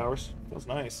 2 hours. That was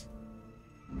nice.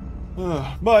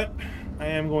 But I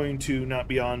am going to not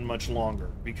be on much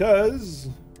longer because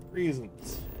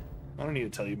reasons. I don't need to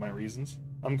tell you my reasons.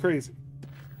 I'm crazy.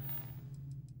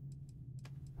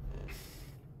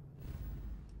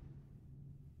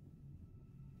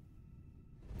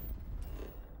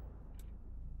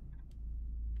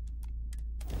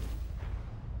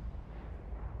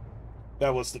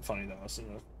 That was funny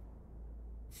though.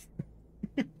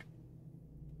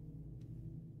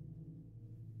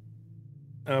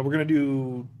 We're gonna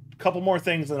do a couple more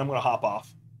things, and then I'm gonna hop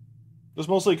off. Just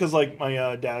mostly because like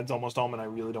my dad's almost home, and I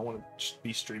really don't want to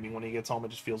be streaming when he gets home. It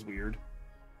just feels weird.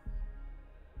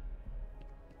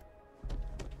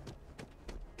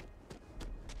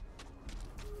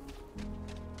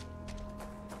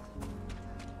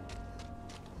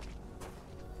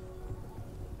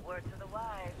 Word to the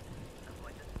wise. I'm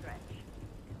going to stretch.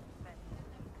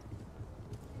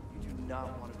 You do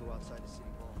not want to go outside the city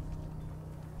hall.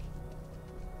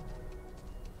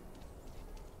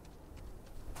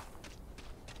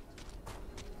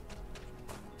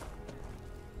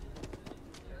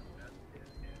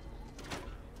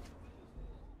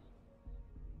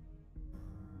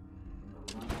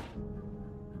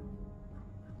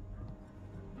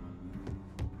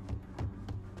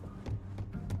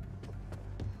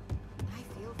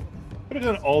 Could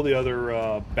have done all the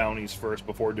other bounties first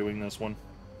before doing this one.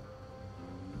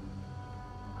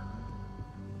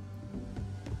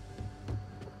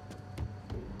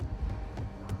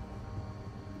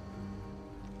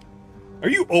 Are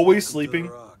you always sleeping?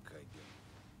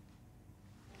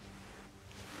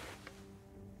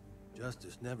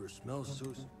 Justice never smells,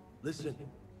 Susan. Listen,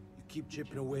 you keep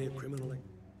chipping away at criminally,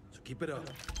 so keep it up.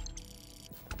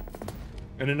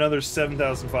 And another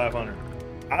 7,500.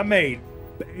 I made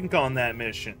bank on that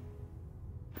mission.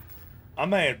 I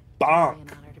made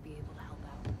bonk.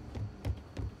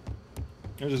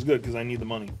 Which is good because I need the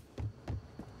money.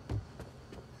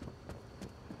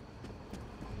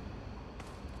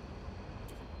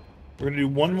 We're gonna do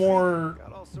one more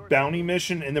bounty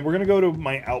mission, and then we're gonna go to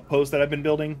my outpost that I've been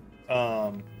building.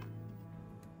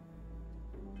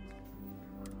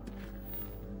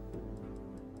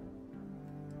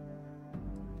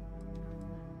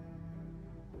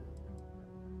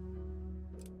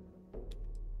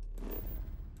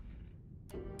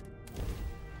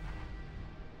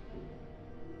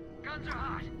 Guns are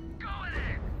hot. Go in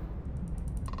there.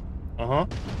 Uh-huh.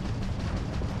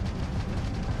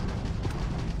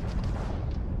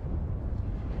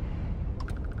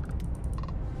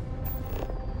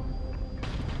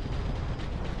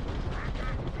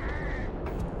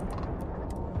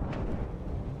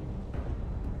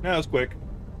 That was quick.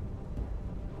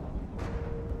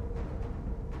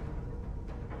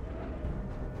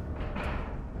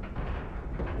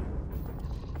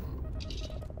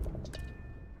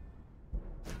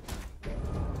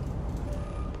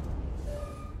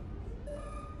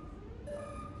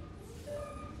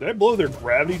 Did I blow their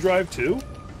gravity drive too?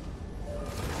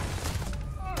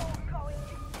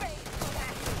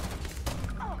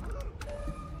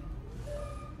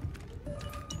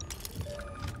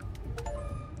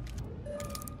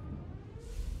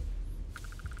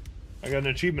 I got an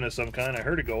achievement of some kind. I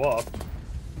heard it go off.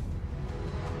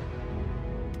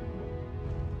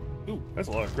 Ooh, that's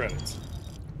a lot of credits.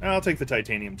 I'll take the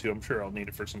titanium too. I'm sure I'll need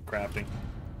it for some crafting.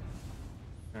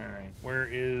 Alright, where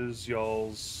is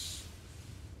y'all's...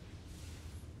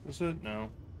 Is it? No.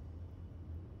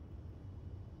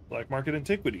 Black market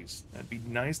antiquities. That'd be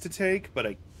nice to take, but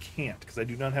I can't because I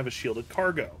do not have a shielded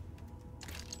cargo.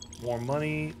 More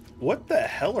money. What the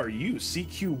hell are you?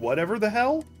 CQ whatever the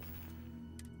hell?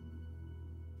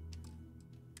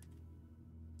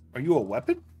 Are you a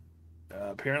weapon?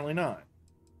 Apparently not.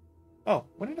 Oh,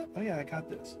 what did I... Oh yeah, I got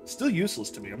this. Still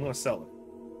useless to me. I'm going to sell it.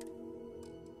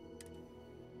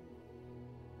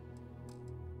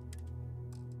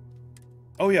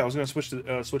 Oh yeah, I was gonna switch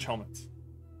to switch helmets.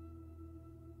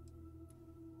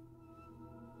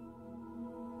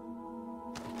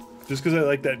 Just because I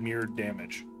like that mirrored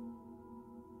damage.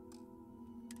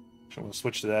 I'm gonna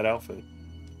switch to that outfit.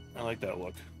 I like that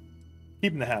look.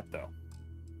 Keeping the hat though.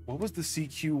 What was the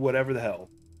CQ whatever the hell?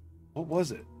 What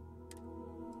was it?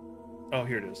 Oh,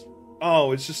 here it is.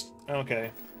 Oh, it's just... Okay.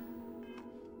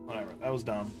 Whatever. That was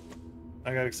dumb.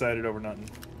 I got excited over nothing.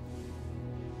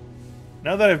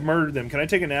 Now that I've murdered them, can I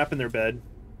take a nap in their bed?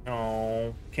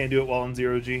 Oh, can't do it while in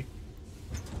zero-G.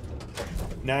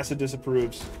 NASA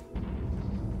disapproves.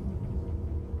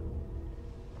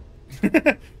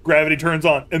 Gravity turns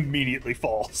on, immediately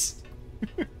falls.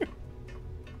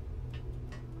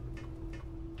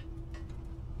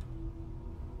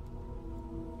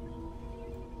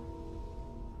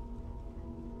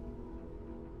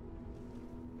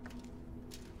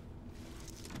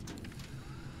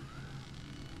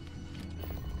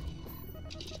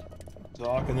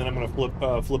 Dock, and then I'm gonna flip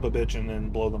a bitch and then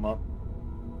blow them up.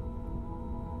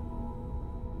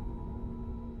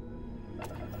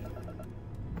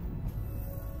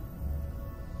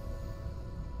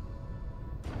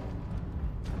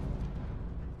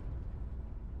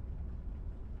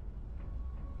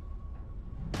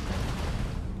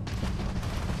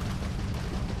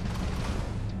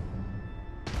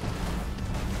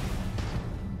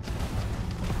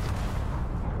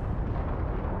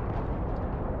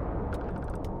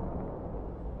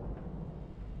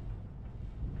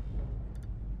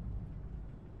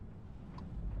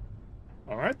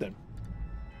 Alright then.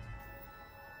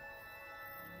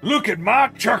 Look at my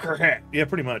trucker hat! Yeah,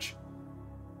 pretty much.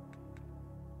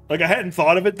 Like, I hadn't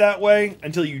thought of it that way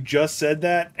until you just said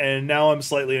that, and now I'm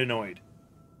slightly annoyed.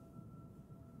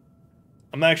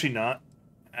 I'm actually not.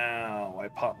 Ow, I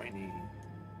popped my knee.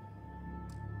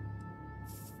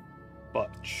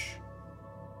 Butch.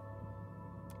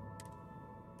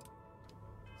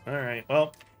 Alright,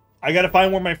 well, I gotta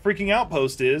find where my freaking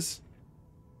outpost is.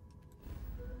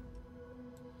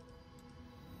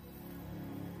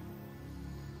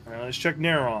 Alright, let's check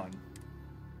Neron.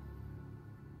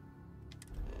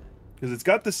 Because it's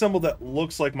got the symbol that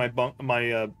looks like my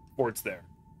port's there.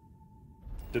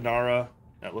 Dinara,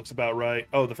 that looks about right.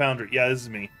 Oh, the Foundry. Yeah, this is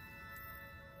me.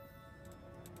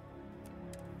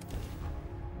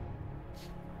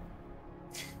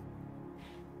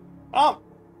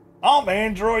 I'm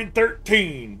Android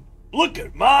 13. Look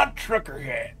at my trucker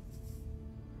hat.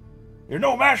 You're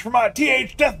no match for my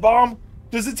TH death bomb.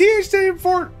 Does the TH stand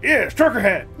for? Yes, trucker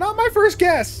hat. Not my first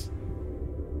guess.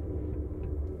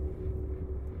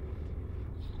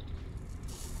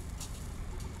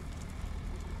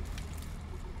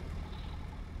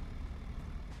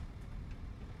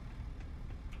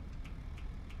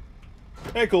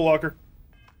 Hey, Cool Walker.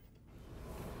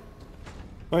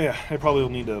 Oh yeah, I probably will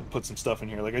need to put some stuff in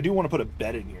here. Like, I do want to put a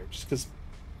bed in here, just because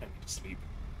I need to sleep.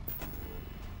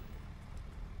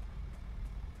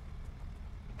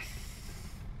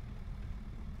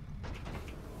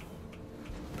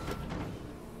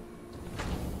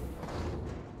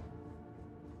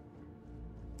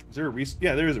 Is there a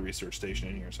yeah, there is a research station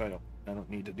in here, so I don't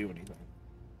need to do anything.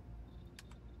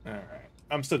 All right,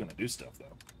 I'm still gonna do stuff though.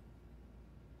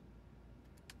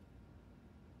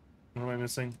 What am I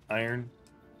missing? Iron.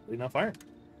 Enough iron.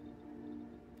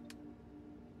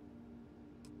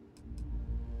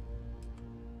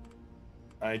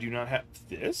 I do not have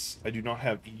this. I do not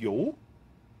have yo.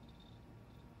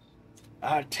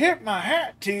 I tipped my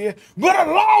hat to you, but I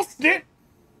lost it.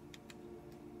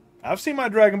 I've seen my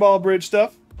Dragon Ball Bridge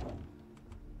stuff.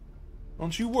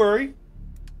 Don't you worry.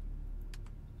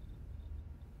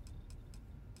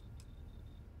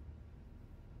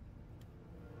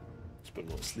 Let's put a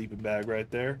little sleeping bag right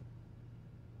there.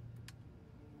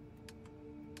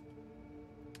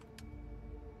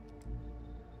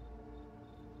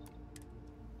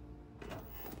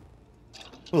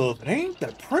 Well, if it ain't the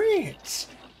prince,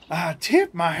 I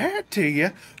tipped my hat to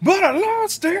you, but I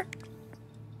lost it.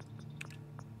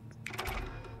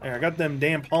 There, I got them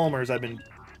damn polymers I've been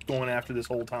going after this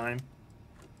whole time.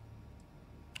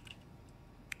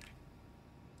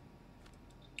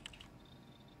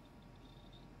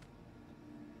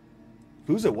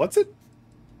 Who's it? What's it?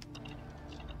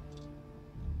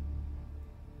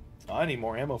 Oh, I need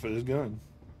more ammo for this gun.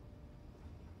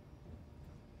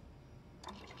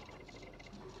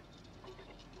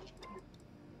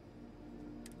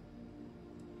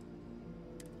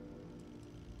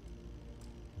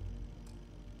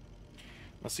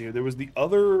 Let's see here. There was the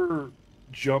other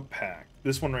jump pack.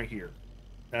 This one right here.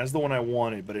 That's the one I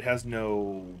wanted, but it has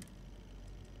no...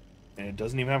 And it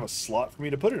doesn't even have a slot for me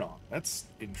to put it on. That's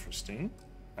interesting.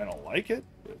 I don't like it,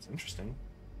 but it's interesting.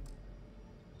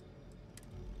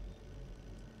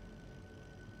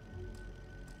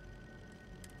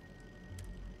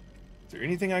 Is there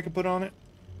anything I could put on it?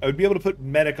 I would be able to put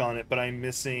medic on it, but I'm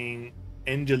missing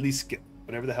Angeliska,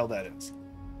 whatever the hell that is.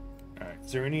 Alright,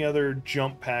 is there any other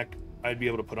jump pack I'd be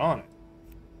able to put on it?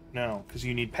 No, because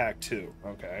you need pack 2.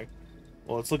 Okay.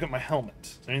 Well, let's look at my helmet.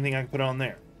 Is there anything I can put on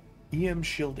there? EM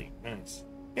shielding. Nice.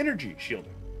 Energy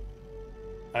shielding.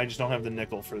 I just don't have the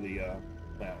nickel for the,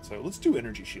 that. So let's do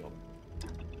energy shielding.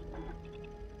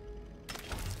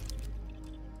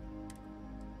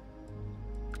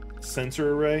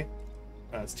 Sensor array.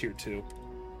 That's tier 2.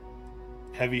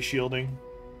 Heavy shielding.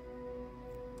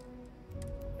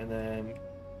 And then...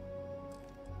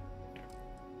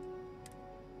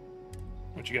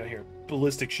 what you got here?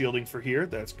 Ballistic shielding for here.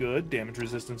 That's good. Damage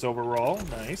resistance overall.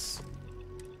 Nice.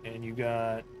 And you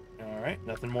got... alright.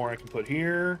 Nothing more I can put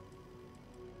here.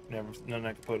 Nothing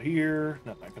I can put here.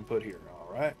 Nothing I can put here.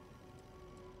 Alright.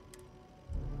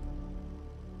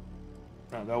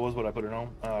 Oh, that was what I put it on?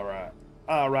 Alright.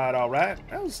 Alright, alright.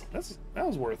 That was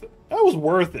worth it. That was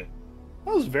worth it.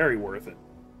 That was very worth it.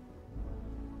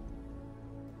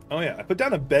 Oh yeah, I put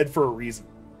down a bed for a reason.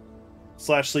 /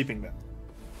 sleeping bed.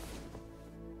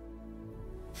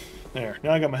 There,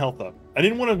 now I got my health up. I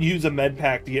didn't want to use a med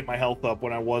pack to get my health up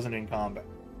when I wasn't in combat.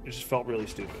 It just felt really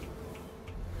stupid.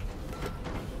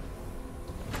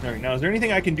 Alright, now is there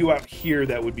anything I can do out here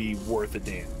that would be worth a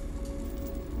damn?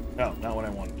 Oh, not what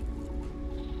I wanted.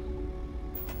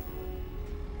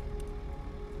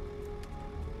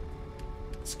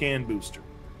 Scan booster.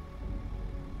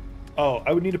 Oh,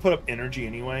 I would need to put up energy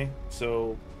anyway,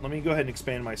 so let me go ahead and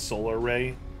expand my solar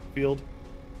array field.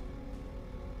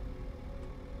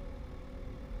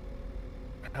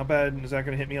 How bad is that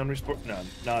going to hit me on respawn? No,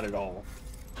 not at all.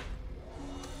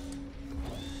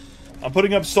 I'm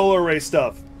putting up solar array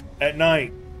stuff at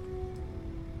night.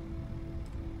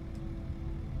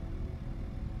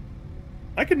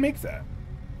 I could make that.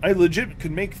 I legit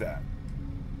could make that.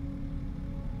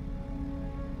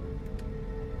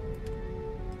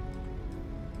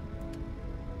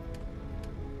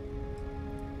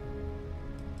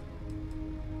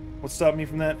 What's stopping me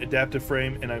from that? Adaptive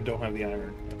frame, and I don't have the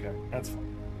iron. Okay, that's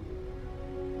fine.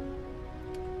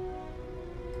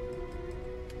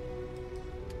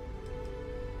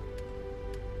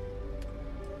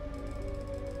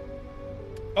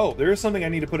 Oh, there is something I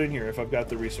need to put in here if I've got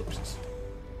the resources.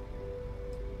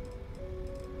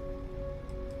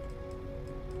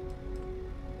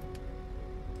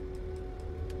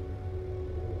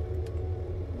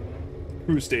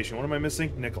 Cruise station. What am I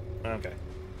missing? Nickel. Okay.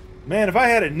 Man, if I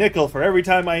had a nickel for every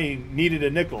time I needed a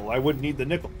nickel, I wouldn't need the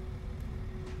nickel.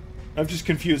 I've just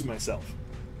confused myself.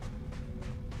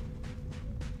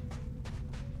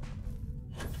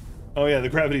 Oh yeah, the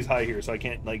gravity's high here, so I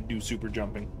can't, like, do super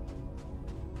jumping.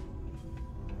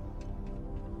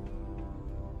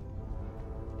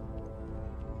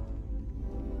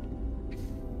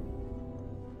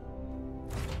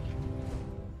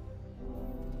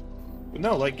 But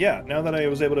no, like, yeah, now that I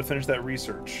was able to finish that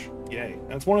research, yay.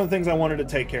 That's one of the things I wanted to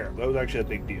take care of. That was actually a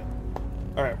big deal.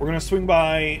 Alright, we're gonna swing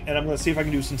by, and I'm gonna see if I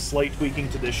can do some slight tweaking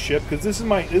to this ship, because this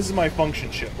is my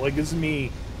function ship. Like, this is me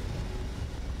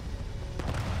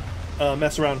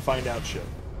mess around and find out ship.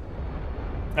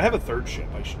 I have a third ship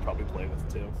I should probably play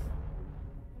with, too.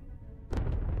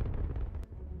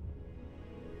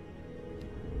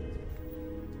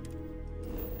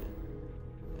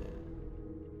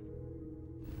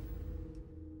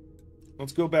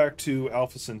 Let's go back to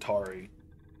Alpha Centauri.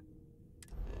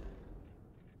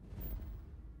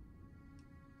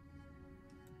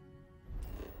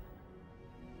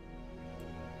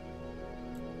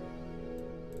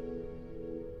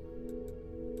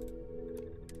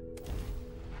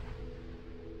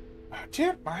 I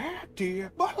tipped my hat to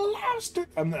you, but I lost it.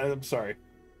 I'm sorry.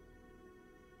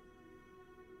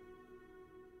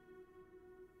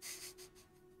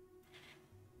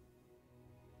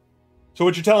 So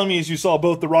what you're telling me is you saw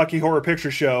both the Rocky Horror Picture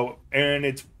Show and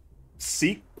its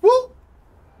sequel?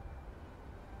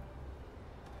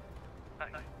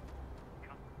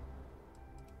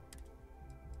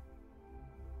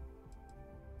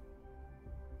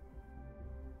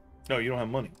 No, you don't have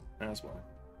money. That's why.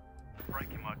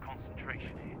 Breaking my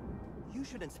concentration here. You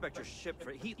should inspect your ship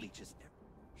for heat leeches.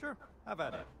 Sure, have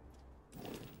at it.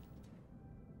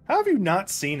 How have you not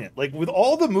seen it? Like, with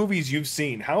all the movies you've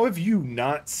seen, how have you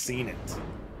not seen it?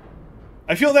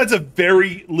 I feel that's a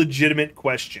very legitimate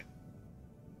question.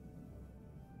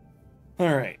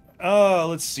 Alright,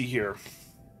 let's see here.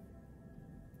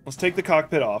 Let's take the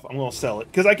cockpit off. I'm gonna sell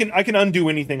it, because I can undo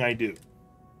anything I do.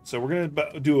 So we're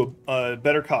gonna do a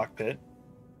better cockpit.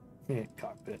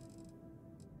 Cockpit.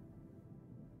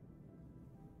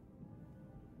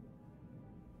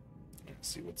 Let's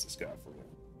see what's this got for me.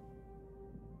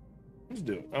 Let's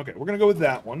do it. Okay, we're gonna go with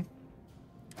that one.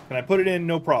 Can I put it in?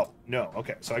 No problem. No.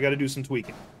 Okay, so I got to do some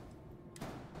tweaking.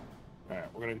 All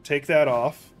right, we're gonna take that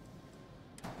off.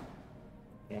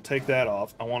 We'll take that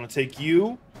off. I want to take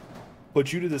you,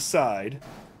 put you to the side.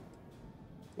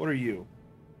 What are you?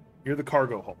 You're the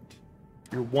cargo hold.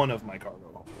 You're one of my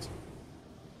cargo holds.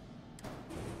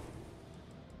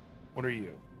 What are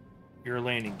you? You're a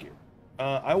landing gear.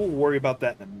 I will worry about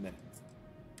that in a minute.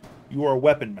 You are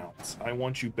weapon mounts. I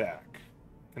want you back.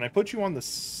 Can I put you on the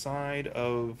side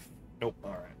of... Nope,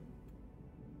 alright.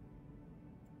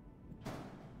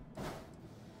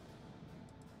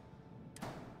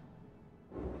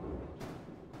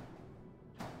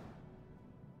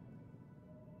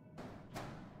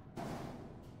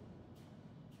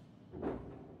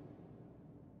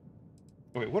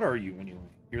 Wait, what are you anyway?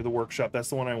 You're the workshop. That's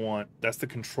the one I want. That's the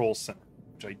control center,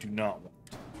 which I do not want.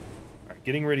 Alright,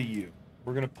 getting rid of you.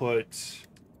 We're going to put...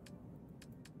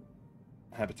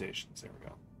 habitations. There we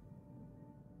go.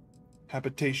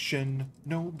 Habitation,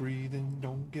 no breathing,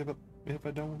 don't give up if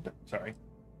I don't... Sorry.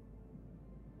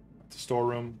 That's a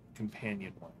storeroom,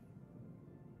 companion one.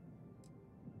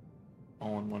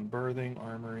 All-in-one berthing,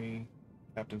 armory,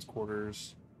 captain's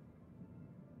quarters.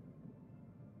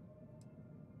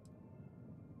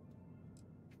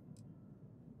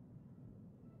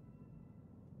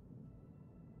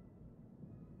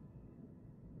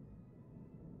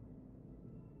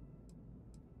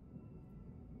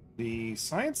 The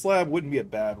science lab wouldn't be a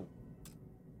bad one.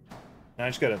 Now I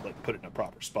just gotta like put it in a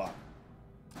proper spot.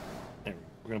 There we go.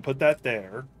 We're gonna put that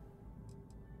there.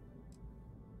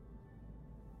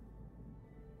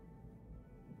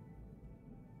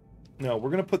 No, we're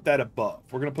gonna put that above.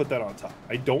 We're gonna put that on top.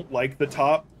 I don't like the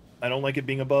top. I don't like it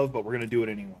being above, but we're gonna do it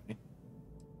anyway.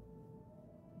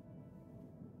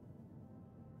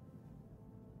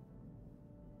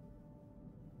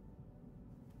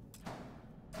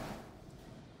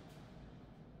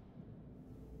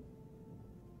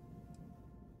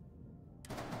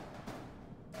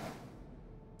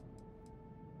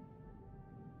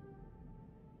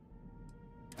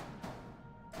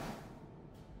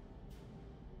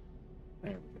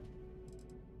 There we go.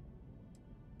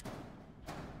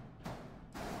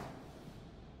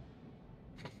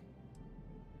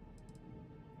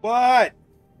 What?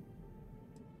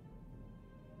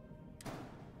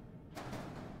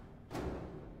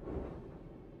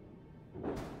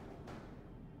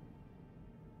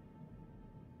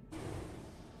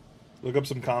 Look up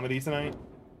some comedy tonight.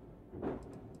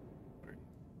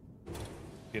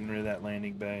 Getting rid of that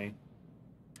landing bay.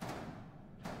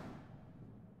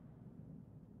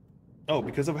 Oh,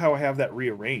 because of how I have that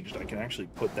rearranged, I can actually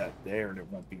put that there and it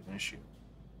won't be an issue.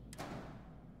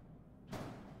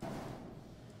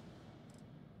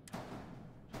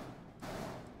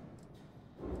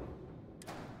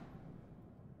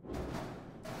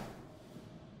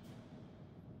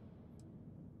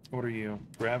 What are you?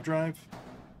 Grav drive?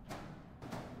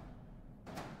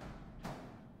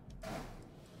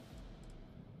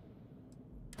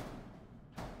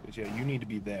 But yeah, you need to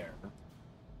be there.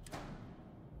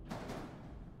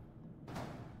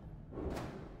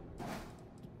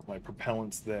 My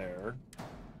propellant's there.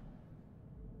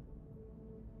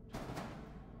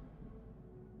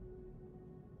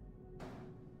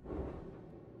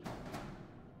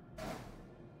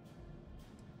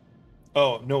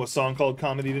 Oh, no, a song called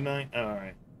Comedy Tonight?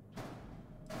 Alright.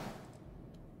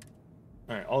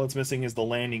 Alright, all that's missing is the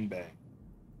landing bay.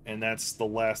 And that's the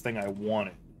last thing I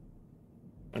wanted.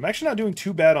 I'm actually not doing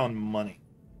too bad on money.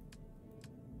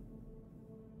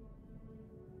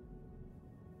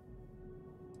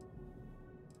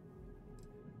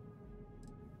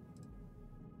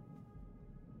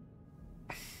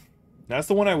 That's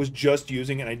the one I was just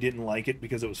using and I didn't like it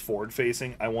because it was forward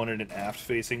facing. I wanted an aft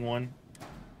facing one.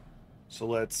 So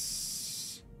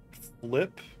let's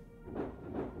flip.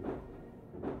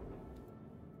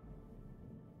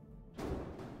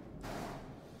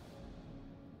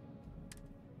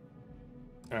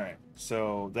 Alright,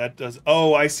 so that does...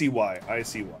 Oh, I see why. I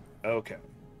see why. Okay.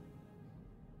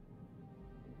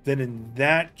 Then in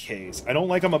that case, I don't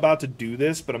like I'm about to do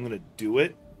this, but I'm going to do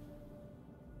it.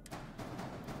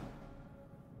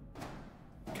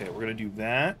 Okay, we're going to do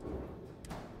that.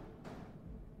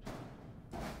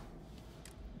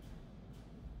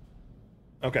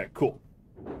 Okay, cool.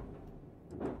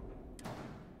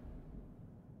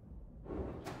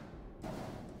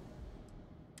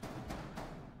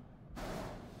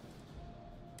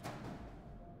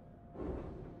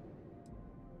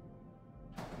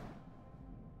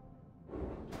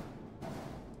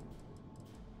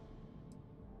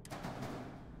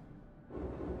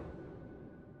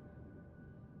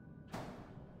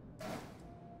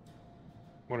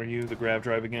 What are you? The grav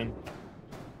drive again?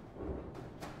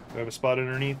 Do I have a spot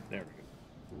underneath? There we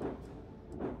go.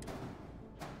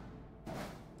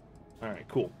 Alright,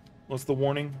 cool. What's the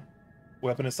warning?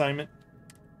 Weapon assignment?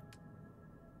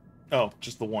 Oh,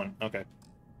 just the one. Okay.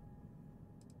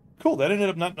 Cool, that ended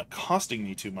up not costing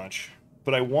me too much.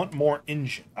 But I want more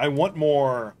engine. I want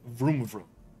more vroom vroom.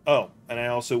 Oh, and I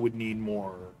also would need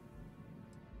more...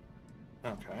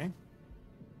 Okay.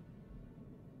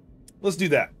 Let's do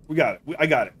that. We got it. I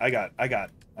got it. I got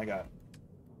it.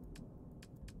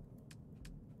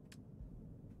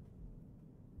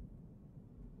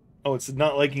 Oh, it's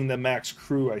not liking the max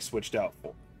crew I switched out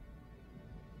for.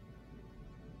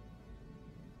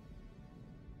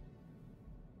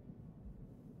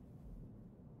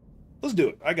 Let's do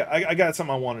it. I got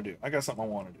something I want to do. Hang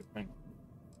on.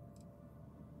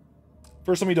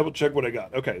 First, let me double check what I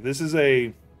got. Okay, this is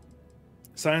a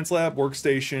science lab,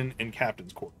 workstation, and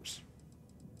captain's quarters.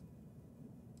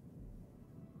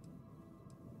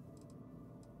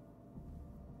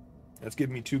 That's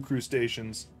giving me 2 crew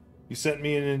stations. You sent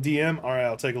me in a DM? Alright,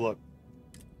 I'll take a look.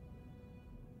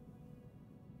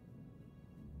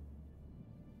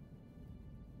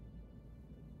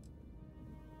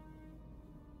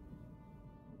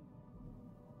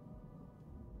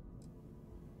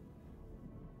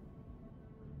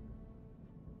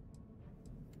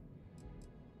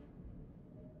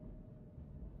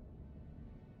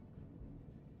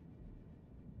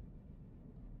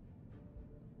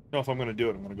 I don't know if I'm going to do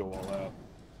it. I'm going to go all out.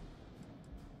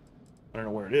 I don't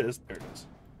know where it is. There it is.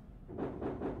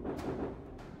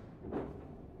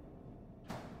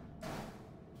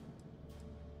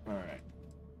 Alright.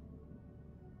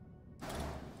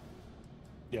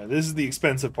 Yeah, this is the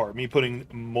expensive part. Me putting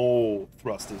mole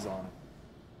thrusters on it.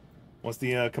 What's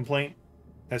the complaint?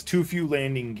 Has too few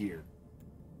landing gear.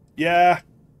 Yeah.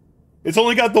 It's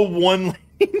only got the one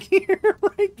landing gear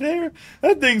right there.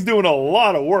 That thing's doing a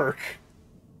lot of work.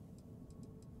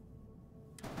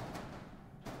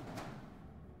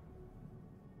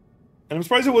 And I'm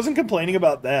surprised it wasn't complaining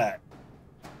about that.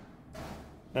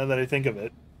 Now that I think of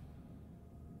it.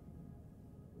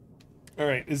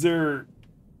 Alright, is there...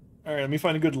 Alright, let me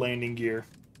find a good landing gear.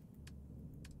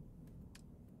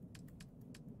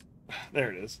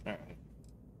 There it is. Alright.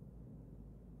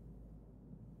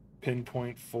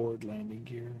 Pinpoint forward landing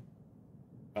gear.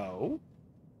 Oh?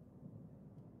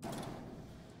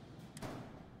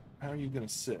 How are you gonna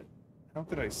sit? How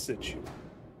could I sit you?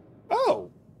 Oh!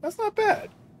 That's not bad.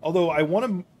 Although I want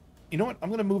to... You know what? I'm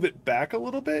going to move it back a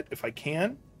little bit, if I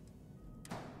can.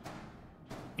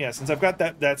 Yeah, since I've got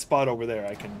that spot over there,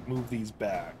 I can move these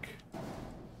back.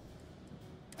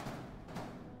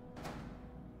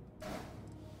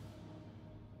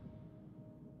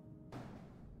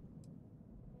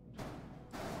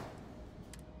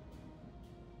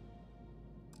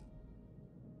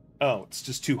 Oh, it's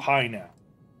just too high now.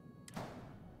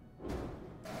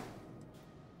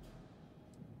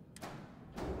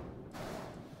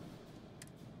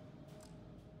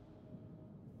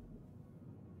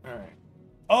 Alright.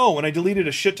 Oh, and I deleted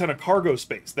a shit ton of cargo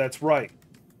space. That's right.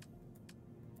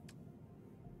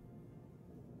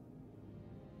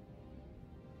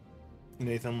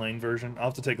 Nathan Lane version. I'll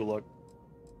have to take a look.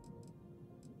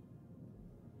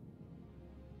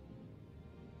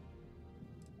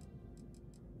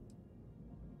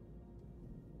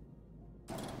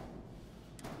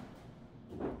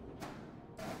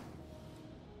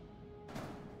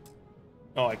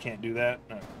 Oh, I can't do that?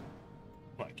 No.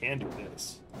 Well, I can do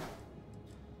this.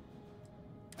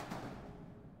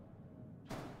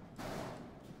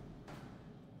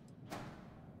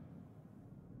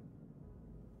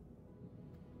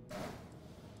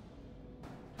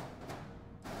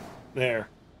 There.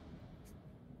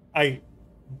 I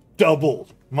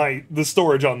doubled the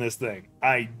storage on this thing.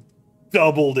 I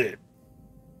doubled it.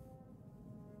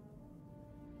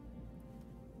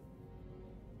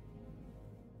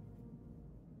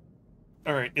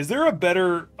 Alright, is there a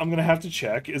better... I'm going to have to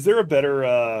check. Is there a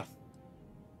better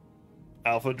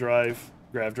alpha drive,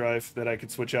 grav drive that I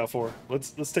could switch out for?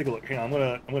 Let's take a look. Hang on,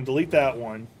 I'm gonna delete that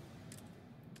one.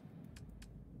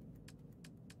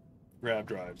 Grav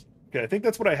drives. Okay, I think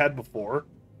that's what I had before.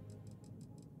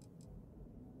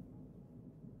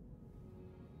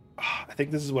 I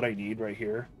think this is what I need right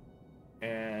here.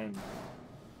 And...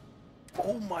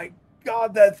 Oh my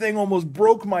god, that thing almost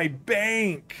broke my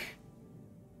bank!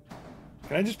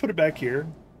 Can I just put it back here?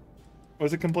 What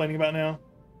is it complaining about now?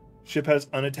 Ship has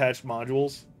unattached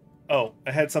modules. Oh,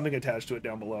 I had something attached to it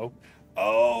down below.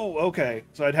 Oh, okay.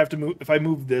 So I'd have to move... If I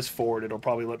move this forward, it'll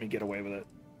probably let me get away with it.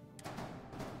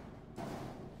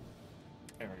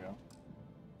 There we go.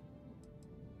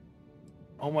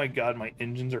 Oh my god, my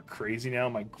engines are crazy now.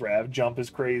 My grav jump is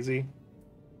crazy.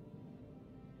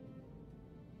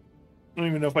 I don't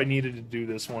even know if I needed to do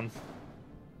this one.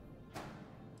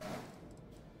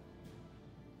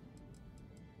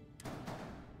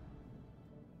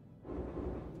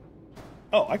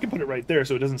 Oh, I can put it right there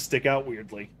so it doesn't stick out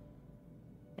weirdly.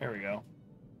 There we go.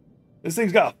 This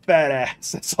thing's got a fat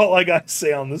ass. That's all I got to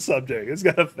say on the subject. It's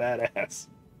got a fat ass.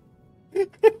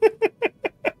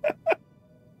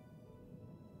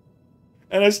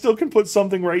 And I still can put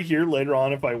something right here later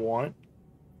on if I want.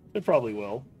 It probably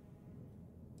will.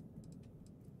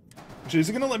 Actually, is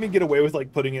it going to let me get away with,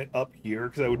 like, putting it up here?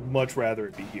 Because I would much rather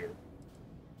it be here.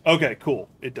 Okay, cool.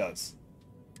 It does.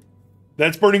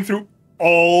 That's burning through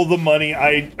all the money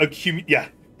I accumulate. Yeah,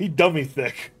 he dummy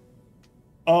thick.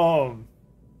 That's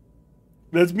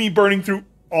me burning through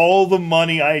all the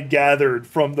money I gathered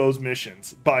from those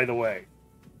missions, by the way.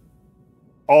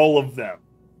 All of them.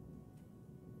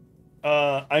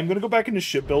 I'm going to go back into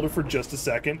Shipbuilder for just a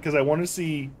second, because I want to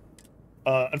see...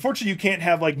 unfortunately, you can't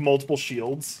have, like, multiple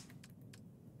shields.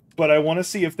 But I want to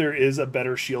see if there is a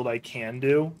better shield I can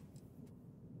do.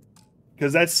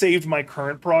 Because that saved my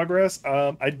current progress.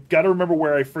 I got to remember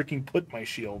where I freaking put my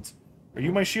shields. Are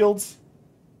you my shields?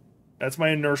 That's my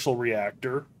inertial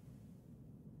reactor.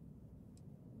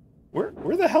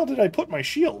 Where the hell did I put my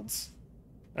shields?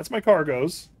 That's my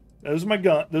cargoes. Those are my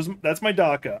gun. That's my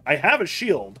DACA. I have a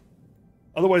shield.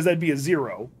 Otherwise, that'd be a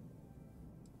 0.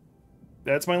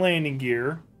 That's my landing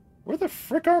gear. Where the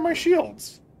frick are my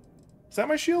shields? Is that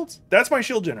my shields? That's my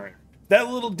shield generator. That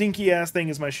little dinky ass thing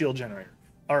is my shield generator.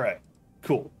 All right,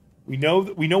 cool. We know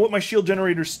what my shield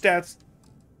generator stats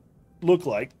look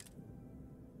like.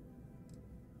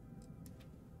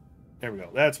 There we go.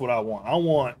 That's what I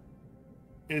want.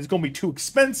 It's going to be too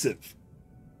expensive.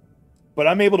 But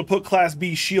I'm able to put Class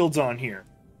B shields on here.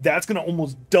 That's going to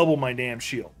almost double my damn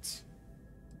shields.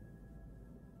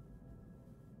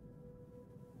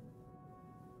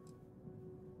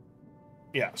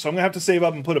 Yeah, so I'm going to have to save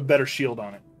up and put a better shield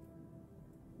on it.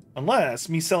 Unless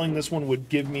me selling this one would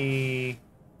give me...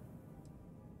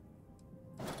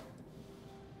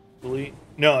 Delete?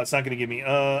 No, it's not going to give me...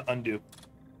 undo.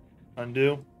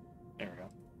 Undo. There we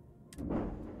go.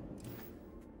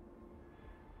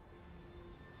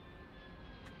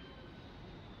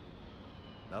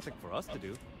 Nothing for us to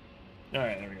do.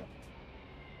 Alright, there we go.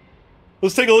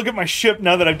 Let's take a look at my ship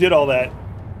now that I did all that.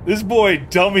 This boy,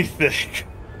 dummy thick.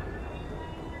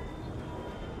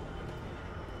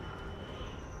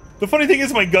 The funny thing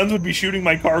is my guns would be shooting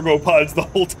my cargo pods the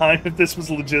whole time if this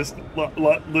was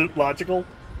logical.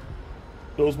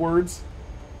 Those words.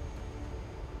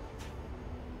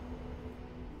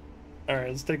 Alright,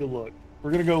 let's take a look. We're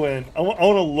gonna go in. I want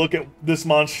to look at this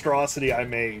monstrosity I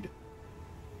made.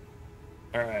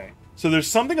 Alright. So there's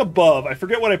something above. I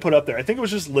forget what I put up there. I think it was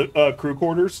just crew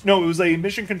quarters. No, it was a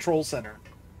mission control center.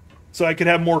 So I could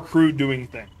have more crew doing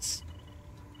things.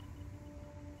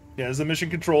 Yeah, there's a mission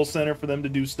control center for them to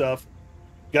do stuff.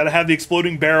 Gotta have the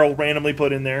exploding barrel randomly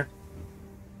put in there.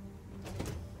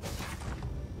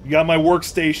 You got my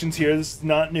workstations here. This is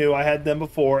not new. I had them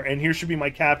before. And here should be my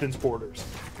captain's quarters.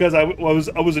 Because I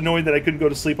was annoyed that I couldn't go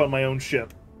to sleep on my own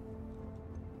ship.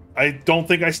 I don't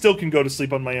think I still can go to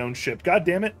sleep on my own ship. God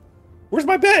damn it. Where's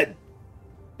my bed?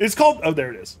 It's called... Oh,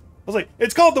 there it is. I was like,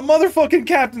 it's called the motherfucking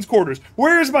captain's quarters.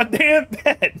 Where is my damn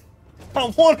bed?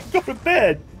 I want to go to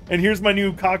bed. And here's my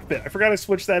new cockpit. I forgot I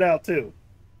switched that out, too.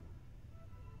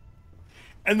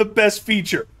 And the best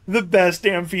feature. The best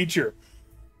damn feature.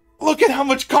 Look at how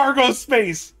much cargo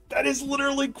space. That is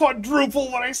literally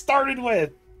quadruple what I started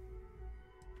with.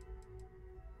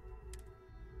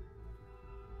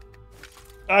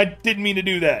 I didn't mean to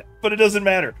do that, but it doesn't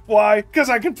matter. Why? Because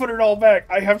I can put it all back.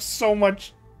 I have so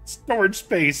much storage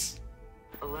space.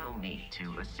 Allow me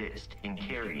to assist in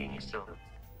carrying some.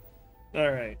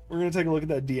 Alright, we're going to take a look at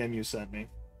that DM you sent me.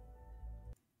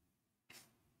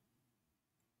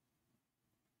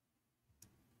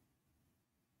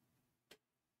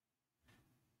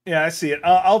 Yeah, I see it.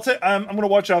 I'm going to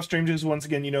watch off stream because once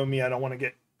again, you know me, I don't want to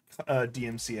get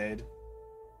DMCA'd.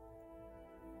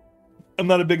 I'm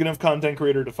not a big enough content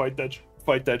creator to fight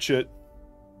that shit.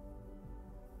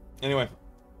 Anyway.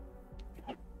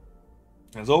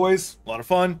 As always, a lot of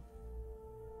fun.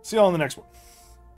 See y'all in the next one.